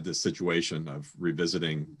we've had this situation of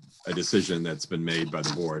revisiting a decision that's been made by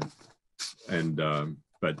the board. And,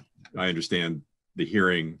 but I understand the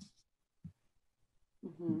hearing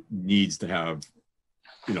needs to have,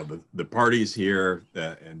 you know, the parties here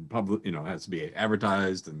and public, you know, has to be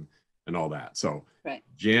advertised and all that. So Right.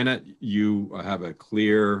 Janet, you have a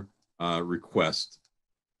clear request,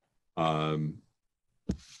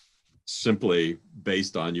 simply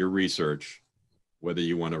based on your research, whether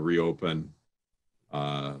you want to reopen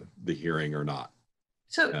the hearing or not.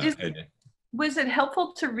 So was it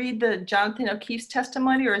helpful to read the Jonathan O'Keefe's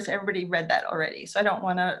testimony, or has everybody read that already? So I don't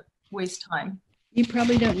want to waste time. You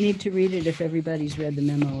probably don't need to read it if everybody's read the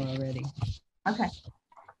memo already. Okay.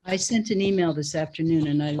 I sent an email this afternoon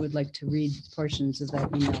and I would like to read portions of that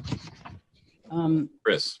email.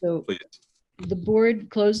 Chris, please. The board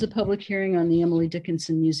closed the public hearing on the Emily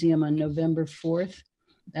Dickinson Museum on November 4th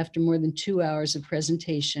after more than 2 hours of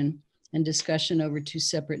presentation and discussion over 2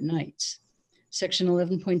 separate nights. Section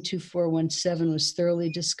 11.2417 was thoroughly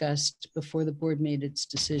discussed before the board made its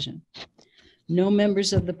decision. No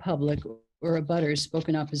members of the public or abutters spoke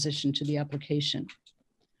in opposition to the application.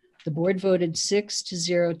 The board voted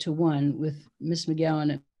 6-0 to 1 with Ms.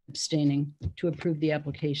 McGowan abstaining to approve the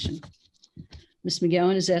application. Ms.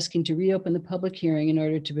 McGowan is asking to reopen the public hearing in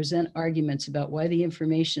order to present arguments about why the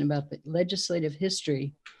information about the legislative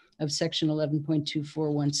history of Section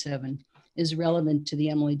 11.2417 is relevant to the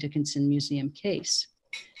Emily Dickinson Museum case.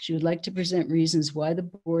 She would like to present reasons why the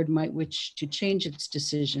board might wish to change its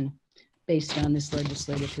decision based on this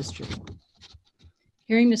legislative history.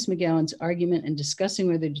 Hearing Ms. McGowan's argument and discussing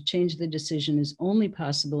whether to change the decision is only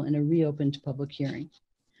possible in a reopened public hearing.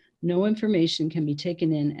 No information can be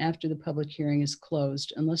taken in after the public hearing is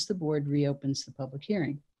closed unless the board reopens the public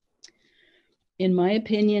hearing. In my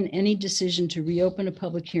opinion, any decision to reopen a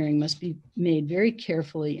public hearing must be made very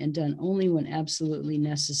carefully and done only when absolutely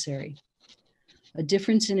necessary. A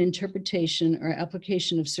difference in interpretation or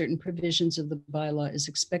application of certain provisions of the bylaw is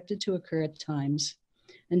expected to occur at times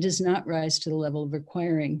and does not rise to the level of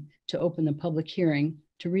requiring to open the public hearing,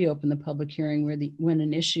 to reopen the public hearing when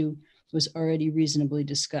an issue was already reasonably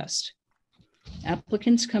discussed.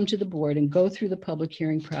 Applicants come to the board and go through the public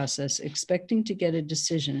hearing process expecting to get a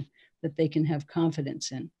decision that they can have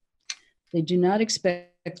confidence in. They do not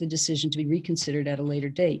expect the decision to be reconsidered at a later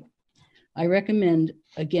date. I recommend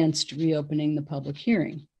against reopening the public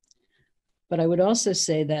hearing. But I would also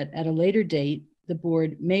say that at a later date, the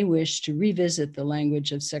board may wish to revisit the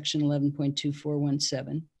language of Section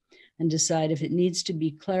 11.2417 and decide if it needs to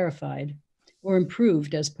be clarified or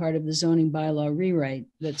improved as part of the zoning bylaw rewrite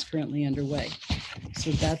that's currently underway.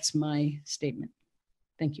 So that's my statement.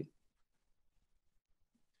 Thank you.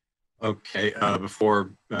 Okay,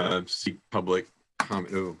 before seek public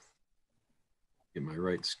comment, oh, get my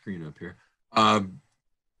right screen up here.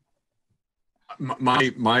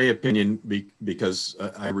 My opinion, because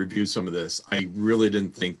I reviewed some of this, I really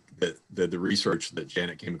didn't think that the research that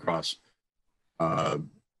Janet came across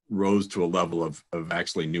rose to a level of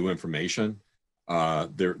actually new information.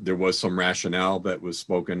 There was some rationale that was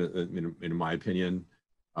spoken, in my opinion,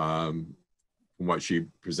 from what she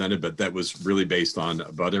presented, but that was really based on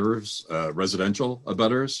abutters, residential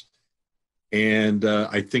abutters. And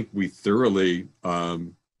I think we thoroughly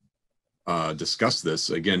discussed this,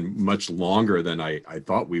 again, much longer than I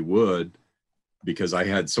thought we would, because I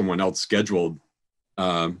had someone else scheduled.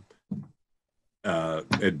 It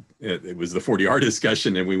was the 40R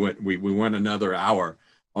discussion, and we went another hour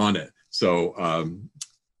on it. So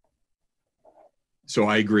so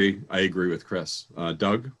I agree with Chris.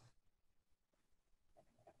 Doug?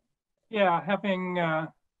 Yeah, having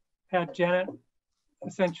had Janet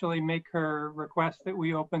essentially make her request that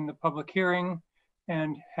we open the public hearing,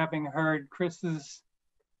 and having heard Chris's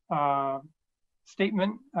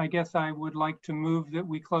statement, I guess I would like to move that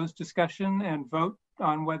we close discussion and vote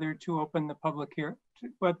on whether to open the public hearing,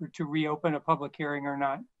 whether to reopen a public hearing or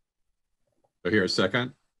not. So here, a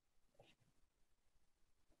second.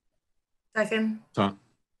 Second.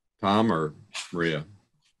 Tom or Maria?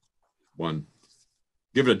 One.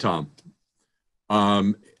 Give it to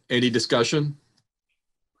Tom. Any discussion?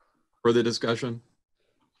 Further discussion?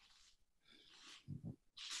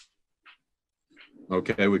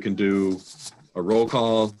 Okay, we can do a roll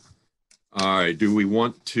call. All right, do we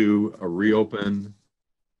want to reopen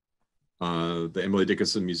the Emily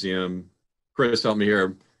Dickinson Museum? Chris, help me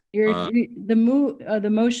here. The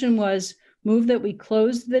motion was move that we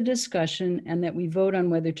close the discussion and that we vote on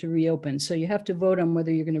whether to reopen. So you have to vote on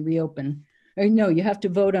whether you're going to reopen. Or no, you have to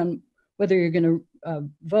vote on whether you're going to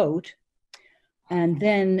vote. And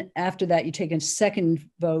then after that, you take a second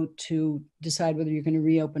vote to decide whether you're going to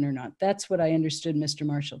reopen or not. That's what I understood Mr.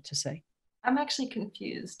 Marshall to say. I'm actually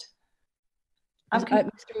confused. Mr.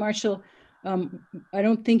 Marshall, I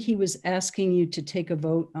don't think he was asking you to take a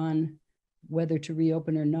vote on whether to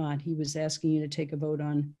reopen or not. He was asking you to take a vote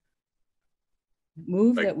on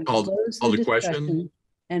move that we close the discussion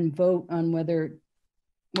and vote on whether,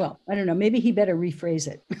 well, I don't know, maybe he better rephrase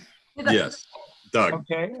it. Yes, Doug.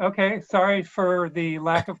 Okay. Sorry for the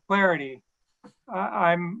lack of clarity.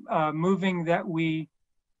 I'm moving that we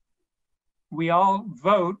all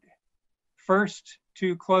vote first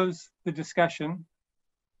to close the discussion,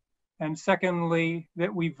 and secondly,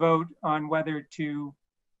 that we vote on whether to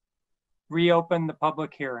reopen the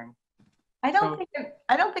public hearing. I don't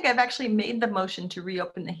think I've actually made the motion to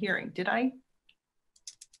reopen the hearing, did I?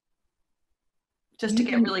 Just to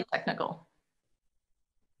get really technical.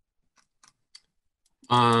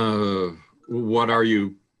 What are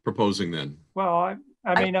you proposing then? Well,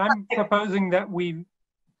 I mean, I'm proposing that we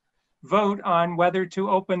vote on whether to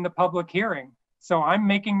open the public hearing. So I'm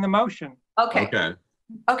making the motion. Okay.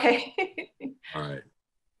 All right.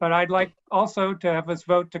 But I'd like also to have us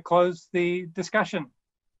vote to close the discussion.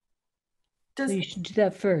 You should do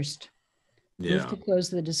that first. Yeah. Move to close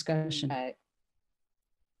the discussion. Right.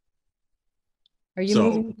 Are you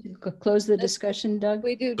moving to close the discussion, Doug?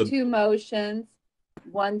 We do two motions,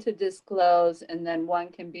 one to disclose, and then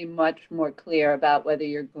one can be much more clear about whether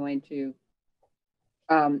you're going to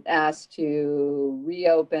ask to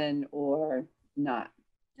reopen or not.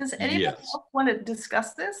 Does anybody else want to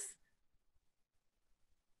discuss this?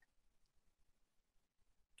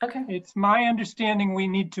 Okay. It's my understanding we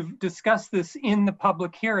need to discuss this in the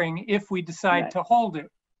public hearing if we decide to hold it.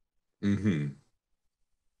 Mm-hmm.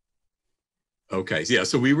 Okay, yeah,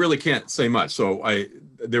 so we really can't say much. So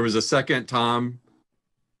there was a second, Tom,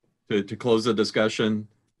 to close the discussion.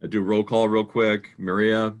 I do roll call real quick.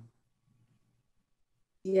 Maria?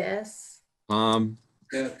 Yes. Tom?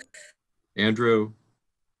 Yeah. Andrew?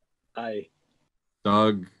 Aye.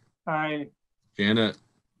 Doug? Aye. Janet?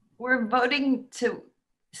 We're voting to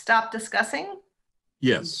stop discussing?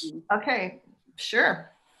 Yes. Okay,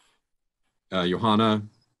 sure. Johanna?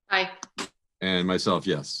 Aye. And myself,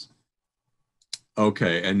 yes.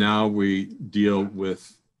 Okay, and now we deal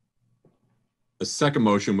with a second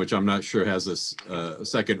motion, which I'm not sure has a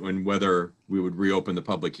second on whether we would reopen the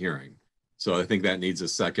public hearing. So I think that needs a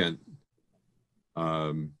second.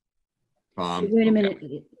 Tom? Wait a minute.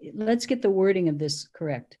 Let's get the wording of this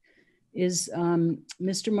correct. Is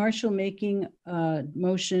Mr. Marshall making a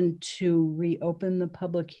motion to reopen the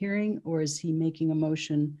public hearing, or is he making a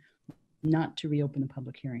motion not to reopen the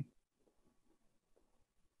public hearing?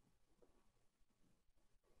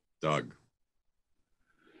 Doug?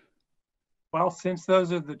 Well, since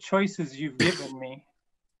those are the choices you've given me.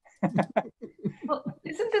 Well,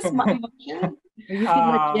 isn't this my motion? You could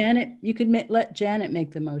let Janet. You could let Janet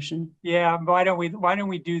make the motion. Yeah, why don't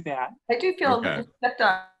we do that? I do feel stepped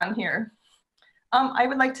on here. I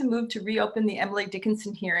would like to move to reopen the Emily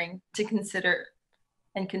Dickinson hearing to consider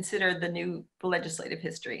the new legislative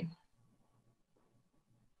history.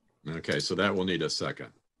 Okay, so that will need a second.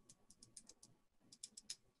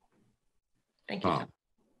 Thank you.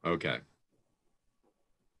 Okay.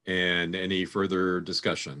 And any further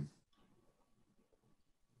discussion?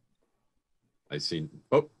 I see.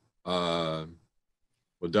 Oh, well,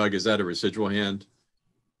 Doug, is that a residual hand?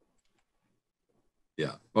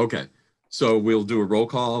 Yeah. Okay. So we'll do a roll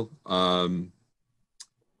call.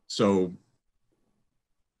 So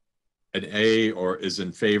an A or is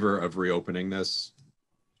in favor of reopening this,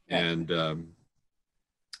 and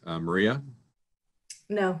Maria?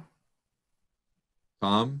 No.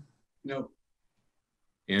 Tom? No.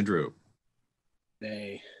 Andrew?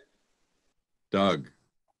 Nay. Doug?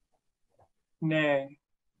 Nay.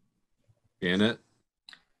 Janet?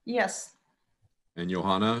 Yes. And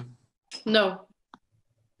Johanna? No.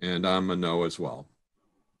 And I'm a no as well.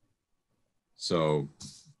 So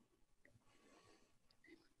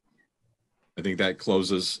I think that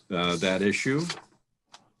closes that issue.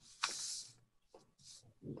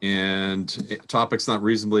 And topics not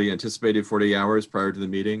reasonably anticipated 48 hours prior to the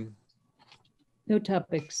meeting? No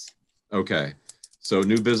topics. Okay. So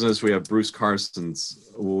new business, we have Bruce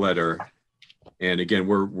Carson's letter. And again,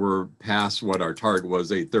 we're past what our target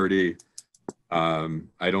was, 8:30.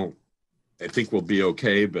 I think we'll be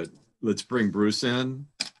okay, but let's bring Bruce in.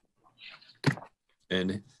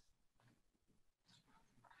 And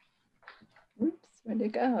Oops, where'd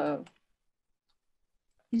it go?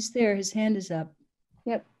 He's there. His hand is up.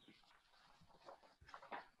 Yep.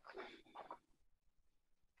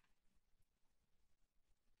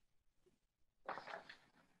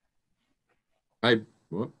 hi,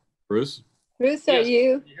 Bruce? Bruce, are Yes.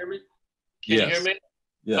 you? Can you hear me? Can Yes. you hear me?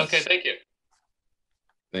 Yes. Okay, thank you.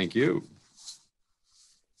 Thank you.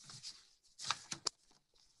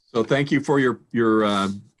 So thank you for your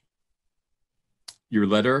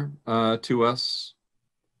letter to us.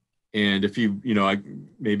 And if I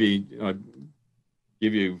maybe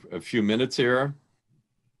give you a few minutes here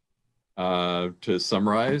to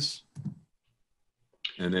summarize,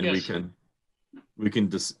 and then Yes. we can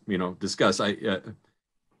discuss.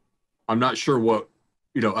 I'm not sure what,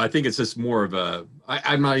 I think it's just more of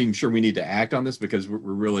I'm not even sure we need to act on this because we're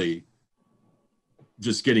really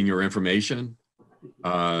just getting your information.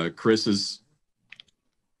 Chris,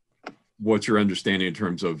 what's your understanding in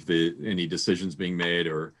terms of any decisions being made,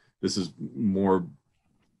 or this is more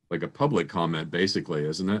like a public comment basically,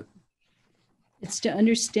 isn't it? It's to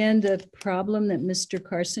understand the problem that Mr.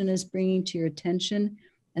 Carson is bringing to your attention,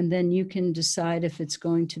 and then you can decide if it's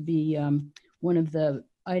going to be one of the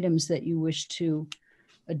items that you wish to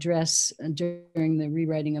address during the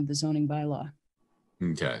rewriting of the zoning bylaw.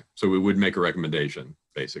 Okay, so we would make a recommendation,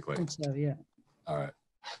 basically. I think so, yeah. All right.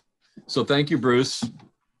 So thank you, Bruce.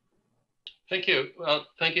 Thank you. Well,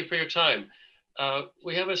 thank you for your time.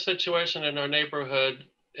 We have a situation in our neighborhood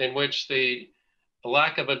in which the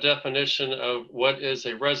lack of a definition of what is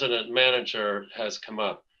a resident manager has come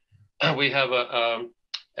up. We have a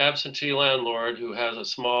absentee landlord who has a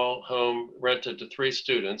small home rented to 3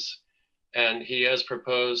 students, and he has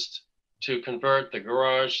proposed to convert the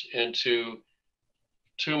garage into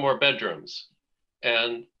 2 more bedrooms.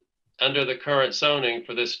 And under the current zoning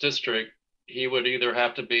for this district, he would either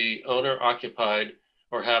have to be owner occupied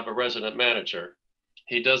or have a resident manager.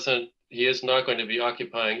 He is not going to be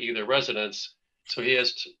occupying either residence. So he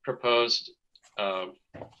has proposed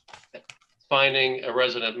finding a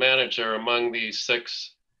resident manager among these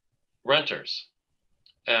 6 renters.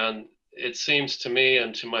 And it seems to me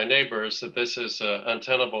and to my neighbors that this is an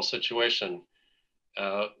untenable situation.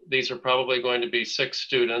 These are probably going to be 6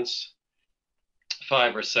 students,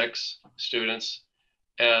 5 or 6 students.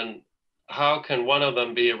 And how can one of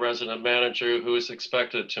them be a resident manager who is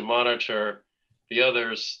expected to monitor the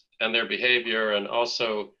others and their behavior and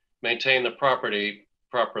also maintain the property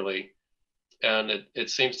properly? And it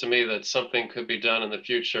seems to me that something could be done in the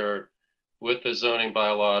future with the zoning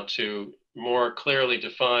bylaw to more clearly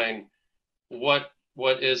define what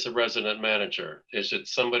is a resident manager. Is it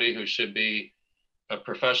somebody who should be a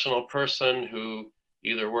professional person who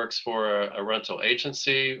either works for a rental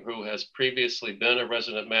agency, who has previously been a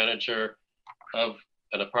resident manager of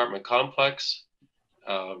an apartment complex?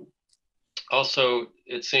 Also,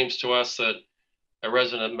 it seems to us that a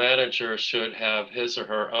resident manager should have his or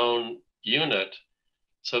her own unit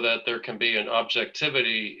so that there can be an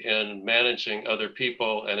objectivity in managing other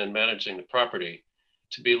people and in managing the property.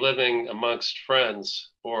 To be living amongst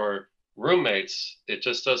friends or roommates, it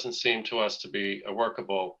just doesn't seem to us to be a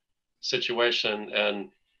workable situation.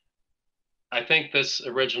 And I think this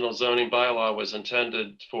original zoning bylaw was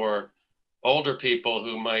intended for older people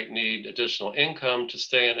who might need additional income to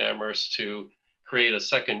stay in Amherst to create a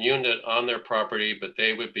second unit on their property, but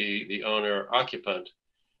they would be the owner occupant.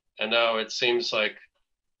 And now it seems like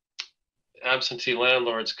absentee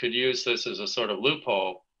landlords could use this as a sort of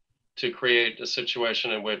loophole to create a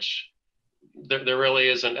situation in which there really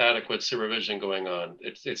isn't adequate supervision going on.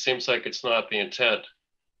 It seems like it's not the intent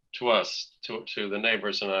to us, to the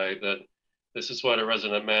neighbors and I, that this is what a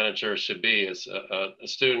resident manager should be, is a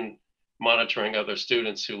student monitoring other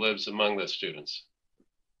students who lives among the students.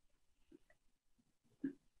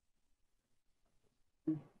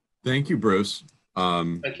 Thank you, Bruce.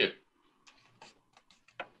 Thank you.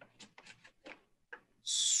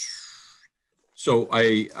 So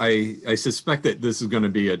I suspect that this is going to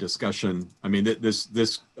be a discussion. I mean, this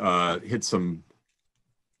hit some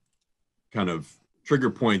kind of trigger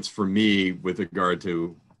points for me with regard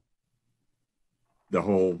to the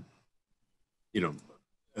whole,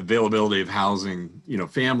 availability of housing,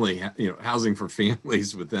 family, housing for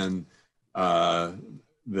families within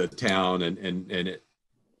the town, and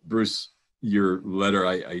Bruce your letter,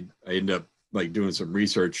 I ended up like doing some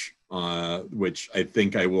research, which I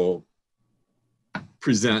think I will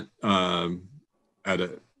present at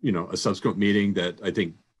a subsequent meeting. That I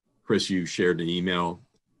think, Chris, you shared an email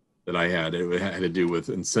that I had. It had to do with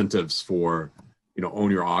incentives for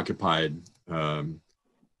owner occupied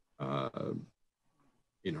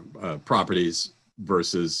properties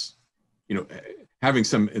versus having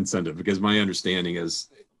some incentive, because my understanding is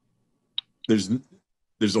there's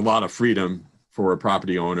a lot of freedom for a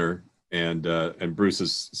property owner, and Bruce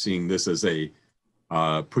is seeing this as a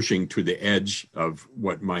pushing to the edge of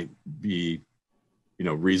what might be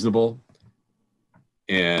reasonable,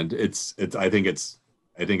 and I think it's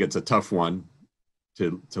a tough one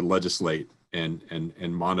to legislate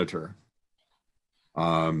and monitor.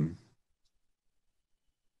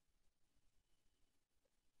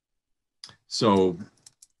 So,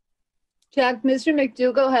 Jack, Mr.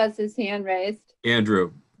 McDougall has his hand raised.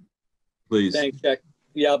 Andrew, please. Thanks, Jack.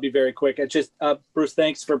 Yeah, I'll be very quick. It's just Bruce,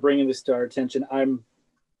 thanks for bringing this to our attention. I'm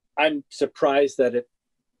surprised that it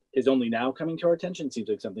is only now coming to our attention. It seems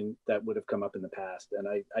like something that would have come up in the past, and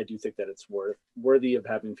I do think that it's worthy of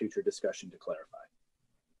having future discussion to clarify.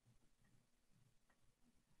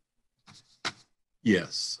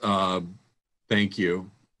 Yes, thank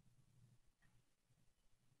you.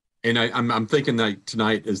 And I'm thinking that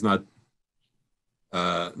tonight is not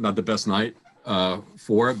the best night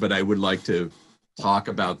for it, but I would like to talk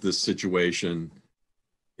about this situation,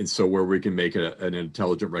 and so where we can make an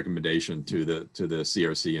intelligent recommendation to the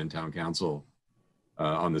CRC and Town Council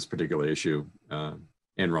on this particular issue,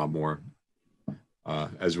 and Rob Moore,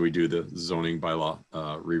 as we do the zoning bylaw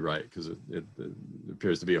rewrite, because it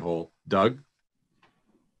appears to be a whole. Doug?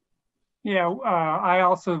 Yeah, I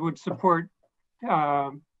also would support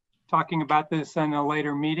talking about this in a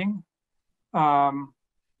later meeting.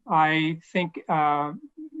 I think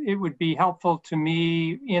it would be helpful to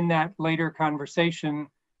me in that later conversation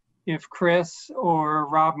if Chris or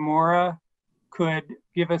Rob Mora could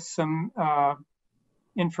give us some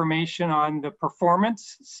information on the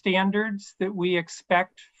performance standards that we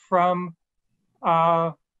expect from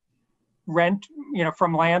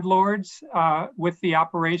from landlords with the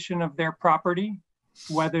operation of their property,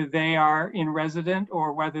 whether they are in resident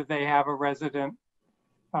or whether they have a resident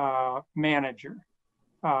manager.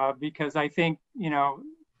 Because I think,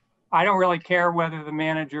 I don't really care whether the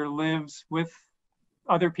manager lives with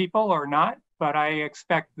other people or not, but I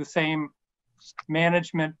expect the same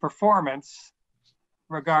management performance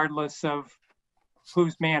regardless of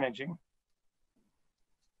who's managing.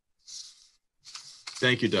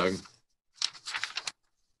 Thank you, Doug.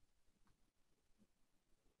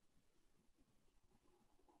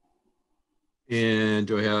 And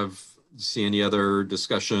do I see any other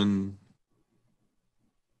discussion?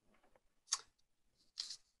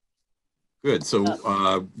 Good.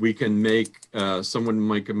 So we can someone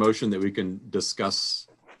make a motion that we can discuss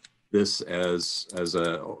this as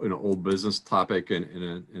an old business topic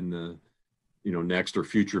in the next or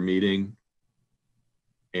future meeting.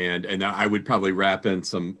 And I would probably wrap in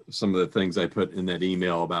some of the things I put in that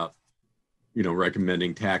email about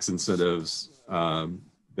recommending tax incentives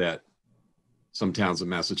that some towns in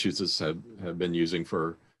Massachusetts have been using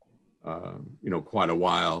for quite a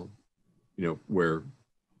while, where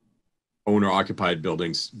owner occupied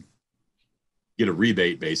buildings get a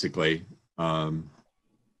rebate basically.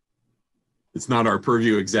 It's not our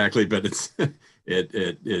purview exactly, but it's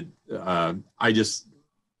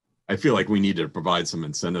I feel like we need to provide some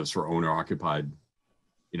incentives for owner occupied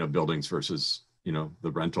buildings versus the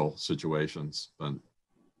rental situations. But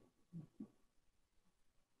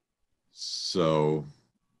so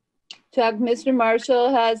Chuck, Mr.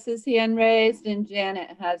 Marshall has his hand raised and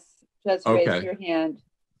Janet has just raised her hand.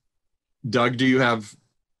 Doug, do you have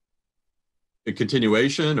a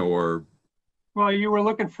continuation or? Well, you were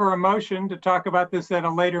looking for a motion to talk about this at a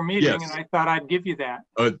later meeting, yes. And I thought I'd give you that.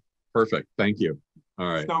 Oh, perfect. Thank you. All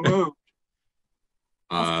right. So moved.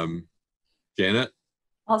 Janet?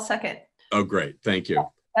 I'll second. Oh, great. Thank you.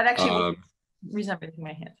 That actually reason I'm raising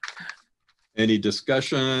my hand. Any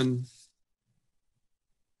discussion?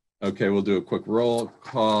 Okay, we'll do a quick roll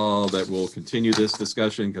call that will continue this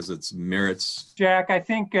discussion because it's merits. Jack, I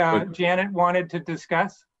think Janet wanted to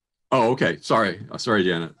discuss. Oh, okay. Sorry,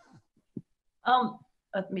 Janet.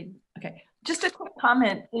 Okay. Just a quick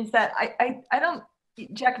comment is that I don't,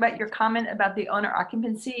 Jack, about your comment about the owner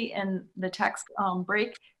occupancy and the tax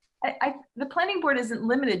break. The planning board isn't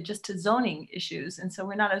limited just to zoning issues, and so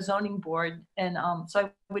we're not a zoning board, and so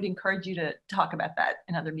I would encourage you to talk about that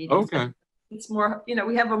in other meetings. Okay. It's more,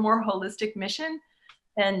 we have a more holistic mission,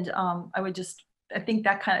 and I think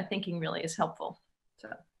that kind of thinking really is helpful. So.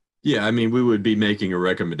 Yeah, I mean, we would be making a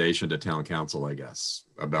recommendation to town council, I guess,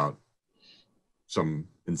 about some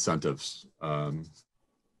incentives.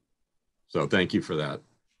 So thank you for that.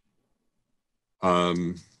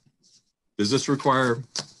 Does this require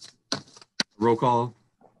a roll call?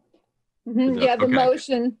 You have a Okay.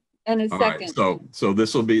 motion and a All right, second. so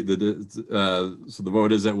this will be so the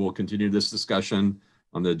vote is that we'll continue this discussion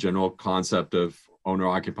on the general concept of owner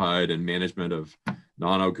occupied and management of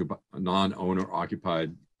non-owner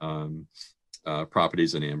occupied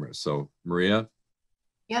properties in Amherst. So Maria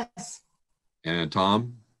Yes. and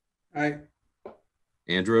Tom, Aye.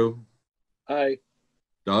 Andrew, Aye.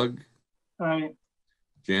 Doug, Aye.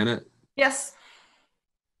 Janet, Yes.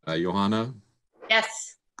 Johanna,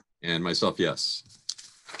 Yes. and myself, yes.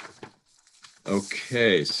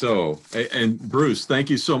 Okay, so, and Bruce,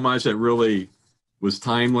 thank you so much. That really was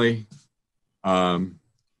timely.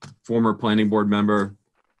 Former planning board member.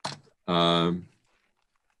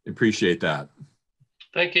 Appreciate that.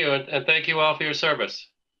 Thank you, and thank you all for your service.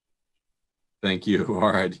 Thank you.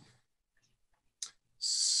 All right.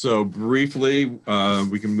 So briefly,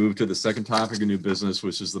 we can move to the second topic of new business,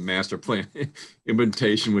 which is the master plan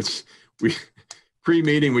implementation, which we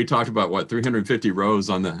pre-meeting we talked about what 350 rows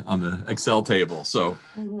on the Excel table. So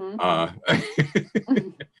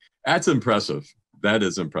that's impressive. That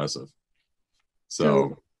is impressive.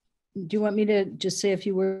 So do you want me to just say a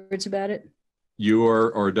few words about it? You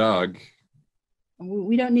or Doug?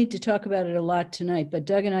 We don't need to talk about it a lot tonight, but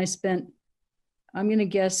Doug and I spent, I'm going to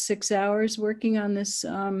guess, 6 hours working on this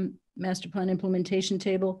master plan implementation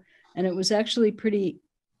table. And it was actually pretty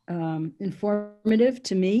informative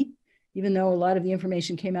to me, even though a lot of the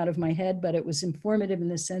information came out of my head, but it was informative in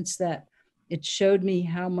the sense that it showed me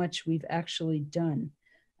how much we've actually done.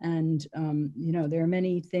 And, you know, there are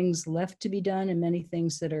many things left to be done and many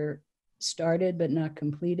things that are started but not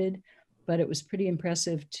completed. But it was pretty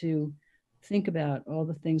impressive to think about all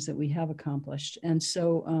the things that we have accomplished. And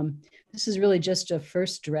so this is really just a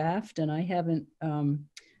first draft, and I haven't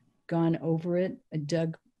gone over it.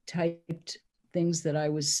 Doug typed things that I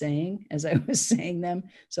was saying as I was saying them,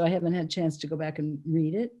 so I haven't had a chance to go back and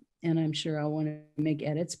read it, and I'm sure I'll want to make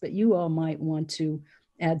edits, but you all might want to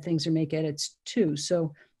add things or make edits too.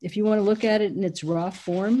 So if you want to look at it in its raw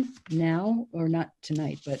form now, or not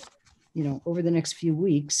tonight, but you know, over the next few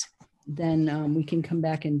weeks, then we can come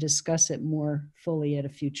back and discuss it more fully at a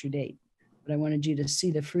future date. But I wanted you to see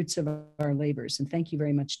the fruits of our labors. And thank you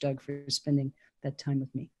very much, Doug, for spending that time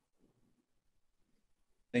with me.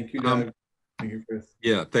 Thank you, Doug. Thank you, Chris.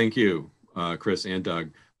 Yeah, thank you, Chris and Doug.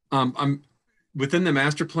 I'm within the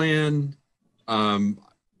master plan. I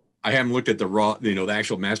haven't looked at the raw, you know, the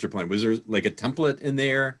actual master plan. Was there like a template in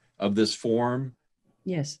there of this form?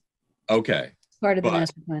 Yes. Okay. Part of the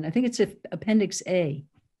master plan. I think it's Appendix A.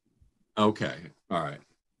 Okay. All right.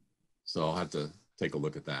 So I'll have to take a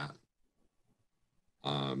look at that.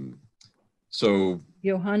 So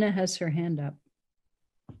Johanna has her hand up.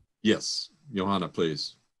 yes, Johanna,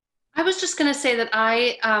 please. I was just going to say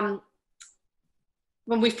that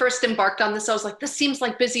when we first embarked on this, I was like, this seems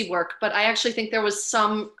like busy work, but I actually think there was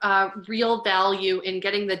some real value in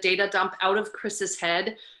getting the data dump out of Chris's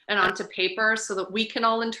head and onto paper so that we can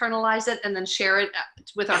all internalize it and then share it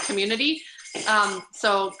with our community.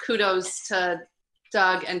 So kudos to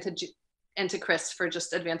Doug and to Chris for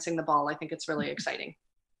just advancing the ball. I think it's really exciting.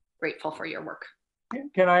 Grateful for your work.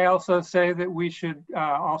 Can I also say that we should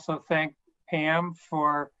also thank Pam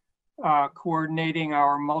for coordinating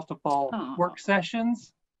our multiple work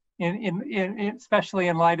sessions, especially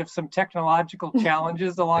in light of some technological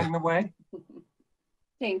challenges along the way.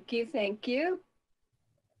 Thank you. Thank you.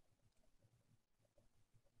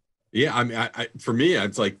 Yeah, I mean, for me,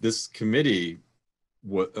 it's like this committee,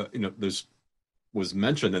 you know, was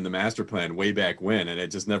mentioned in the master plan way back when, and it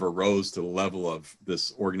just never rose to the level of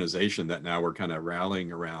this organization that now we're kind of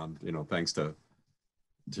rallying around, you know, thanks to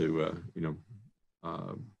you know,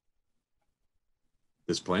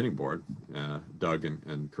 this planning board, Doug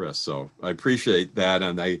and Chris. So I appreciate that.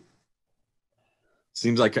 And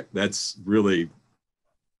seems like that's really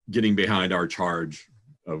getting behind our charge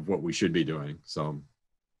of what we should be doing. So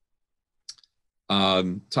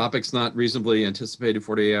topics not reasonably anticipated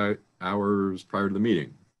 48 hours prior to the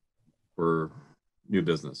meeting for new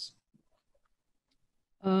business.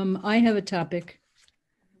 I have a topic.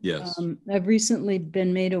 Yes. I've recently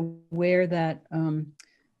been made aware that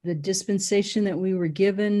the dispensation that we were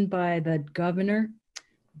given by the governor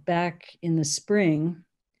back in the spring,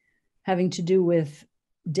 having to do with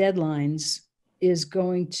deadlines, is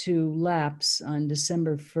going to lapse on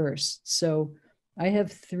December 1st. So I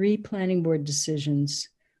have 3 planning board decisions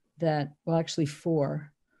that, well, actually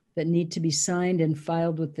 4, that need to be signed and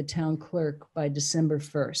filed with the town clerk by December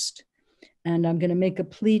 1st. And I'm going to make a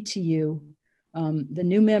plea to you. The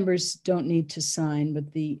new members don't need to sign,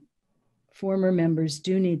 but the former members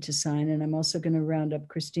do need to sign. And I'm also going to round up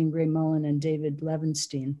Christine Gray Mullen and David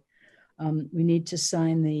Levenstein. We need to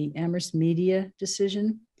sign the Amherst media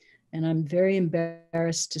decision. And I'm very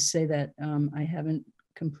embarrassed to say that I haven't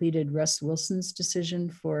completed Russ Wilson's decision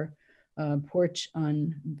for porch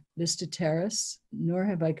on Vista Terrace, nor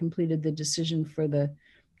have I completed the decision for the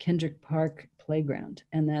Kendrick Park playground.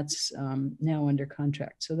 And that's now under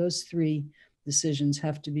contract. So those 3 decisions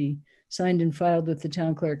have to be signed and filed with the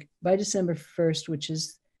town clerk by December 1st, which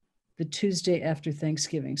is the Tuesday after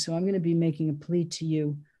Thanksgiving. So I'm going to be making a plea to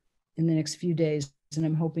you in the next few days, and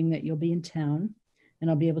I'm hoping that you'll be in town and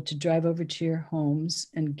I'll be able to drive over to your homes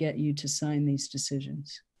and get you to sign these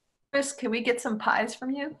decisions. Chris, can we get some pies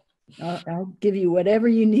from you? I'll give you whatever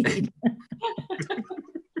you need.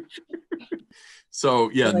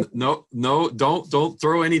 So yeah, no, don't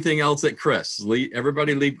throw anything else at Chris.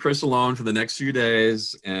 Everybody leave Chris alone for the next few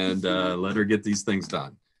days and let her get these things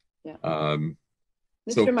done. Yeah.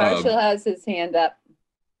 So, Marshall has his hand up.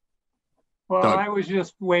 Well, Doug. I was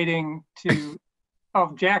just waiting to,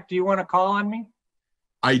 oh, Jack, do you want to call on me?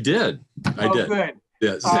 I did. Good.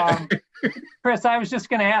 Yes. Chris, I was just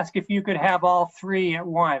going to ask if you could have all 3 at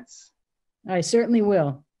once. I certainly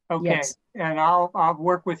will. Okay. Yes. And I'll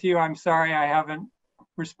work with you. I'm sorry I haven't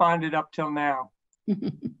responded up till now.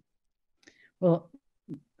 Well,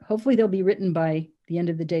 hopefully they'll be written by the end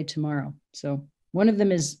of the day tomorrow. So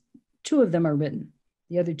 2 of them are written.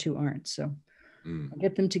 The other 2 aren't. So I'll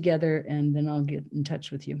get them together and then I'll get in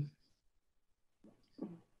touch with you.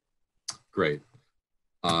 Great.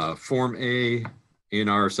 Form A in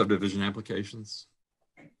our subdivision applications.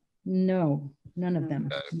 No, none of them.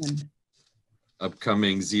 Okay. None.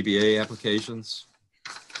 Upcoming ZBA applications.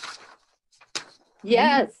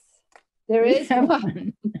 Yes, there We is have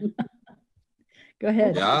one. Go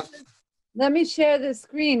ahead. Yeah. Let me share the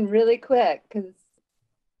screen really quick because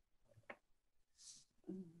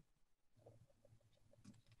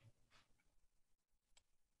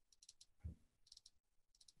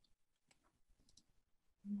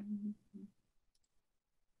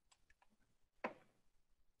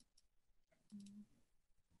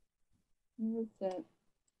where is it?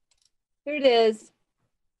 Here it is.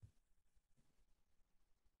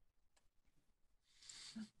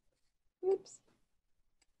 Oops.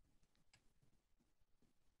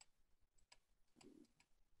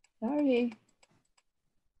 Sorry.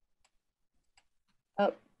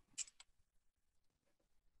 Oh.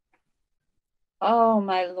 Oh,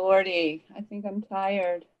 my lordy. I think I'm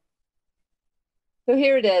tired. So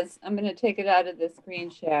here it is. I'm going to take it out of the screen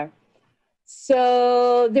share.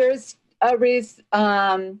 So there's a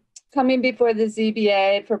coming before the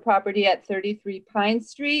ZBA for property at 33 Pine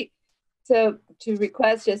Street. So to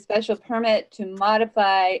request a special permit to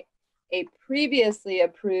modify a previously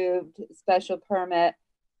approved special permit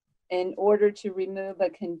in order to remove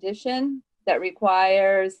a condition that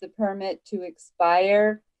requires the permit to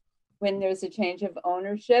expire when there's a change of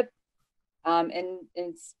ownership, and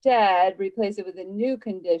instead replace it with a new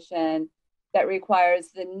condition that requires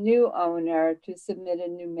the new owner to submit a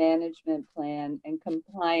new management plan and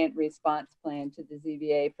compliant response plan to the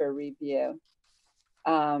ZBA for review.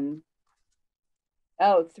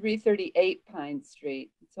 338 Pine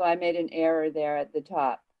Street. So I made an error there at the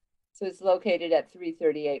top. So it's located at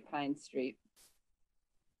 338 Pine Street.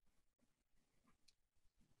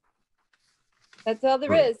 That's all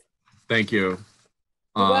there is. Thank you.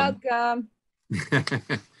 You're welcome.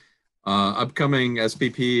 Upcoming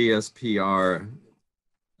SPP, SPR,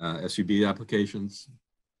 SUB applications.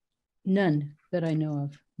 None that I know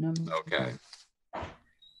of. None. Okay.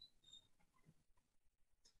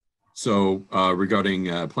 So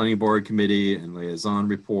regarding planning board committee and liaison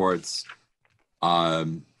reports,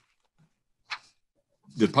 the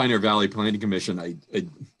Pioneer Valley Planning Commission,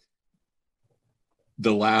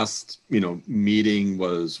 the last meeting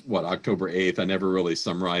was what, October 8th. I never really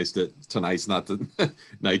summarized it. Tonight's not the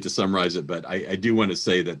night to summarize it, but I do want to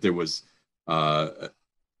say that there was a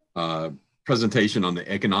presentation on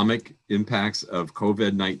the economic impacts of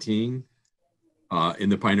COVID-19 in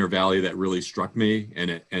the Pioneer Valley that really struck me, and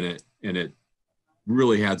it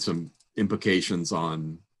really had some implications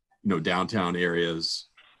on downtown areas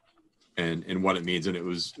and what it means, and it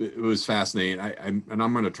was fascinating. I'm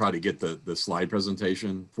going to try to get the slide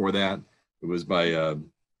presentation for that. It was by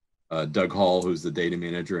Doug Hall, who's the data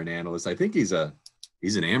manager and analyst. I think he's an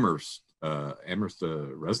Amherst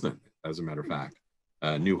resident, as a matter of fact,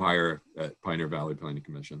 new hire at Pioneer Valley Planning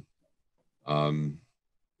Commission.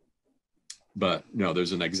 but no,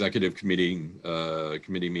 there's an executive committee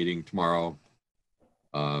meeting tomorrow.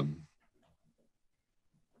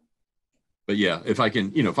 But yeah, if I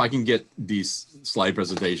can, if I can get these slide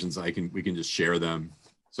presentations, we can just share them,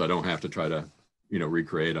 so I don't have to try to,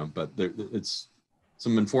 recreate them. But it's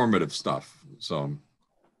some informative stuff. So,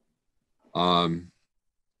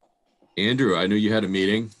 Andrew, I knew you had a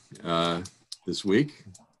meeting this week.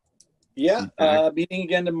 Yeah, meeting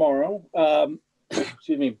again tomorrow.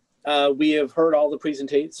 Excuse me. We have heard all the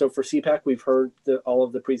presentations. So for CPAC, we've heard all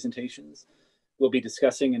of the presentations. We'll be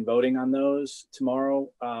discussing and voting on those tomorrow.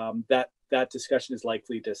 That discussion is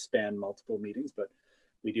likely to span multiple meetings, but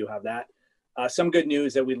we do have that. Some good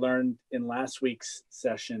news that we learned in last week's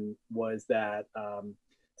session was that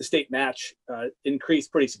the state match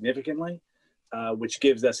increased pretty significantly, which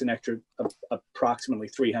gives us an extra approximately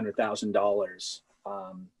 $300,000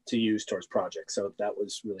 to use towards projects. So that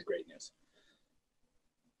was really great news.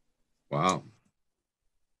 Wow.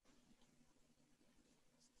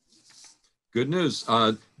 Good news.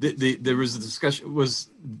 There was a discussion. Was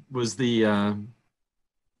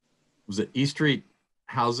it E Street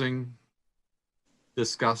housing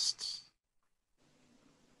discussed?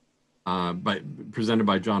 Presented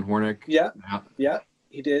by John Hornick. Yeah,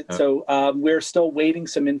 he did. So we're still waiting on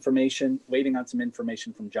some information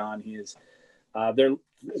from John. He is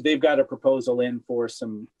they've got a proposal in for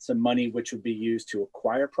some money which would be used to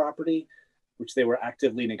acquire property, which they were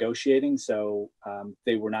actively negotiating. So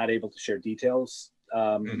they were not able to share details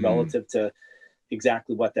relative to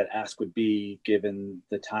exactly what that ask would be, given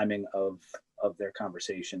the timing of their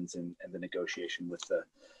conversations and the negotiation with the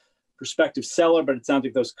prospective seller. But it sounds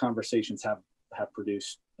like those conversations have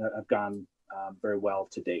gone very well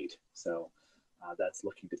to date. So that's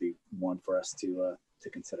looking to be one for us to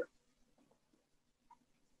consider.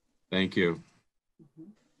 Thank you.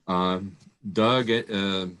 Doug,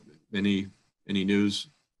 any news?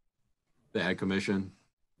 The Ag Commission?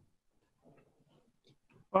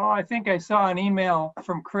 Well, I think I saw an email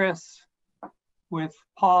from Chris with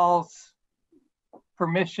Paul's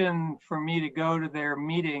permission for me to go to their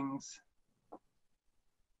meetings.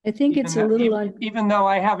 I think it's a little, even though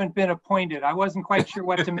I haven't been appointed, I wasn't quite sure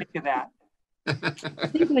what to make of that. I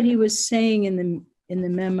think what he was saying in the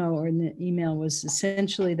memo or in the email was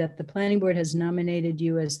essentially that the planning board has nominated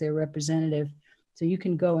you as their representative. So you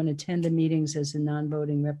can go and attend the meetings as a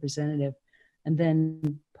non-voting representative. And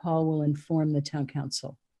then Paul will inform the town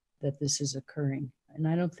council that this is occurring. And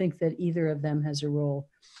I don't think that either of them has a role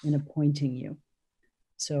in appointing you.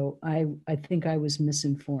 So I think I was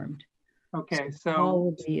misinformed. Okay, so Paul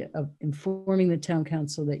will be informing the town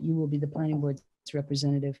council that you will be the planning board's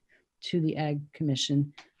representative to the Ag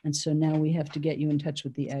Commission. And so now we have to get you in touch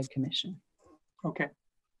with the Ag Commission. Okay.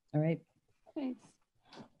 All right. Thanks.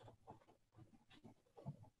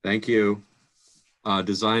 Thank you.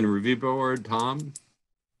 Design Review Board, Tom?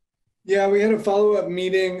 Yeah, we had a follow-up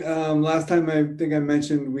meeting. Last time I think I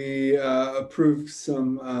mentioned we approved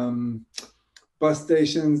some bus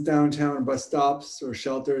stations downtown, bus stops or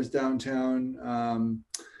shelters downtown.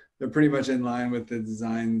 They're pretty much in line with the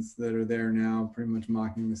designs that are there now, pretty much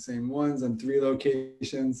mocking the same ones on 3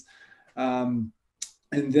 locations. And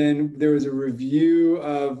then there was a review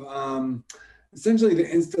of essentially the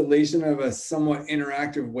installation of a somewhat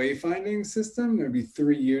interactive wayfinding system. There'd be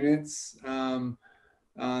 3 units on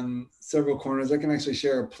several corners. I can actually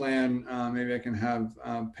share a plan. Maybe I can have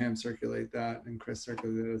Pam circulate that and Chris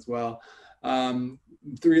circulate it as well. 3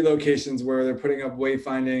 locations where they're putting up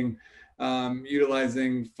wayfinding,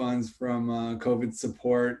 utilizing funds from COVID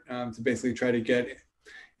support to basically try to get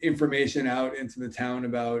information out into the town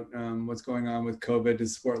about what's going on with COVID to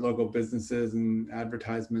support local businesses and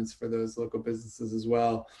advertisements for those local businesses as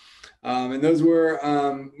well. And those were,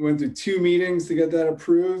 went through 2 meetings to get that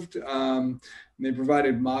approved. They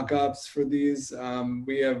provided mock-ups for these.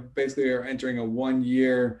 We have basically are entering a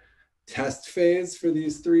 1-year test phase for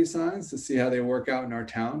these 3 signs to see how they work out in our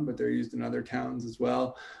town, but they're used in other towns as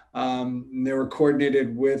well. They were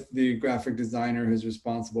coordinated with the graphic designer who's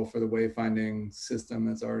responsible for the wayfinding system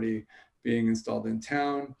that's already being installed in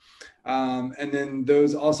town. And then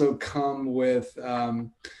those also come with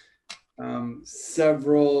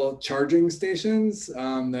several charging stations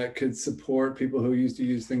that could support people who used to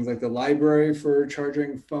use things like the library for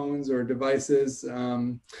charging phones or devices,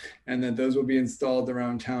 and that those will be installed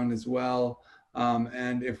around town as well.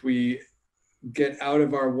 And if we get out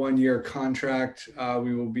of our 1-year contract,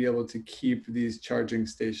 we will be able to keep these charging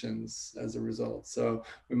stations as a result. So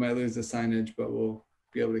we might lose the signage, but we'll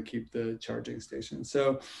be able to keep the charging station.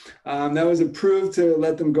 So that was approved to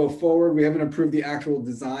let them go forward. We haven't approved the actual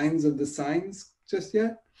designs of the signs just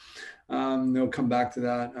yet. They'll come back to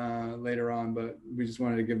that later on, but we just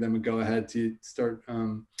wanted to give them a go ahead to start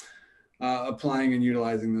applying and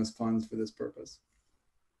utilizing those funds for this purpose.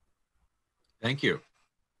 Thank you.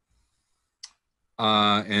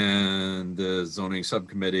 And the zoning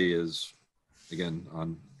subcommittee is again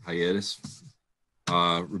on hiatus.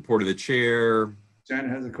 Report of the chair.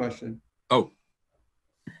 Janet has a question. Oh,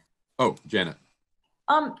 Janet.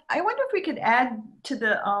 I wonder if we could add to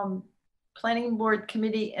the planning board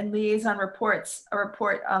committee and liaison reports a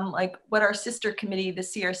report on like what our sister committee, the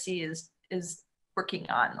CRC, is working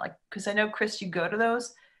on. Like, because I know Chris, you go to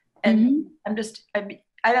those, and I'm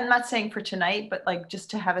not saying for tonight, but like just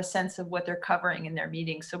to have a sense of what they're covering in their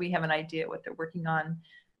meetings, so we have an idea what they're working on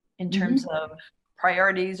in terms of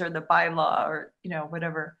priorities or the bylaw or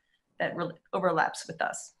whatever that really overlaps with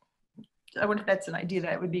us. I wonder if that's an idea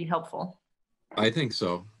that would be helpful. I think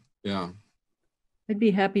so. Yeah. I'd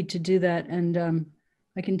be happy to do that. And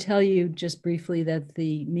I can tell you just briefly that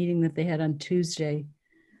the meeting that they had on Tuesday,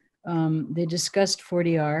 they discussed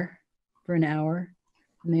 40R for an hour.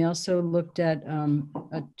 And they also looked at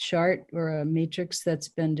a chart or a matrix that's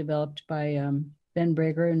been developed by Ben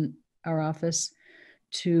Brager in our office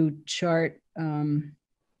to chart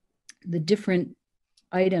the different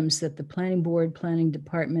items that the planning board, planning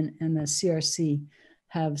department, and the CRC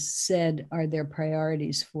have said are their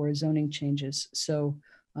priorities for zoning changes. So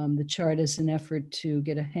the chart is an effort to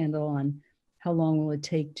get a handle on how long will it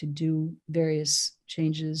take to do various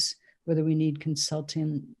changes, whether we need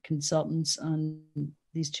consultants on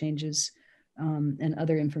these changes, and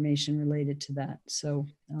other information related to that. So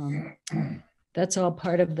that's all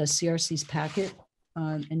part of the CRC's packet,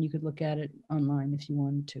 and you could look at it online if you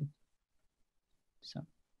wanted to. So.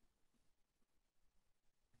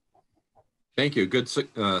 Thank you. Good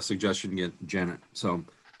suggestion, Janet. So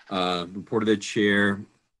report of the chair.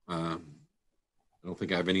 I don't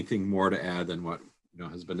think I have anything more to add than what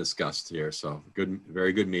has been discussed here. So good,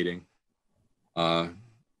 very good meeting.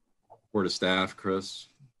 Report of staff, Chris.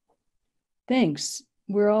 Thanks.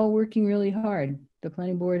 We're all working really hard, the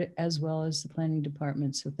planning board as well as the planning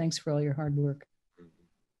department. So thanks for all your hard work.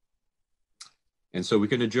 And so we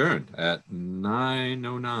can adjourn at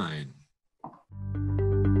 9:09.